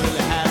Spector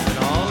really has it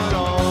all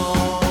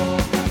along.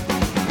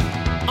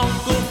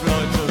 Uncle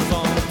Floyd was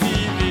on the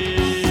TV.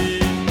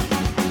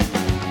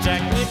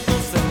 Jack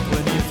Nicholson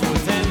when he's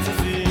with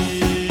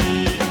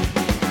Tennessee.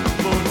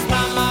 But it's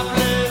not my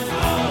place.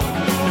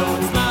 No,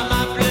 it's not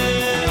my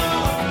place.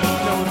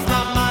 No, it's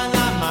not my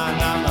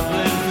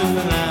place in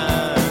the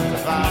 9 to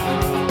 5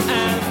 world.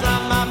 And it's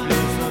not my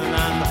place in the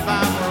 9 to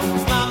 5 world.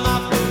 It's not my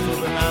place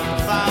in the 9 to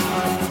 5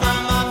 world. It's not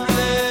my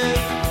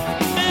place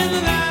in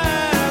the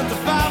 9 to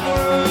 5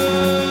 world.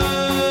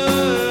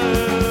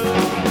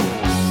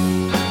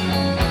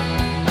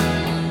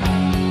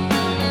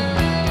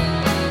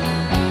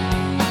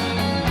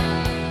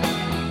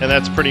 And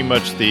that's pretty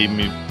much the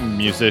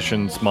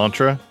musician's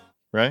mantra,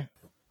 right?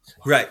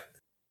 Right.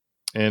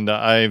 And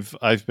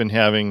I've been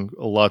having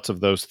lots of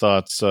those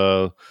thoughts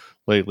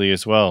lately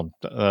as well.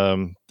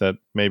 That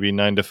maybe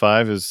 9 to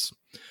 5 is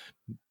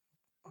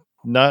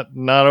not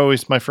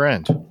always my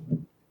friend.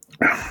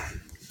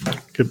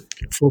 Good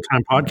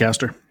full-time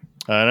podcaster.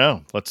 I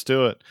know. Let's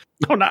do it.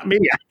 No, not me.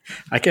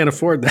 I can't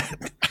afford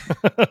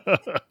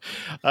that.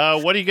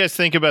 Uh, What do you guys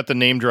think about the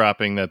name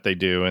dropping that they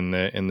do in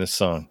this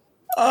song?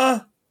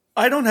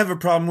 I don't have a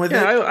problem with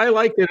Yeah, it. I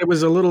liked it. It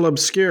was a little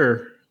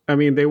obscure. I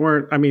mean, they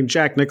weren't. I mean,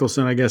 Jack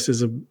Nicholson, I guess,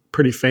 is a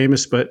pretty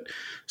famous, but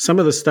some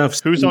of the stuff.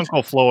 Who's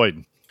Uncle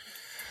Floyd?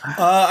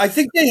 I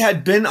think they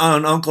had been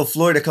on Uncle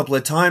Floyd a couple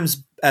of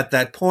times at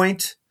that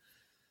point.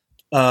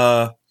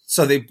 So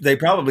they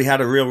probably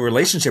had a real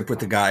relationship with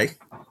the guy.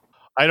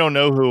 I don't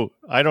know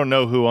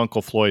who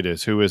Uncle Floyd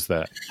is. Who is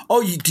that?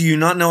 Oh, do you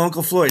not know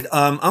Uncle Floyd?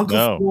 Uncle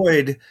No.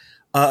 Floyd.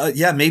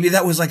 Yeah, maybe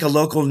that was like a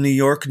local New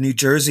York, New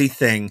Jersey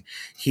thing.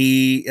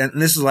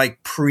 And this is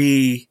like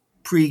pre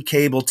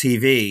cable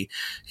TV.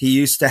 He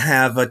used to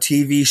have a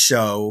TV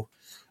show,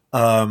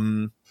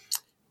 and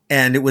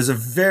it was a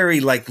very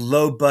like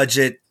low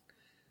budget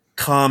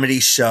comedy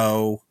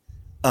show.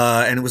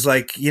 And it was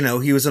like,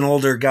 he was an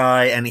older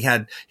guy and he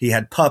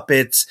had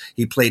puppets.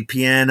 He played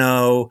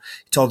piano.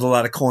 He told a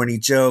lot of corny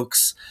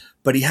jokes,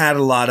 but he had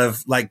a lot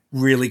of like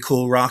really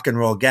cool rock and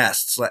roll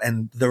guests,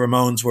 and the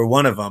Ramones were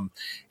one of them.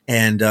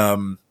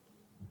 And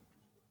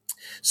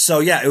so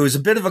yeah, it was a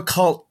bit of a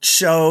cult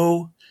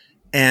show,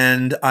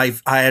 and I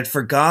had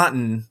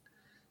forgotten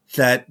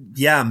that.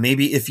 Yeah,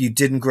 maybe if you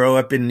didn't grow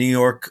up in New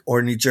York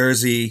or New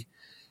Jersey,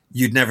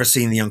 you'd never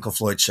seen the Uncle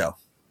Floyd show.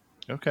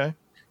 Okay.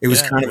 It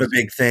was Yeah, kind it of a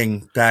big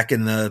thing back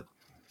in the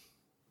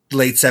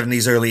late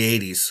 70s, early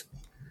 80s.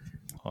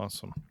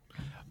 Awesome.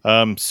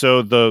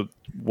 So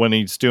when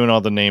he's doing all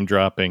the name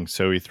dropping,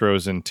 so he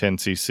throws in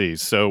 10cc.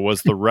 So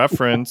was the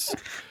reference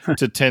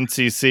to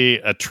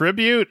 10cc a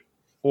tribute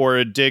or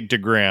a dig to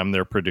Graham,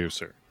 their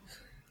producer?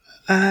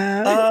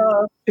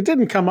 It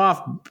didn't come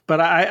off,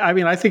 but I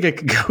mean, I think it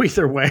could go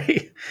either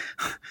way.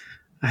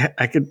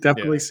 I could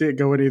definitely see it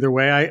going either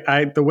way.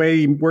 The way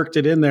he worked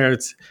it in there,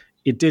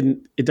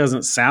 it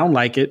doesn't sound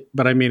like it,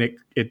 but I mean,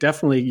 it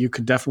definitely, you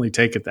could definitely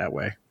take it that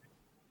way.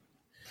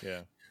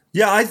 Yeah.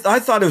 Yeah, I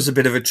thought it was a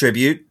bit of a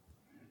tribute.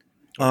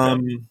 I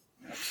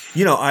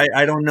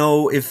don't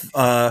know if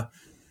I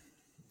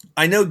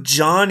know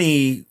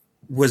Johnny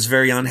was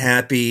very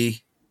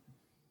unhappy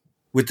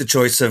with the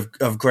choice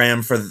of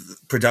Graham for the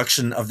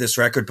production of this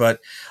record, but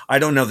I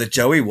don't know that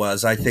Joey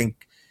was. I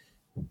think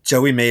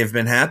Joey may have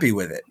been happy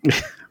with it.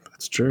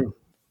 That's true.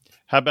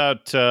 How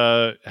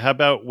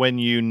about when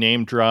you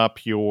name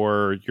drop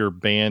your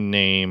band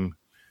name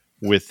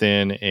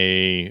within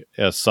a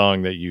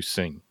song that you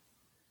sing?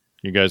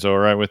 You guys all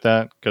right with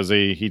that? Because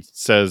he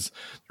says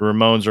the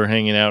Ramones are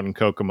hanging out in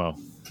Kokomo.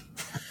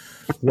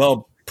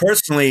 Well,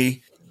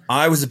 personally,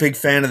 I was a big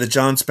fan of the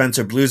John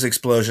Spencer Blues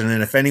Explosion,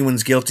 and if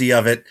anyone's guilty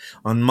of it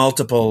on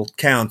multiple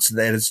counts,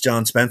 that it's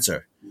John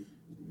Spencer.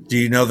 Do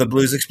you know the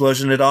Blues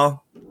Explosion at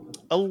all?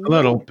 A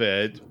little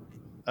bit.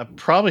 I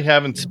probably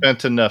haven't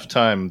spent enough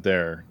time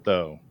there,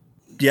 though.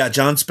 Yeah,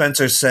 John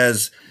Spencer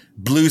says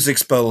Blues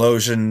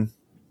Explosion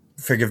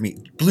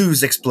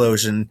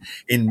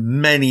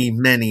in many,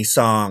 many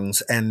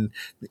songs, and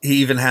he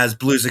even has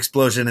Blues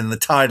Explosion in the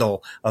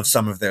title of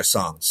some of their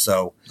songs.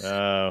 So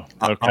Okay.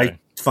 I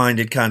find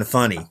it kind of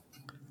funny.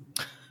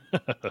 All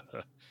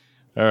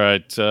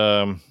right.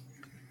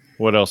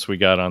 What else we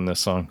got on this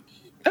song?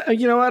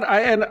 You know what?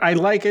 I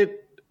like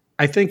it.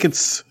 I think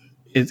it's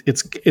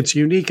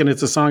unique, and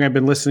it's a song I've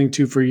been listening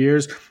to for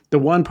years. The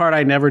one part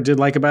I never did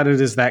like about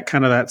it is that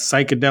kind of that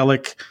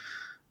psychedelic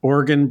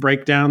organ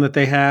breakdown that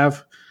they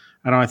have.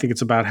 I think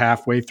it's about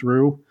halfway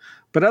through,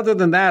 But other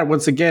than that,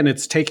 once again,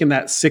 it's taking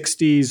that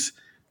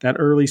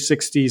early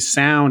 60s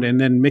sound and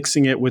then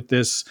mixing it with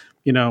this,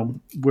 we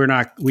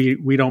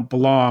don't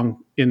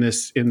belong in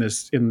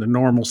the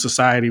normal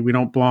society. We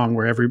don't belong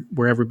where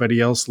everybody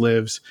else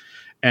lives.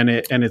 And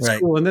it's Right.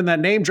 cool. And then that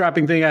name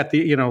dropping thing at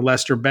the,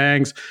 Lester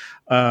Bangs.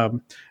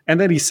 And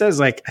then he says,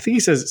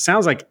 it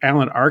sounds like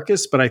Alan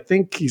Arkus, but I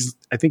think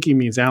he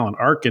means Alan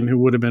Arkin, who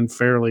would have been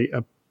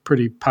a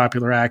pretty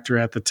popular actor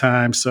at the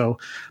time. So,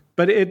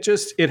 but it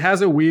has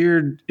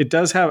it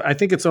does have, I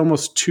think it's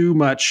almost too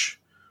much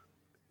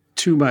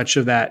of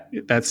that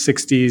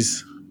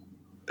 60s,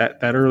 that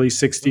early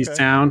 60s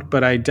sound.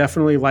 But I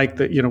definitely like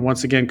that,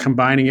 once again,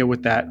 combining it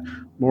with that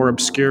more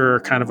obscure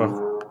kind of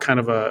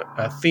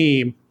a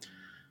theme.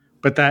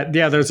 But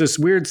there's this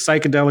weird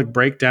psychedelic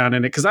breakdown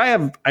in it. Cause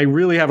I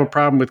really have a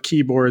problem with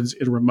keyboards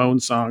in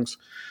Ramones songs.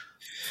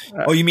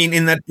 Oh, you mean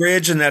in that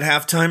bridge, in that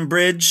halftime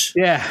bridge?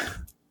 Yeah.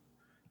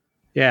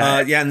 Yeah.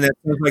 And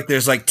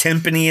there's like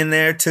timpani in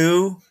there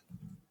too.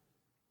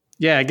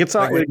 Yeah, it gets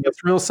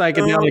real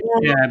psychedelic,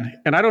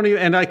 and I don't even.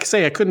 And like I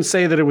say, I couldn't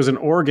say that it was an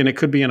organ. It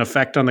could be an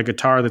effect on the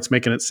guitar that's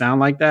making it sound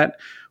like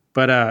that.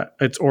 But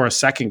or a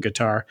second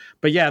guitar.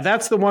 But yeah,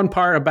 that's the one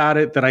part about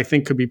it that I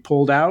think could be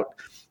pulled out.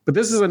 But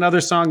this is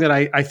another song that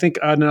I think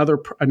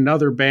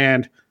another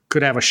band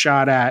could have a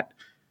shot at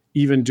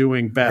even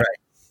doing better.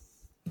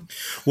 Right.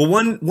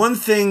 Well, one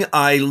thing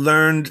I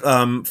learned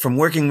from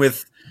working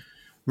with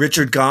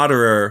Richard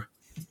Gotterer.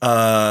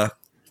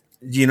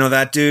 You know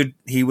that dude?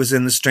 He was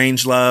in the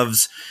Strange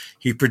Loves.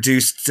 He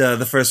produced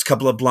the first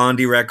couple of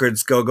Blondie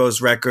records,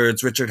 Go-Go's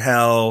records, Richard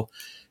Hell.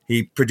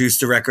 He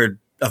produced a record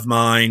of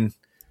mine.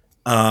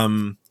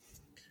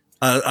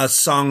 A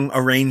song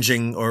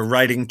arranging or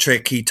writing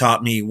trick he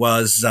taught me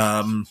was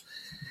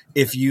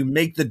if you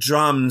make the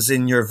drums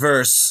in your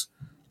verse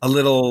a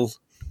little,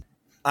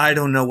 I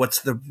don't know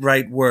what's the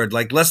right word,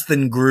 like less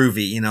than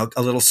groovy,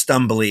 a little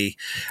stumbly.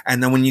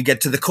 And then when you get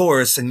to the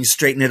chorus and you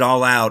straighten it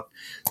all out,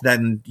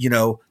 then,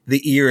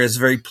 the ear is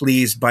very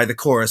pleased by the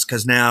chorus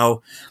because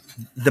now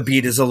the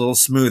beat is a little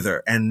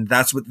smoother. And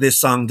that's what this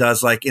song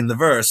does. Like in the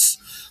verse,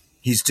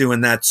 he's doing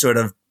that sort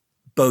of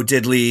Bo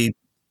Diddley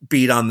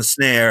beat on the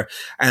snare.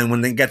 And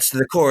when it gets to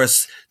the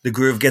chorus, the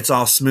groove gets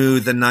all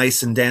smooth and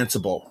nice and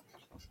danceable.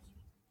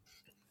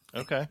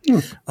 Okay.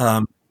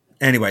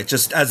 Anyway,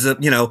 just as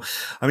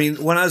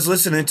when I was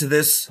listening to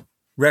this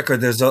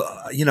record, there's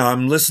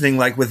I'm listening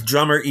like with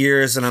drummer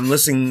ears and I'm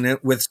listening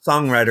with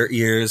songwriter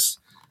ears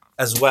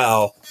as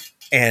well.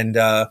 And,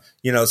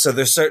 so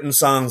there's certain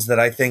songs that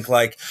I think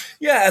like,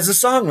 yeah, as a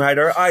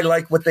songwriter, I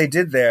like what they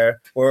did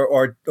there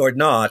or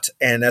not.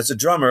 And as a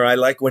drummer, I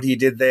like what he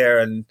did there.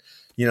 And,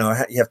 you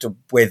have to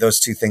weigh those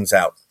two things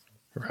out.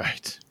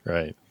 Right.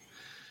 All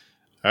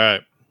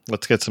right.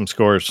 Let's get some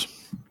scores.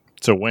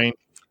 So Wayne.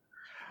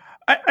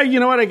 You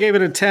know what? I gave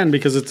it a 10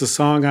 because it's a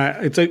song.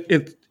 I think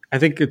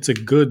it's a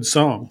good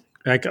song.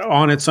 Like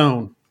on its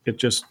own, it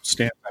just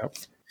stands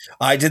out.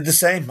 I did the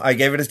same. I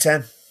gave it a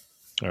 10.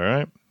 All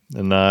right.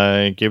 And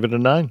I gave it a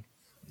 9.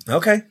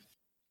 Okay.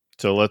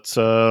 So let's,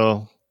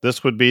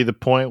 this would be the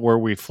point where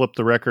we flip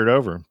the record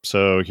over.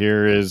 So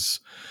here is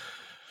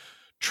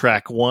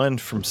track 1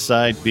 from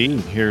side B.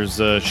 Here's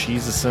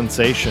She's a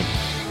Sensation.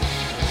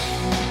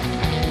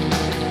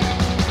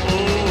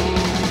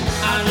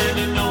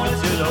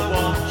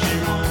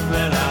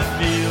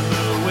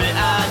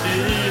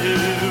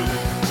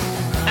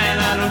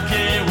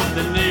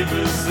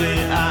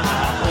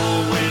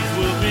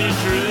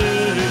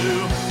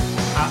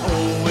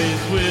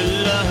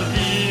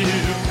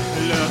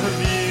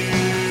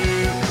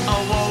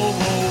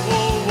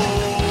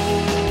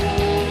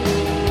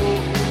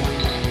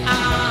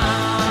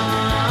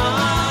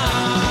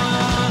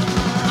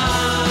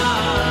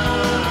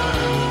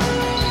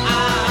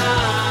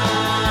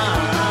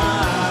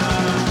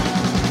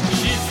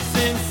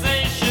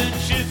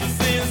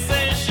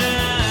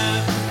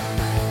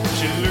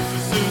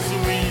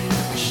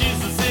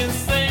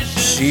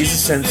 She's a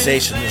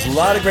sensation. There's a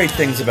lot of great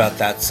things about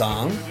that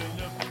song.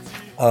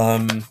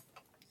 I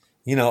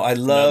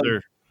love.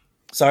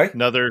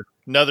 Another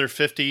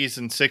 50s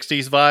and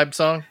 60s vibe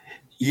song.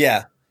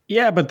 Yeah,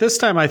 but this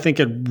time I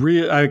think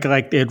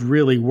it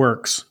really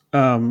works.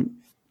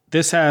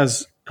 This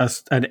has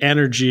an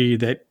energy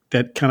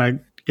that kind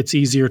of it's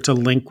easier to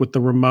link with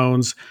the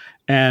Ramones,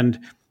 and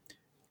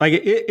like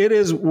it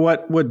is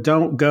what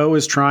Don't Go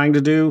is trying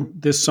to do.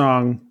 This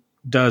song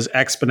does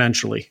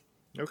exponentially.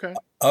 Okay.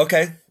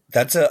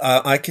 That's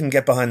I can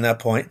get behind that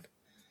point.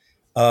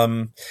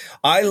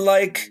 I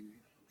like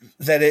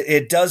that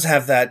it does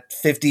have that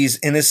 50s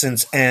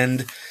innocence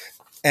and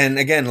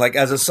again, like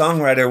as a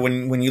songwriter,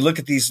 when you look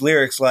at these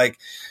lyrics, like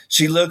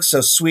she looks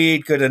so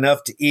sweet, good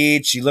enough to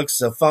eat. She looks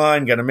so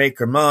fine, gonna make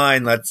her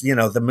mine. That's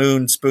the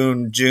moon,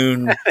 spoon,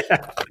 June,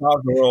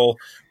 doggerel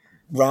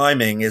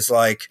rhyming is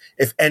like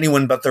if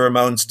anyone but the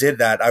Ramones did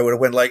that, I would have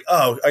went like,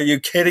 oh, are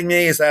you kidding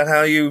me? Is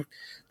that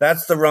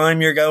that's the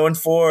rhyme you're going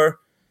for?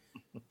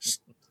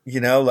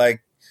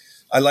 Like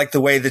I like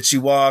the way that she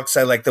walks.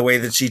 I like the way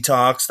that she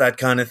talks, that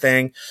kind of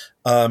thing.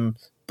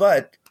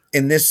 But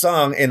in this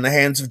song, In the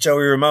Hands of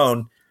Joey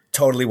Ramone,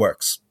 totally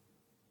works.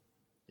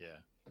 Yeah.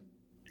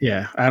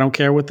 Yeah, I don't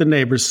care what the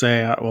neighbors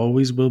say. I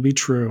always will be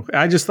true.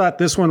 I just thought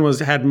this one it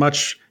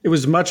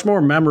was much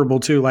more memorable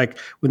too. Like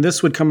when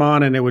this would come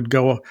on and it would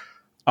go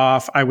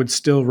off, I would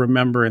still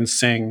remember and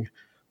sing.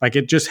 Like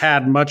it just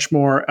had much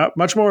more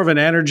of an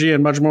energy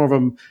and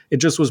it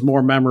just was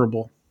more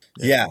memorable.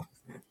 Yeah.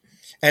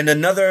 And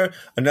another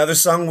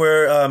song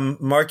where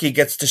Marky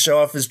gets to show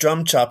off his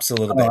drum chops a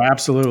little bit. Oh,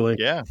 absolutely.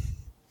 Yeah.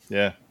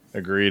 Yeah.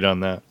 Agreed on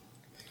that.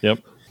 Yep.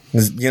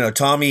 You know,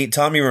 Tommy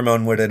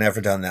Ramone would have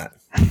never done that.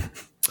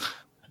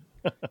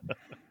 All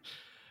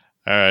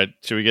right.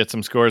 Should we get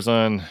some scores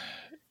on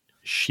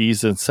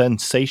She's a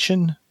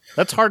Sensation?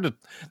 That's hard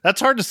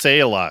to say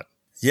a lot.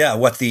 Yeah,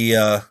 what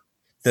the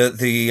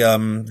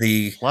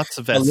Lots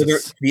of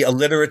S's. the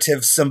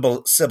alliterative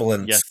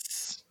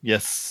sibilants.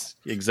 Yes.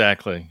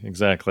 Exactly.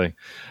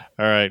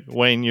 All right.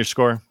 Wayne, your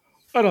score?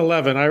 An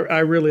 11. I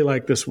really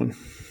like this one.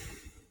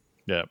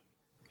 Yeah.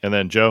 And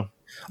then Joe?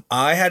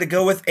 I had to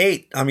go with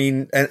 8. I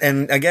mean,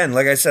 and again,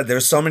 like I said,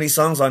 there's so many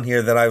songs on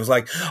here that I was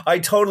like, I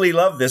totally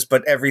love this,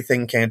 but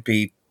everything can't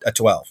be a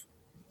 12.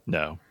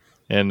 No.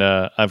 And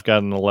I've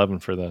got an 11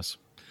 for this.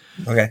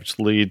 Okay. Which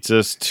leads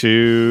us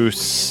to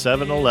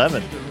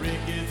 7-Eleven. The rig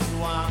is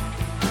wild.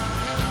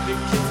 The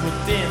kids were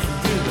dancing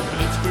to the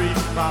blitzkrieg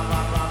bop,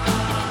 bop, bop.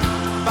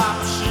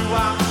 Bop, shoo,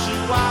 wop,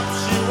 shoo, wop,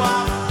 shoo,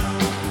 wop.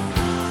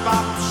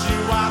 Bop,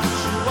 shoo, wop,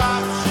 shoo,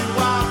 wop, shoo,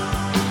 wop.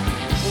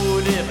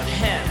 Whatever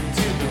happened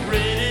to the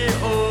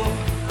radio?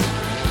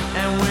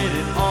 And where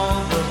did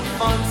all the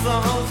fun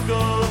songs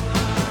go?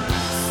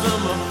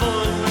 Summer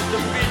fun with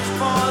the beach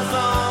boys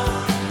on.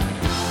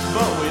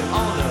 But we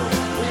all know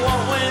what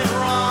went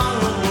wrong.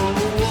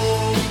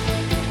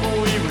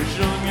 We was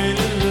young and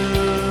in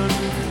love.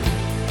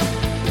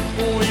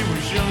 We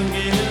was young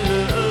and in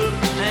love.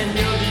 And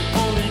you're the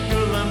only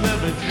girl I'm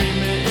ever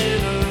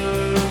dreaming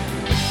of.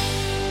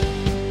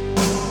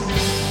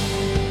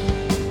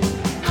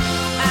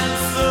 And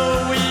so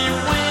we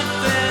went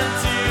down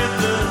to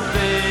the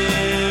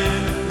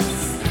beds.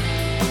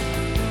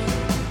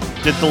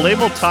 Did the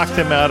label talk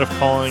them out of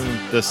calling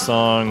this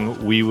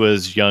song We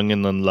Was Young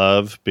and in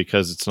Love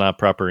because it's not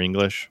proper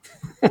English?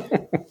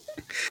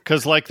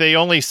 Because like they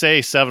only say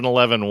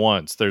 7-Eleven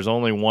once. There's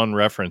only one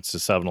reference to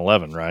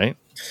 7-Eleven, right?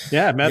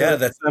 Yeah, I met Yeah, her at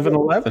that's-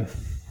 7-Eleven.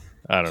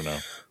 I don't know.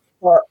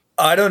 Well,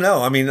 I don't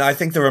know. I mean, I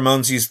think the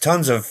Ramones used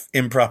tons of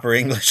improper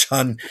English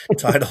on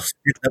titles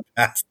in the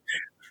past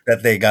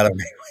that they got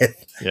away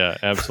with. Yeah,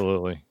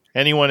 absolutely.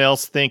 Anyone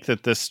else think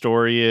that this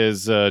story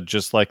is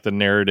just like the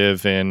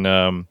narrative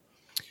in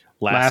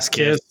Last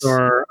Kiss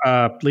or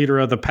Leader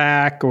of the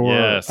Pack or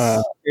Yes.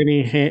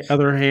 any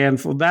other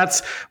handful.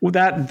 That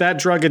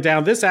drug it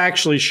down. This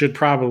actually should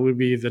probably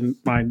be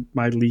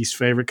my least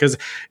favorite because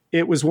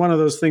it was one of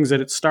those things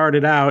that it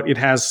started out. It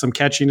has some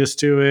catchiness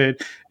to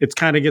it. It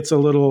kind of gets a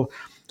little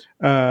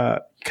kind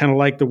of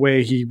like the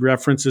way he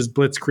references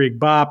Blitzkrieg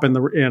Bop and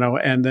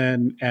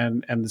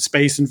the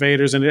Space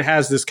Invaders, and it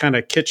has this kind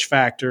of kitsch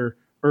factor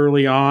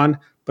early on.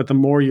 But the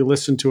more you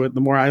listen to it,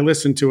 the more I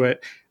listened to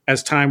it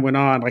as time went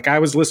on. Like I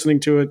was listening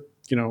to it,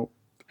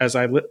 as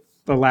I lit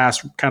the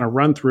last kind of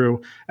run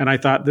through, and I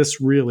thought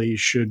this really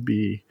should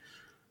be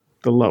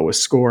the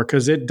lowest score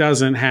because it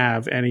doesn't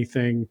have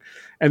anything.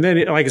 And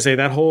then, like I say,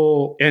 that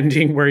whole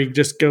ending where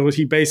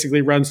he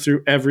basically runs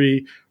through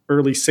every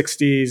early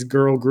 60s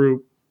girl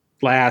group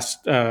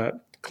last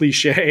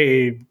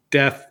cliche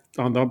death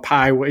on the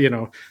highway,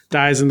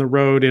 dies in the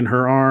road in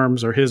her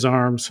arms or his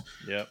arms.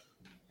 Yep.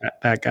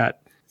 That got.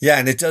 Yeah,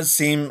 and it does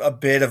seem a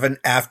bit of an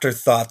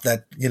afterthought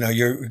that,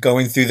 you're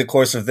going through the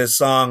course of this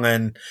song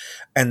and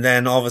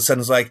then all of a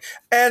sudden it's like,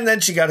 and then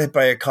she got hit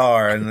by a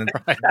car. And then,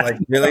 like,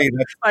 really?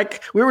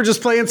 Like, we were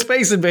just playing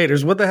Space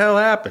Invaders. What the hell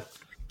happened?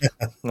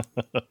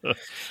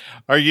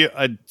 Are you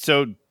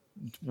so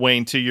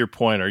Wayne, to your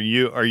point, are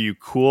you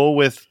cool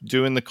with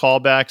doing the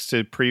callbacks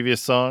to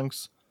previous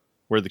songs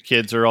where the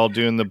kids are all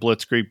doing the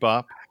Blitzkrieg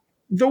Bop?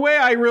 The way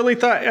I really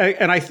thought,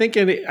 and I think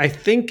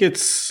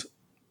it's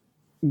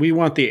We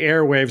Want the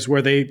Airwaves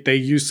where they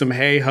use some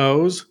Hey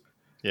Ho's.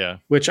 Yeah.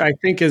 Which I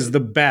think is the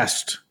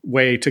best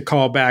way to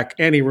call back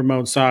any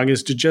Ramone song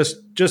is to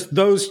just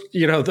those,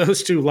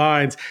 those two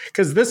lines.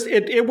 Because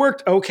it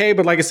worked okay,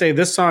 but like I say,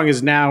 this song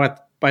is now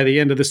by the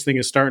end of this thing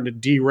is starting to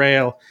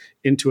derail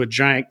into a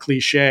giant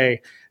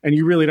cliche, and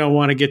you really don't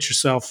want to get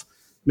yourself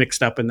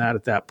mixed up in that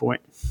at that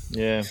point.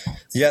 Yeah.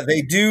 Yeah,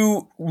 they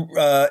do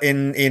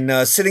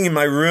in Sitting in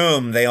My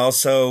Room, they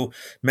also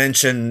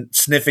mention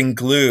Sniffing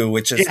Glue,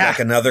 which is like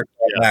another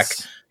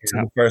callback to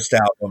the first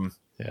album.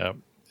 Yeah.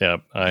 Yeah,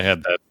 I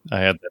had that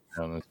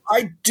down.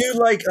 I do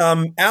like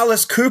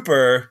Alice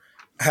Cooper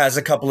has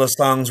a couple of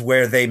songs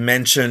where they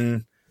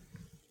mention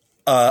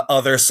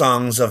other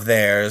songs of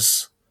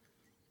theirs.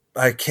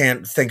 I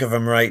can't think of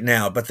them right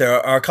now, but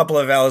there are a couple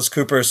of Alice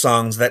Cooper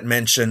songs that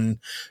mention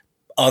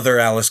other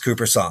Alice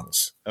Cooper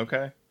songs.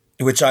 Okay.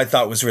 Which I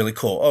thought was really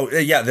cool. Oh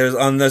yeah, there's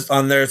on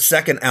their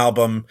second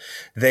album,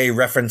 they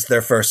reference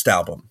their first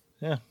album.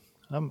 Yeah,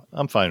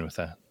 I'm fine with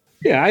that.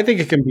 Yeah, I think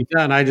it can be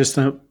done. I just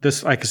don't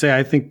this like I say,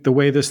 I think the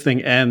way this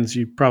thing ends,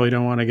 you probably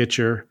don't want to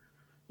you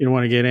don't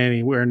want to get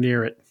anywhere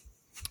near it.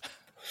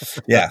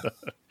 Yeah.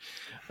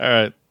 All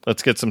right,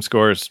 let's get some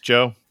scores.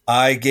 Joe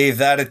I gave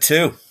that a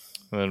 2.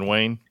 and then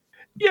Wayne.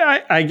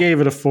 Yeah, I gave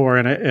it a 4,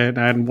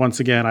 and once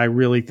again, I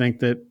really think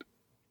that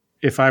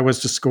if I was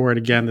to score it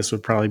again, this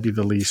would probably be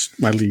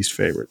my least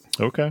favorite.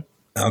 Okay.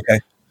 Okay.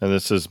 And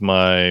this is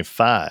my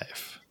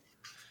 5.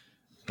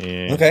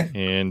 And, Okay.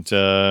 And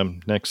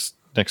next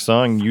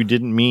song, You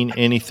Didn't Mean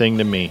Anything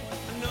to Me.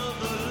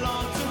 Another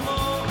long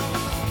tomorrow.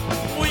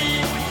 We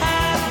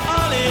had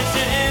all a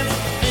chance.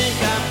 Think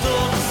I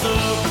told you so.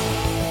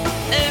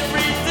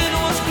 Everything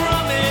was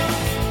crummy,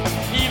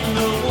 even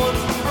though it was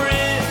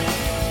free.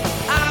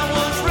 I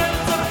was ready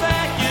to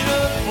pack it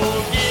up,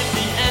 forget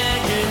the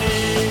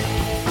agony.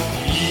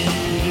 You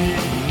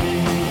didn't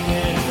mean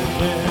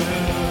anything.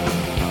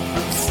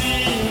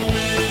 See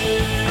me.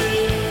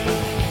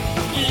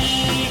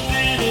 You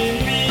didn't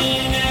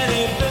mean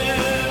anything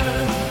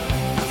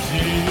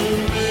to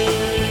me.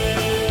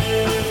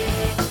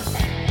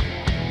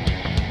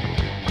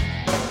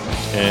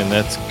 And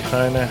that's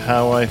kind of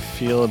how I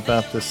feel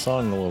about this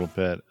song a little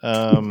bit.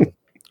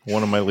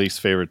 One of my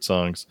least favorite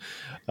songs.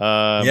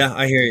 Yeah,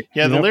 I hear you.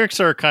 Yeah, the Yep. lyrics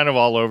are kind of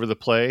all over the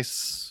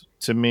place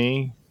to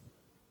me.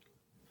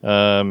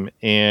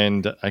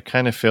 And I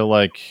kind of feel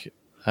like,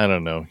 I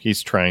don't know,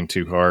 he's trying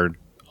too hard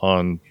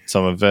on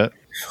some of it.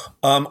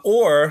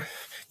 Or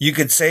you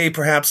could say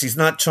perhaps he's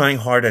not trying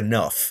hard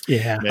enough.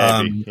 Yeah.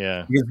 Maybe,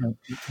 yeah.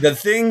 The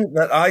thing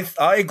that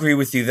I agree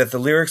with you that the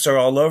lyrics are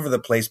all over the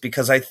place,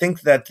 because I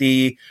think that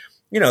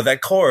that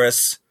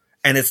chorus,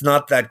 and it's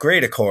not that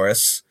great a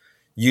chorus,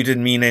 you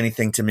didn't mean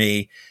anything to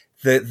me.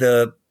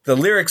 The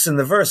lyrics in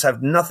the verse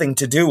have nothing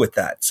to do with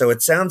that. So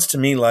it sounds to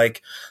me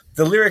like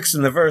the lyrics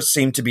in the verse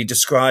seem to be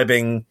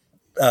describing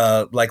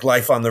like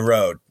life on the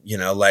road,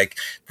 like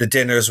the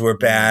dinners were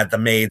bad, the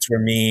maids were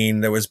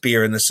mean, there was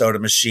beer in the soda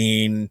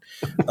machine.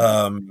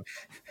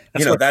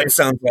 That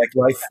sounds like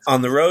life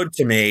on the road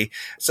to me.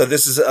 So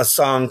this is a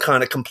song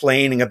kind of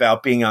complaining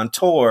about being on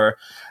tour.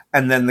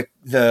 And then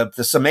the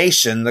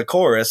summation, the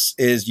chorus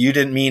is, you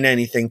didn't mean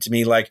anything to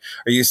me. Like,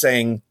 are you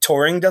saying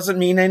touring doesn't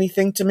mean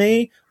anything to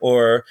me?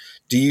 Or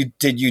did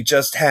you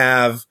just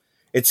have,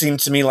 it seemed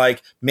to me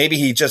like maybe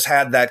he just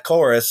had that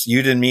chorus,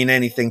 you didn't mean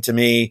anything to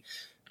me,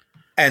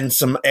 and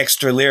some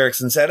extra lyrics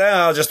and said,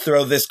 I'll just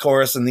throw this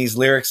chorus and these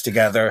lyrics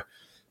together.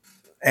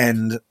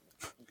 And,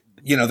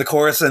 the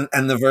chorus and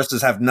the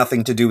verses have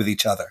nothing to do with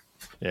each other.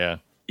 Yeah.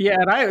 Yeah,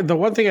 and the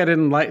one thing I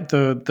didn't like,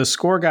 the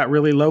score got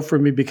really low for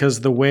me because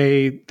the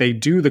way they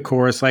do the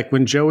chorus, like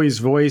when Joey's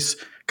voice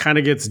kind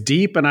of gets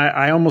deep, and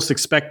I almost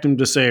expect him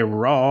to say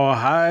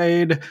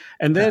rawhide,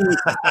 and then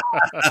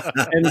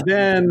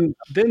then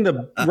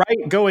the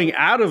right going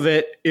out of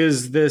it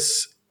is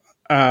this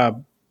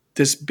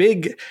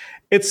big.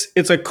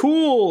 It's a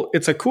cool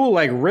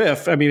like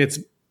riff. I mean,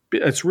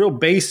 it's real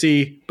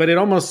bassy, but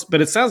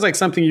it sounds like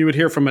something you would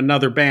hear from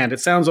another band.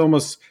 It sounds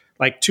almost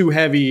like too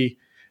heavy,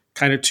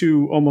 kind of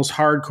too almost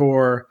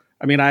hardcore.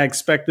 I mean, I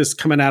expect this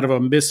coming out of a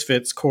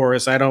Misfits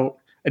chorus. It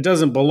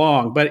doesn't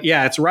belong. But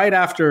yeah, it's right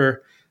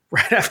after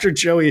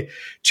Joey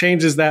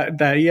changes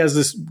that he has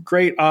this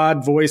great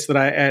odd voice that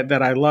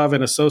I love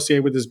and associate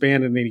with his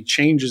band, and then he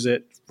changes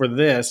it for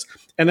this.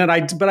 And then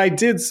I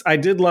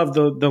did love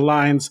the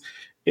lines.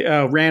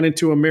 Ran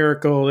into a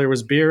miracle. There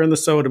was beer in the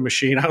soda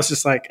machine. I was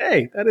just like,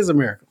 hey, that is a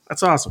miracle.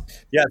 That's awesome.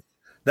 Yeah,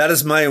 that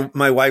is my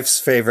wife's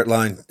favorite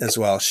line as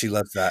well. She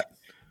loves that.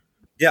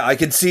 Yeah, I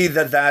could see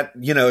that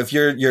if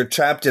you're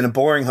trapped in a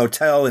boring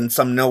hotel in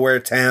some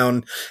nowhere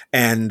town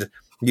and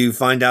you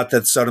find out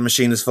that soda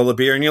machine is full of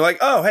beer and you're like,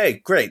 oh,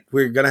 hey, great.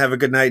 We're going to have a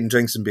good night and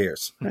drink some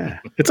beers. Yeah,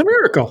 it's a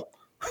miracle.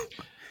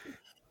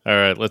 All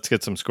right, let's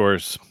get some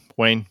scores.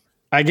 Wayne?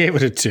 I gave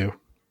it a 2.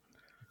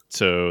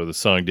 So the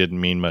song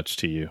didn't mean much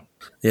to you.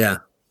 Yeah.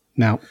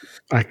 No,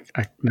 no.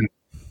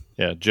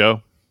 Yeah,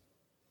 Joe?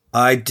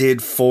 I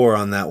did 4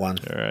 on that one.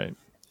 All right.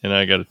 And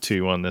I got a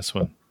 2 on this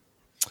one.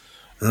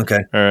 Okay.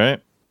 All right.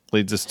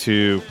 Leads us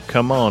to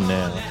Come On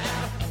Now.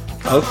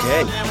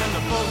 Okay. When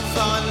the folks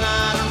are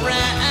not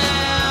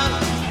around,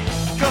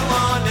 come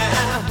on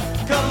now,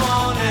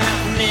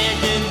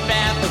 making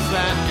bad the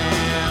sound.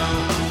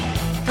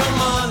 Come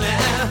on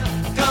now,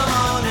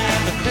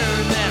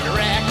 turn that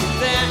racket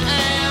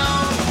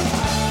down.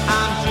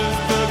 I'm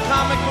just a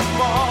comic book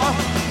boy,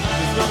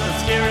 there's nothing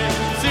scary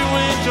to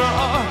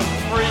enjoy.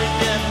 Free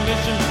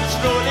definition,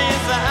 slow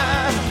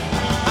design.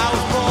 I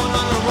was born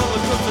on a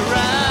roller coaster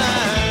ride.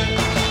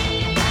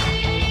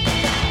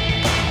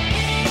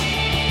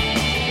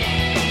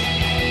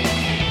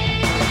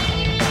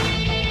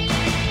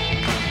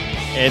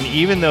 And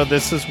even though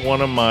this is one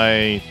of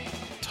my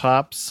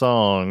top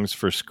songs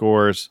for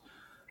scores,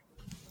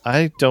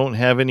 I don't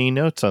have any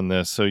notes on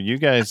this. So you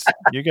guys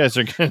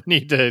are going to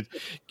need to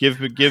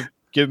give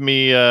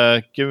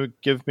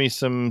me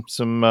some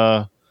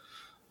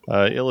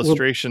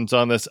illustrations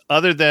on this.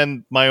 Other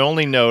than my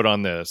only note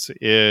on this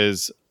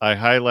is I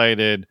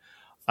highlighted,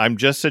 I'm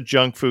just a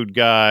junk food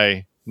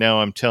guy. Now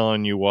I'm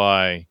telling you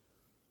why.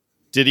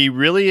 Did he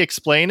really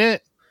explain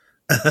it?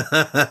 So,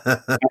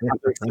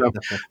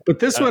 but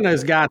this one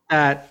has got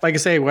that, like I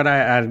say, what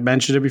I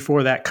mentioned it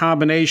before, that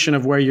combination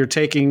of where you're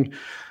taking,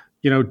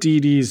 Dee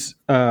Dee's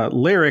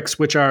lyrics,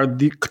 which are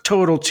the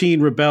total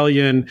teen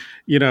rebellion.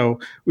 We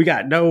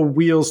got no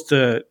wheels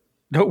to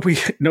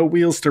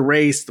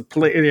race.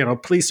 The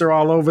police are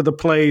all over the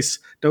place.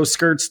 No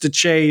skirts to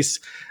chase.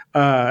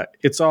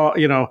 It's all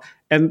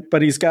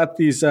but he's got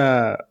these.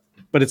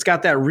 But it's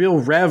got that real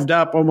revved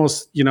up,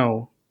 almost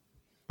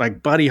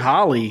like Buddy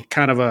Holly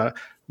kind of a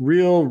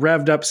real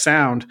revved up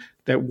sound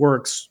that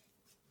works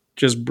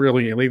just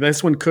brilliantly.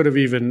 This one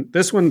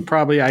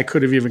probably I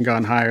could have even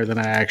gone higher than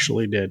I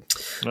actually did.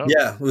 Oh.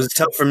 Yeah, it was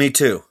tough for me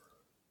too.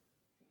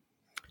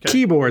 Okay.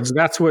 Keyboards,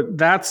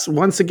 that's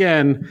once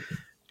again,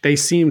 they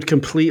seemed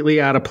completely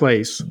out of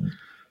place.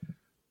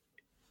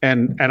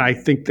 And I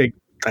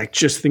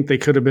just think they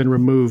could have been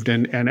removed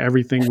and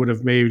everything would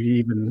have maybe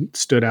even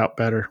stood out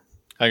better.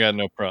 I got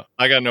no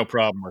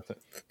problem with it.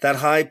 That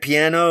high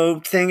piano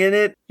thing in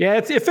it. Yeah,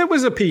 if it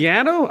was a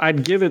piano,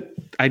 I'd give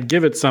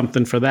it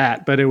something for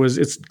that. But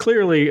it's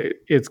clearly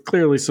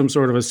some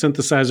sort of a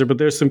synthesizer. But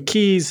there's some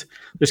keys,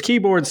 there's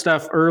keyboard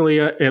stuff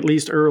at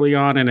least early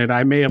on in it.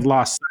 I may have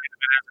lost sight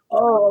of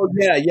it. Oh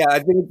yeah. I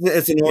think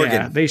it's an organ.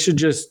 Yeah,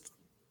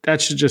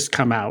 that should just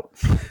come out.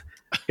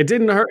 It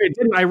didn't hurt. It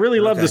didn't. I really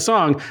love the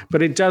song,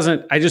 but it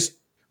doesn't.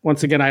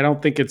 Once again, I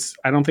don't think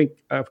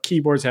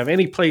keyboards have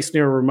any place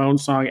near a Ramones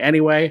song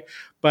anyway.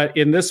 But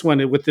in this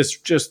one, with this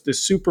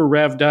super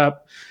revved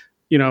up,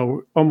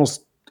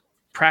 almost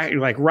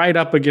like right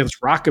up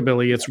against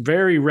rockabilly. It's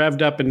very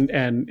revved up, and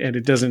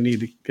it doesn't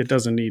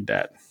need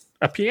that.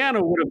 A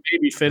piano would have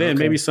maybe fit in,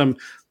 maybe some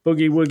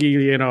boogie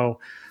woogie,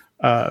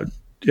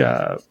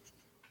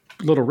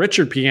 Little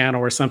Richard piano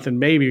or something.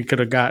 Maybe we could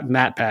have gotten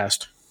that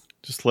past.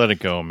 Just let it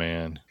go,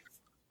 man.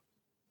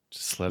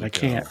 Just let it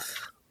go.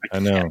 I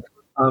know.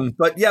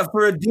 But yeah,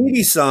 for a Dee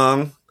Dee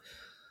song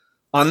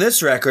on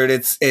this record,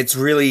 it's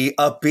really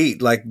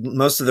upbeat. Like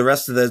most of the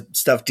rest of the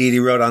stuff Dee Dee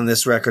wrote on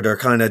this record are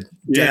kind of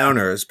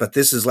downers, but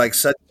this is like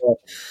such a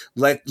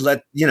like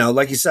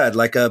you said,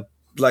 like a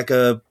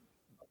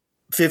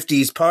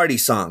 50s party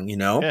song,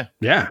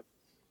 Yeah.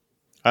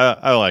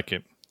 I like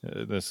it.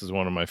 This is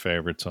one of my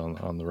favorites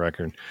on the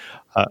record.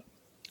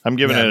 I'm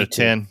giving it a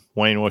 10.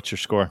 Wayne, what's your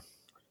score?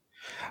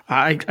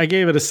 I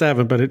gave it a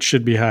 7, but it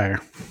should be higher.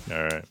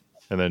 All right,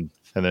 and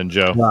then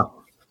Joe.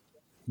 Wow.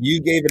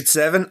 You gave it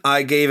 7.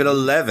 I gave it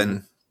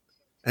 11,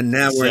 and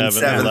now we're in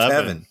 7th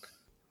heaven.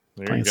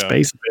 There Playing you go.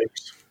 Space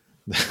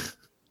Babes.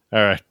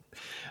 All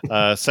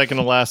right. Second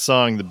to last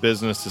song, "The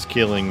Business Is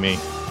Killing Me."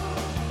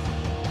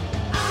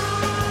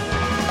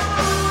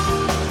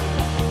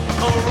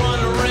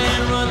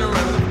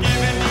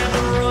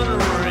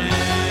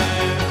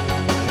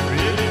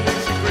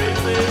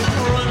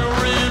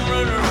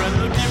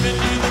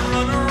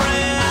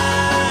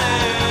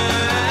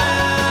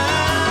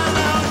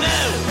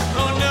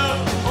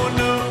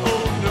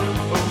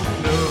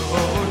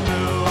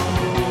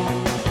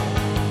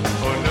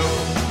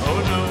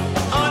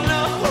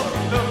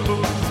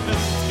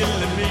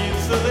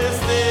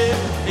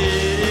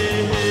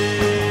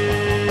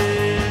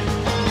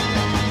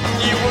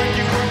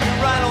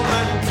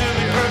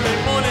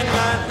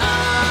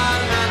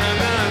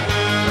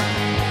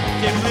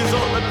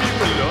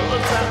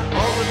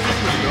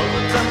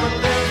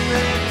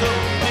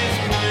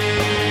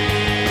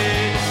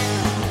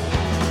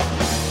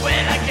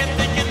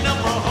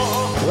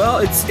 Well,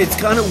 it's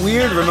kind of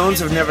weird. Ramones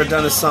have never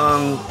done a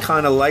song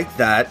kind of like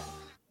that,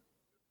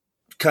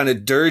 kind of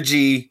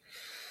dirgy,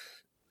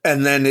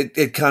 and then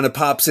it kind of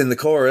pops in the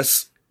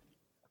chorus.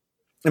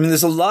 I mean,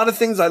 there's a lot of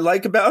things I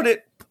like about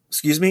it.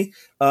 Excuse me.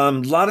 A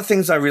lot of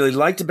things I really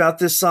liked about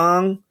this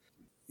song.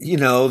 I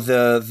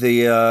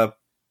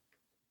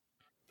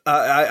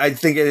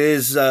think it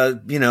is,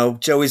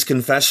 Joey's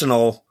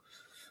confessional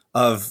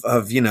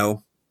of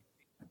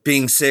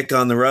being sick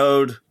on the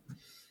road.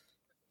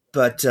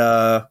 But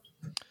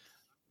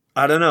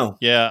I don't know.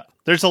 Yeah,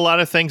 there's a lot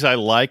of things I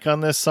like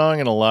on this song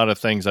and a lot of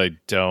things I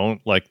don't,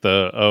 like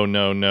the "oh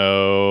no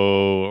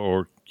no"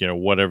 or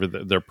whatever,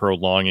 they're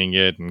prolonging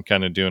it and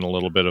kind of doing a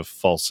little bit of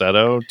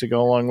falsetto to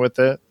go along with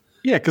it.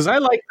 Yeah, because I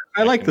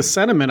like the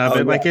sentiment of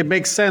it. Like it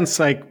makes sense.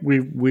 Like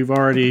we've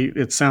already.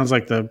 It sounds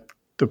like the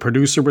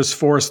producer was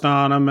forced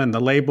on them, and the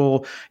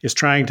label is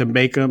trying to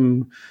make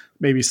them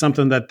maybe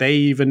something that they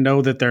even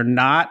know that they're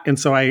not. And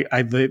so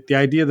the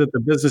idea that the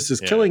business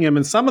is killing him,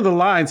 and some of the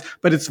lines,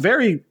 but it's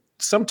very.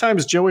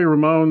 Sometimes Joey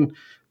Ramone,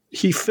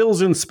 he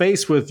fills in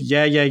space with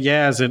yeah, yeah,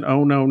 yeahs and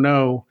oh, no,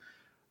 no.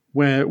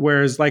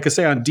 Whereas, like I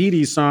say, on Dee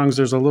Dee's songs,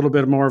 there's a little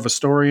bit more of a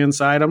story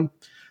inside them.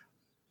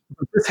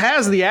 This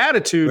has the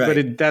attitude, right.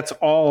 But that's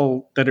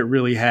all that it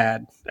really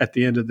had at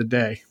the end of the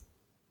day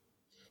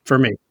for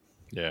me.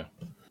 Yeah.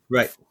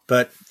 Right.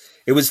 But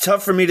it was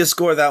tough for me to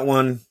score that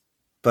one.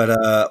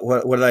 But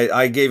what did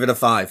I gave it a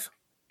 5.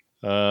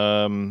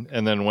 And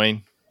then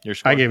Wayne, your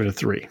score? I gave it a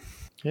 3.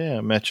 Yeah,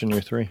 I'm matching your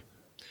 3.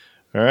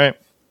 All right,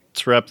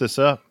 let's wrap this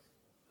up.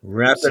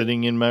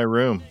 Sitting in my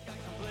room.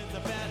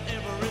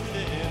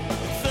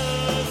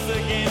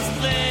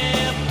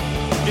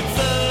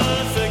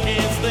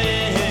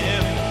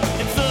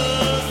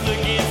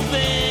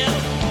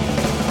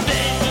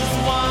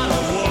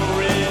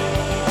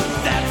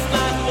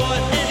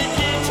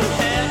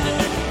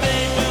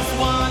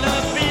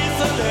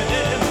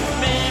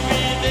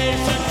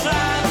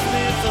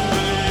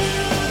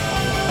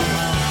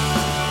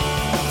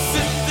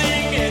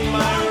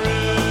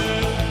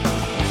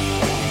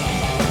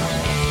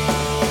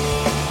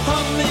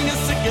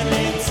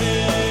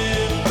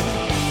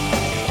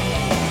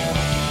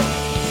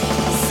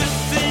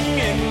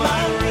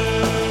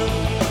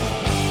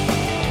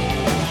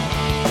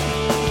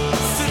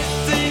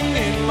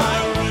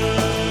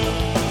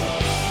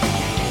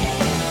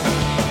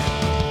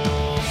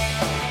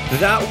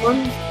 that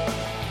one,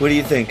 what do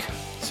you think?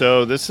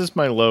 So this is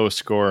my lowest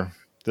score.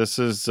 This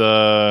is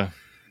I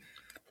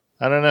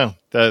don't know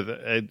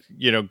that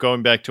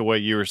going back to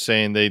what you were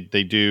saying, they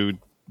do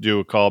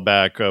a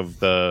callback of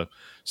the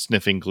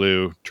sniffing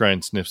glue, try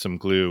and sniff some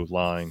glue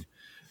line,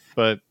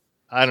 but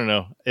I don't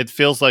know. It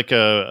feels like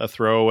a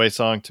throwaway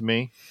song to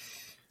me.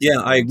 Yeah,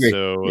 I agree.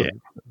 So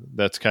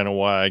that's kind of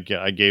why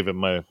I gave it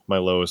my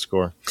lowest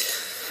score.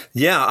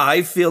 Yeah,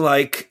 I feel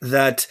like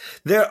that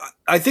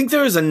I think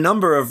there is a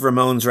number of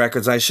Ramones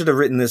records. I should have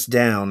written this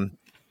down,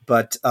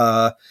 but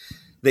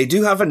they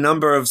do have a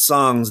number of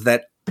songs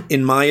that,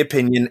 in my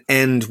opinion,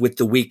 end with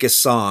the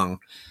weakest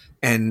song.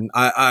 And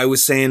I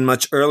was saying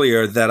much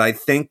earlier that I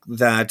think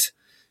that,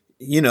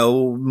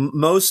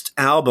 most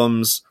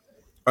albums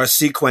are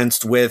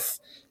sequenced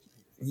with,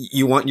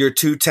 you want your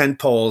two tent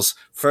poles,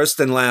 first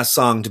and last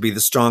song, to be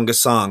the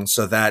strongest song,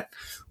 so that,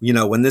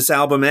 when this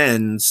album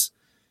ends,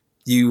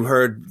 you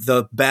heard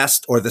the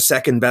best or the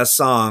second best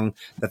song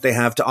that they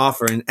have to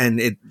offer, and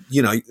it,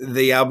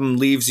 the album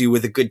leaves you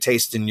with a good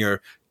taste in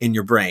your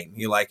brain.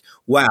 You're like,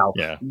 wow,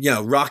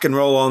 Rock and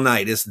Roll All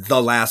Night is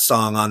the last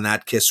song on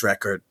that Kiss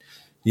record,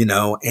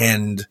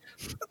 and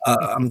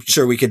I'm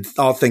sure we could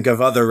all think of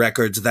other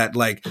records that,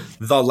 like,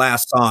 the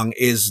last song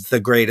is the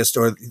greatest,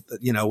 or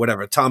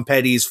whatever. Tom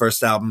Petty's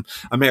first album,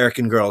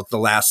 American Girl, the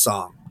last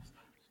song.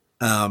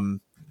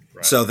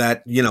 So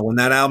that, when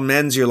that album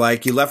ends, you're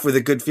left with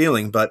a good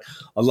feeling. But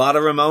a lot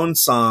of Ramones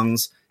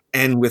songs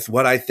end with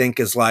what I think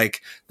is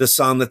like the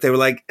song that they were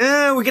like,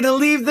 we're going to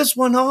leave this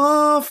one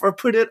off or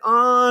put it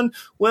on.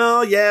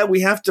 Well, yeah, we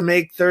have to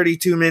make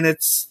 32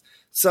 minutes.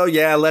 So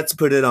yeah, let's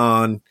put it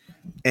on.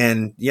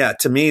 And yeah,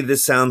 to me,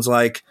 this sounds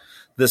like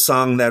the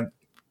song that,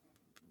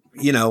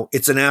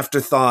 it's an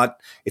afterthought.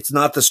 It's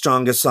not the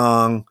strongest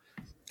song,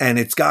 and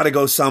it's got to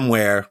go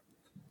somewhere.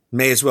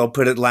 May as well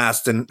put it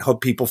last and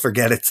hope people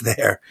forget it's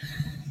there.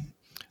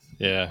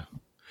 Yeah.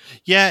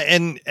 Yeah.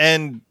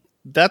 And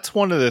that's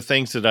one of the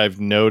things that I've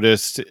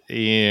noticed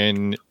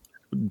in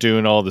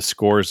doing all the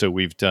scores that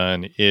we've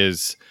done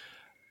is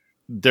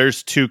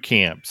there's two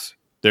camps.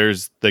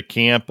 There's the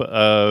camp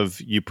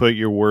of you put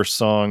your worst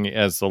song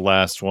as the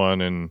last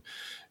one, and,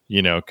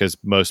 because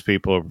most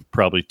people have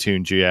probably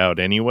tuned you out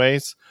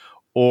anyways,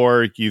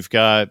 or you've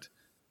got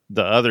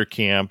the other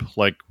camp,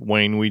 like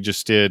Wayne, we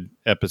just did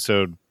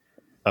episode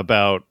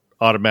about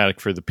Automatic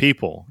for the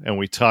People, and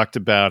we talked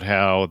about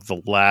how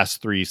the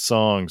last three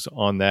songs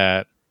on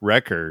that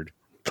record,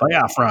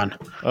 playoff run,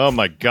 oh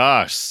my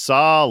gosh,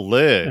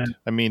 solid. Yeah.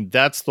 I mean,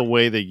 that's the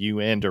way that you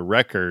end a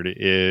record,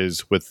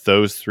 is with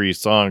those three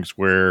songs,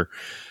 where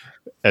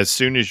as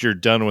soon as you're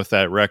done with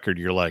that record,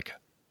 you're like,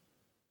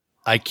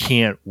 I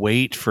can't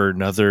wait for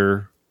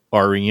another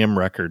REM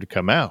record to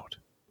come out,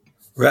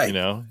 right?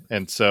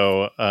 And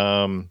so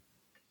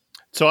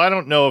so I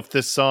don't know if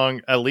this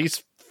song, at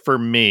least for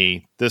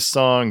me, this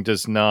song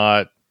does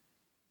not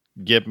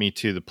get me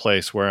to the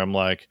place where I'm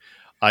like,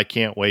 I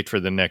can't wait for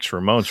the next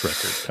Ramones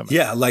record to come out.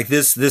 Yeah, like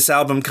this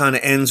album kind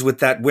of ends with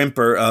that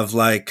whimper of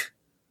like,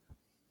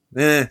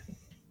 Yeah.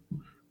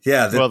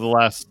 Well,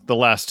 the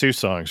last two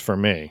songs for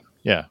me.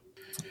 Yeah.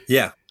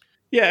 Yeah.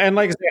 Yeah, and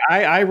like I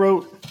say,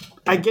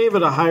 I gave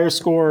it a higher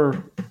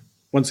score.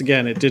 Once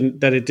again, it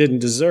didn't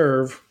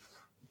deserve.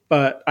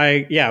 But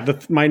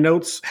my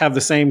notes have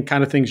the same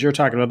kind of things you're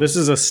talking about. This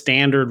is a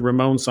standard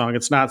Ramones song.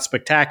 It's not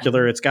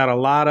spectacular. It's got a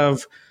lot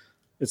of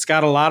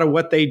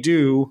what they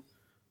do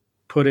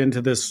put into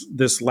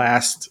this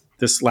last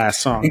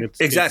song.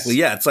 Exactly.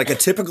 It's like a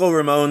typical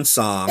Ramones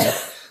song,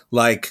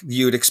 like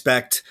you'd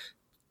expect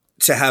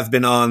to have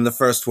been on the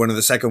first one or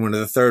the second one or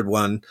the third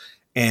one,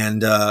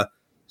 and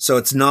so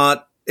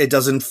it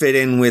doesn't fit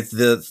in with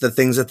the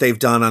things that they've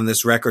done on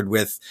this record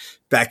with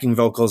backing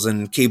vocals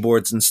and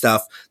keyboards and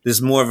stuff. This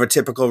is more of a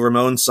typical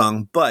Ramones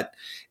song, but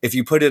if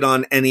you put it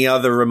on any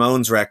other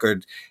Ramones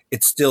record,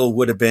 it still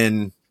would have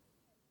been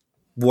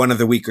one of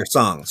the weaker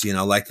songs,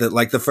 like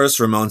the first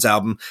Ramones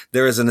album,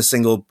 there isn't a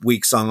single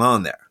weak song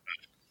on there.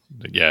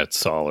 Yeah, it's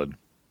solid.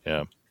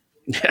 Yeah.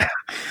 Yeah.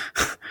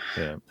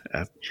 Yeah.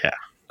 Yeah.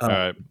 All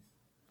right.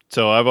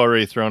 So I've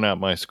already thrown out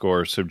my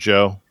score. So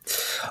Joe?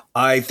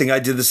 I think I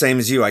did the same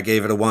as you. I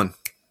gave it a 1.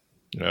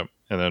 Yep.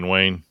 And then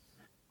Wayne?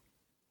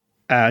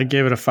 I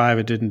gave it a 5.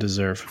 It didn't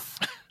deserve.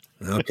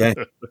 Okay.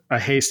 I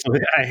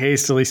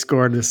hastily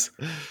scored this,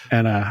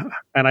 and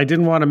I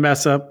didn't want to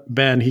mess up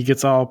Ben. He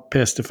gets all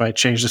pissed if I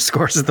change the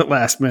scores at the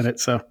last minute.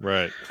 So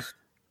right,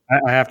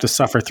 I have to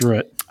suffer through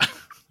it.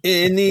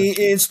 In the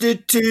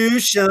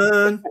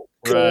institution,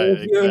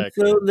 right? You're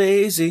so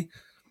lazy.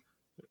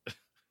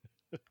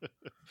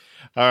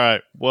 All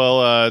right.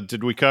 Well,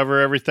 did we cover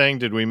everything?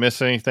 Did we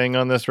miss anything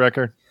on this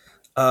record?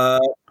 Oh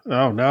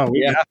no,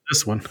 we got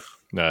this one.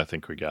 No, I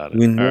think we got it.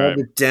 We nailed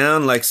it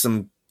down like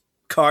some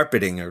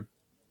carpeting or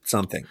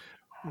something.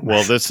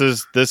 Well, this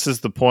is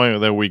the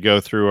point that we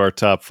go through our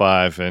top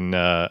 5, and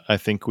I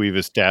think we've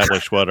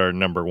established what our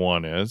number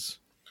 1 is.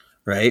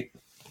 Right?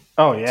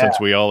 Oh yeah. Since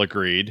we all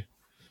agreed.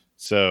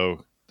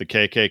 So the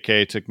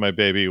KKK took my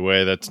baby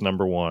away. That's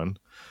number 1.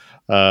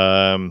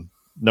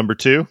 Number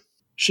 2.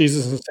 She's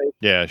a sensation.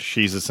 Yeah,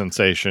 She's a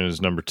Sensation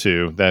is number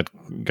 2. That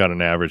got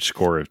an average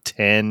score of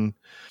 10.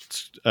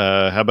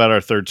 How about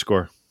our third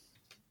score?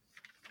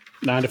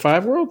 9 to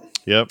 5 World.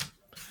 Yep.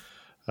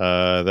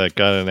 That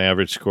got an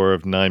average score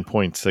of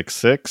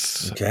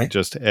 9.66. Okay.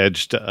 Just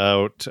edged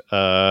out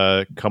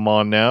Come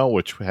On Now,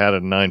 which had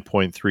a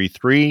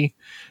 9.33.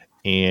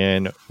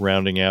 And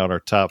rounding out our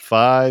top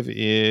 5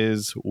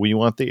 is We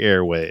Want the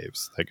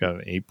Airwaves. That got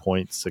an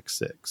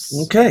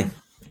 8.66. Okay.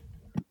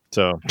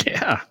 So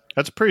Yeah,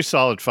 that's a pretty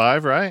solid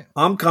 5, right?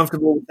 I'm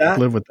comfortable with that.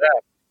 live with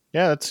that.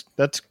 Yeah,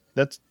 that's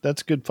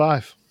good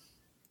 5.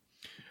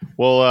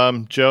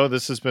 Well, Joe,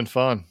 this has been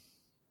fun.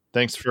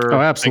 Thanks for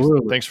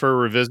absolutely. Thanks for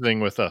revisiting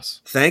with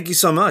us. Thank you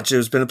so much.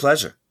 It's been a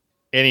pleasure.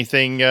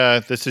 Anything?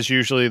 This is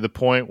usually the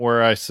point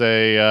where I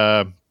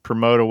say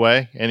promote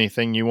away.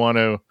 Anything you want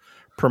to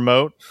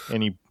promote?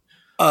 Any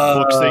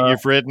books that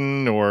you've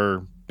written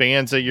or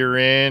bands that you're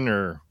in?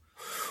 Or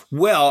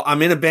Well,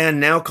 I'm in a band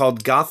now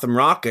called Gotham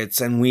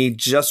Rockets, and we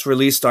just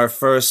released our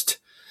first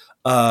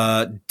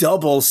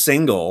double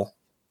single.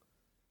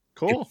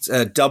 cool. It's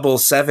a double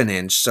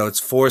 7-inch, so it's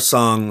 4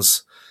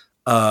 songs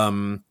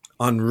on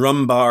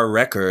Rumbar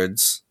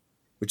Records,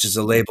 which is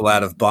a label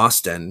out of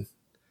Boston.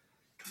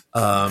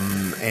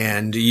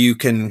 And you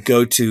can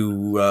go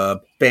to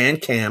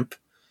Bandcamp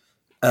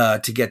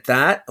to get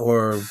that,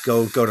 or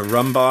go to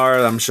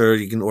Rumbar. I'm sure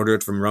you can order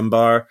it from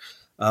Rumbar.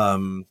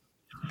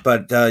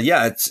 But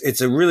yeah,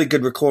 it's a really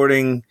good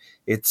recording.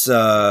 It's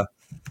 2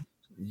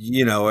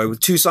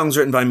 songs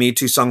written by me,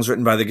 2 songs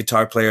written by the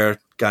guitar player,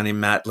 guy named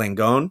Matt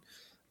Langone.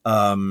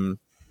 But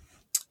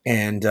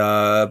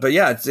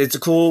yeah, it's a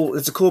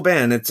cool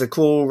band. It's a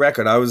cool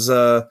record. I was,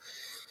 of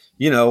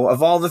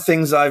all the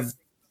things I've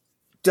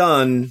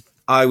done,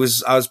 I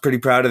was pretty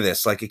proud of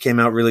this. Like, it came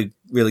out really,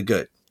 really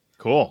good.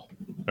 Cool.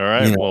 All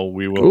right. Yeah. Well,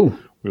 we Cool.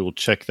 will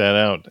check that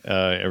out.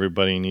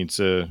 Everybody needs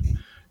to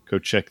go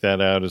check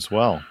that out as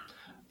well.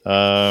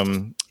 All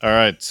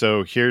right.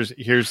 So here's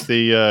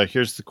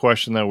the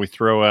question that we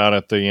throw out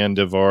at the end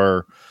of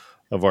our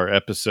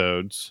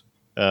episodes.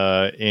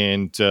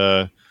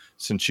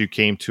 Since you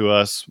came to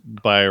us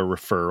by a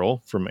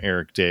referral from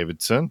Eric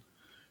Davidson,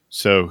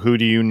 so who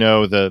do you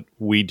know that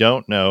we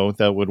don't know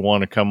that would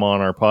want to come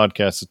on our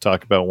podcast to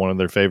talk about one of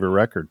their favorite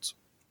records?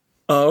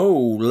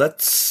 Oh,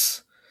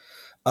 let's.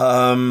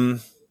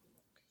 The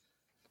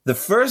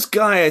first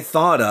guy I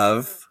thought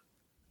of,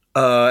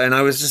 and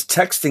I was just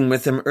texting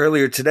with him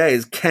earlier today,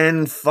 is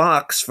Ken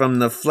Fox from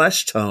the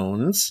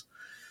Fleshtones.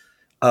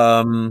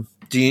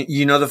 Do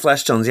you know the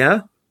Fleshtones?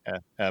 Yeah.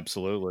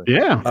 Absolutely.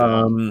 Yeah.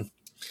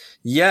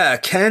 Yeah,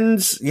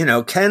 Ken's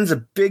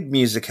a big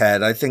music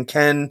head. I think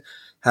Ken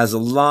has a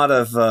lot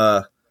of,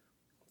 a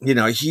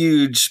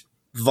huge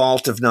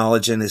vault of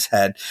knowledge in his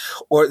head.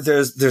 Or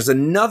there's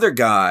another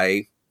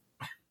guy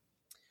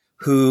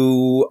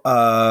who,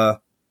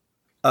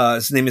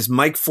 his name is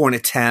Mike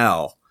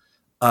Fornital.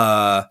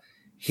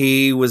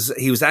 He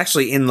was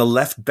actually in the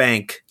Left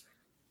Bank.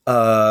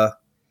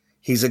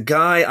 He's a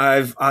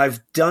guy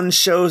I've done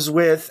shows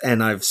with,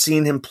 and I've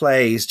seen him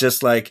play.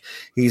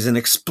 He's an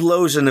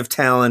explosion of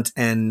talent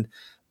and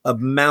a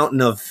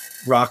mountain of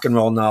rock and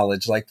roll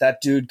knowledge. Like, that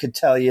dude could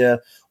tell you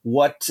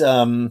what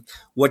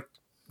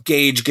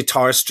gauge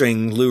guitar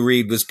string Lou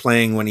Reed was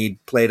playing when he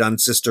played on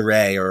Sister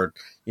Ray, or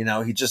he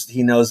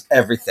knows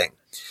everything.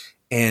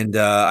 And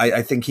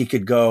I think he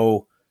could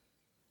go.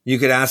 You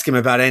could ask him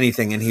about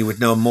anything, and he would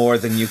know more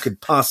than you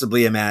could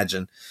possibly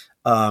imagine.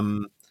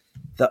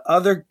 The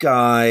other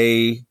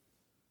guy,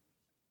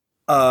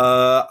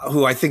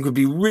 who I think would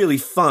be really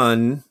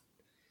fun,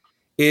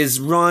 is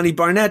Ronnie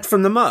Barnett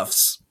from the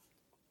Muffs.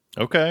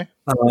 Okay.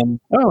 Oh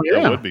That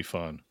yeah. would be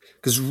fun.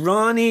 Because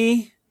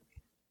Ronnie,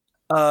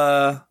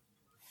 Ronnie's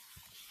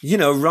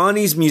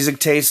music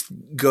taste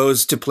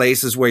goes to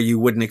places where you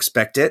wouldn't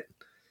expect it.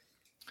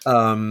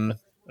 I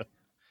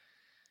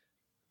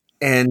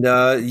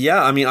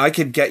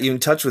could get you in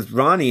touch with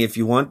Ronnie if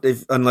you want,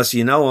 unless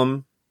you know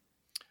him.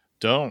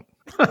 Don't.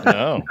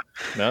 No,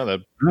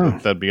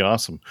 that'd be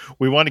awesome.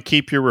 We want to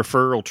keep your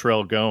referral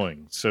trail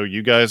going. So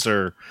you guys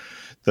are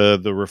the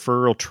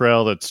referral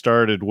trail that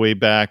started way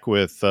back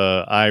with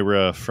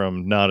Ira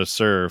from Not a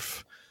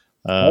Surf.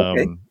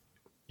 Okay.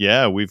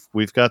 Yeah,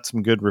 we've got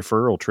some good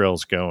referral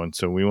trails going.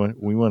 So we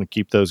want to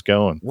keep those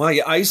going. Well,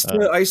 yeah, I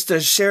used to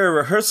share a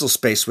rehearsal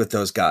space with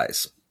those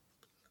guys.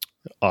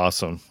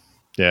 Awesome.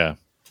 Yeah,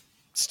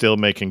 still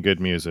making good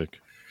music.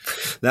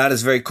 That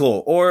is very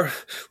cool. Or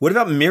what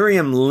about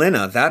Miriam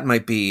Lina? That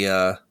might be,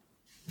 Where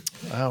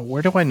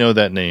do I know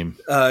that name?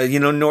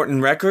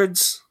 Norton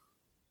Records.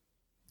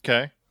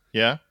 Okay.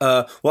 Yeah.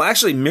 Well,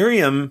 actually,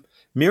 Miriam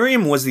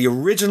was the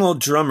original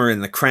drummer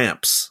in the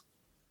Cramps.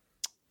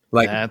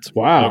 That's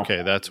wow.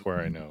 Okay, that's where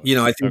I know.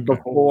 I think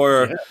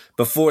before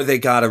they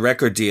got a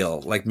record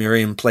deal, like,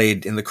 Miriam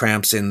played in the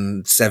Cramps in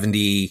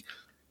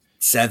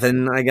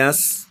 1977, I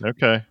guess.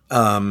 Okay.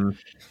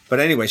 But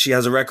anyway, she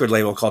has a record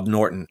label called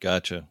Norton.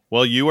 Gotcha.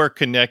 Well, you are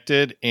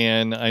connected,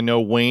 and I know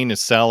Wayne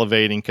is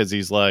salivating because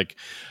he's like,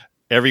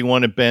 Every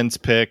one of Ben's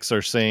picks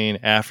are saying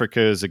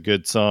Africa is a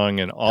good song,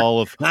 and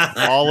all of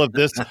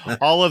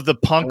the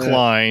punk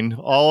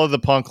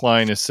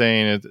line is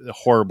saying it's a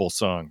horrible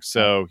song.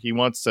 So he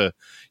wants to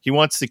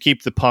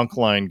keep the punk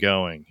line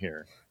going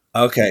here.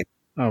 Okay.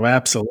 Oh,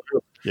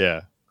 absolutely.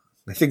 Yeah.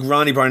 I think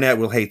Ronnie Barnett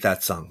will hate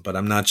that song, but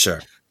I'm not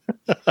sure.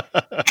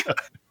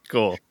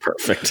 Cool.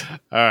 Perfect.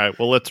 All right.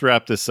 Well, let's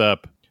wrap this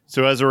up.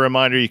 So as a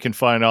reminder, you can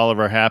find all of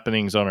our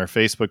happenings on our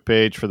Facebook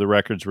page for the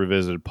Records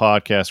Revisited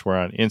podcast. We're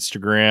on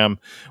Instagram.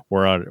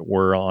 We're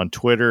on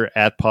Twitter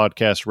at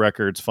Podcast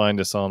Records. Find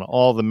us on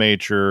all the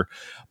major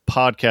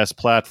podcast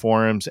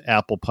platforms: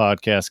 Apple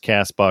Podcasts,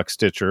 Castbox,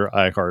 Stitcher,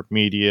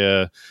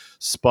 iHeartMedia,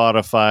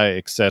 Spotify,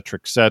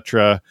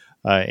 etc.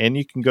 And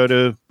you can go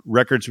to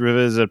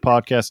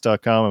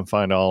recordsrevisitedpodcast.com and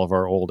find all of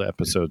our old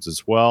episodes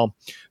as well.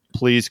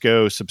 Please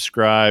go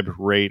subscribe,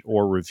 rate,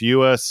 or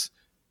review us.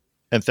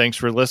 And thanks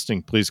for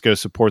listening. Please go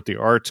support the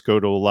arts. Go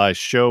to a live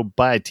show.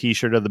 Buy a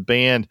t-shirt of the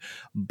band.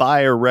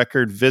 Buy a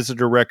record.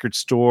 Visit a record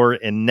store.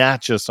 And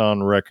not just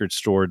on Record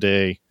Store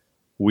Day.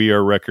 We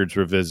are Records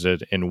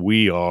Revisited. And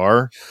we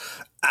are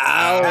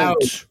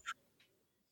Out.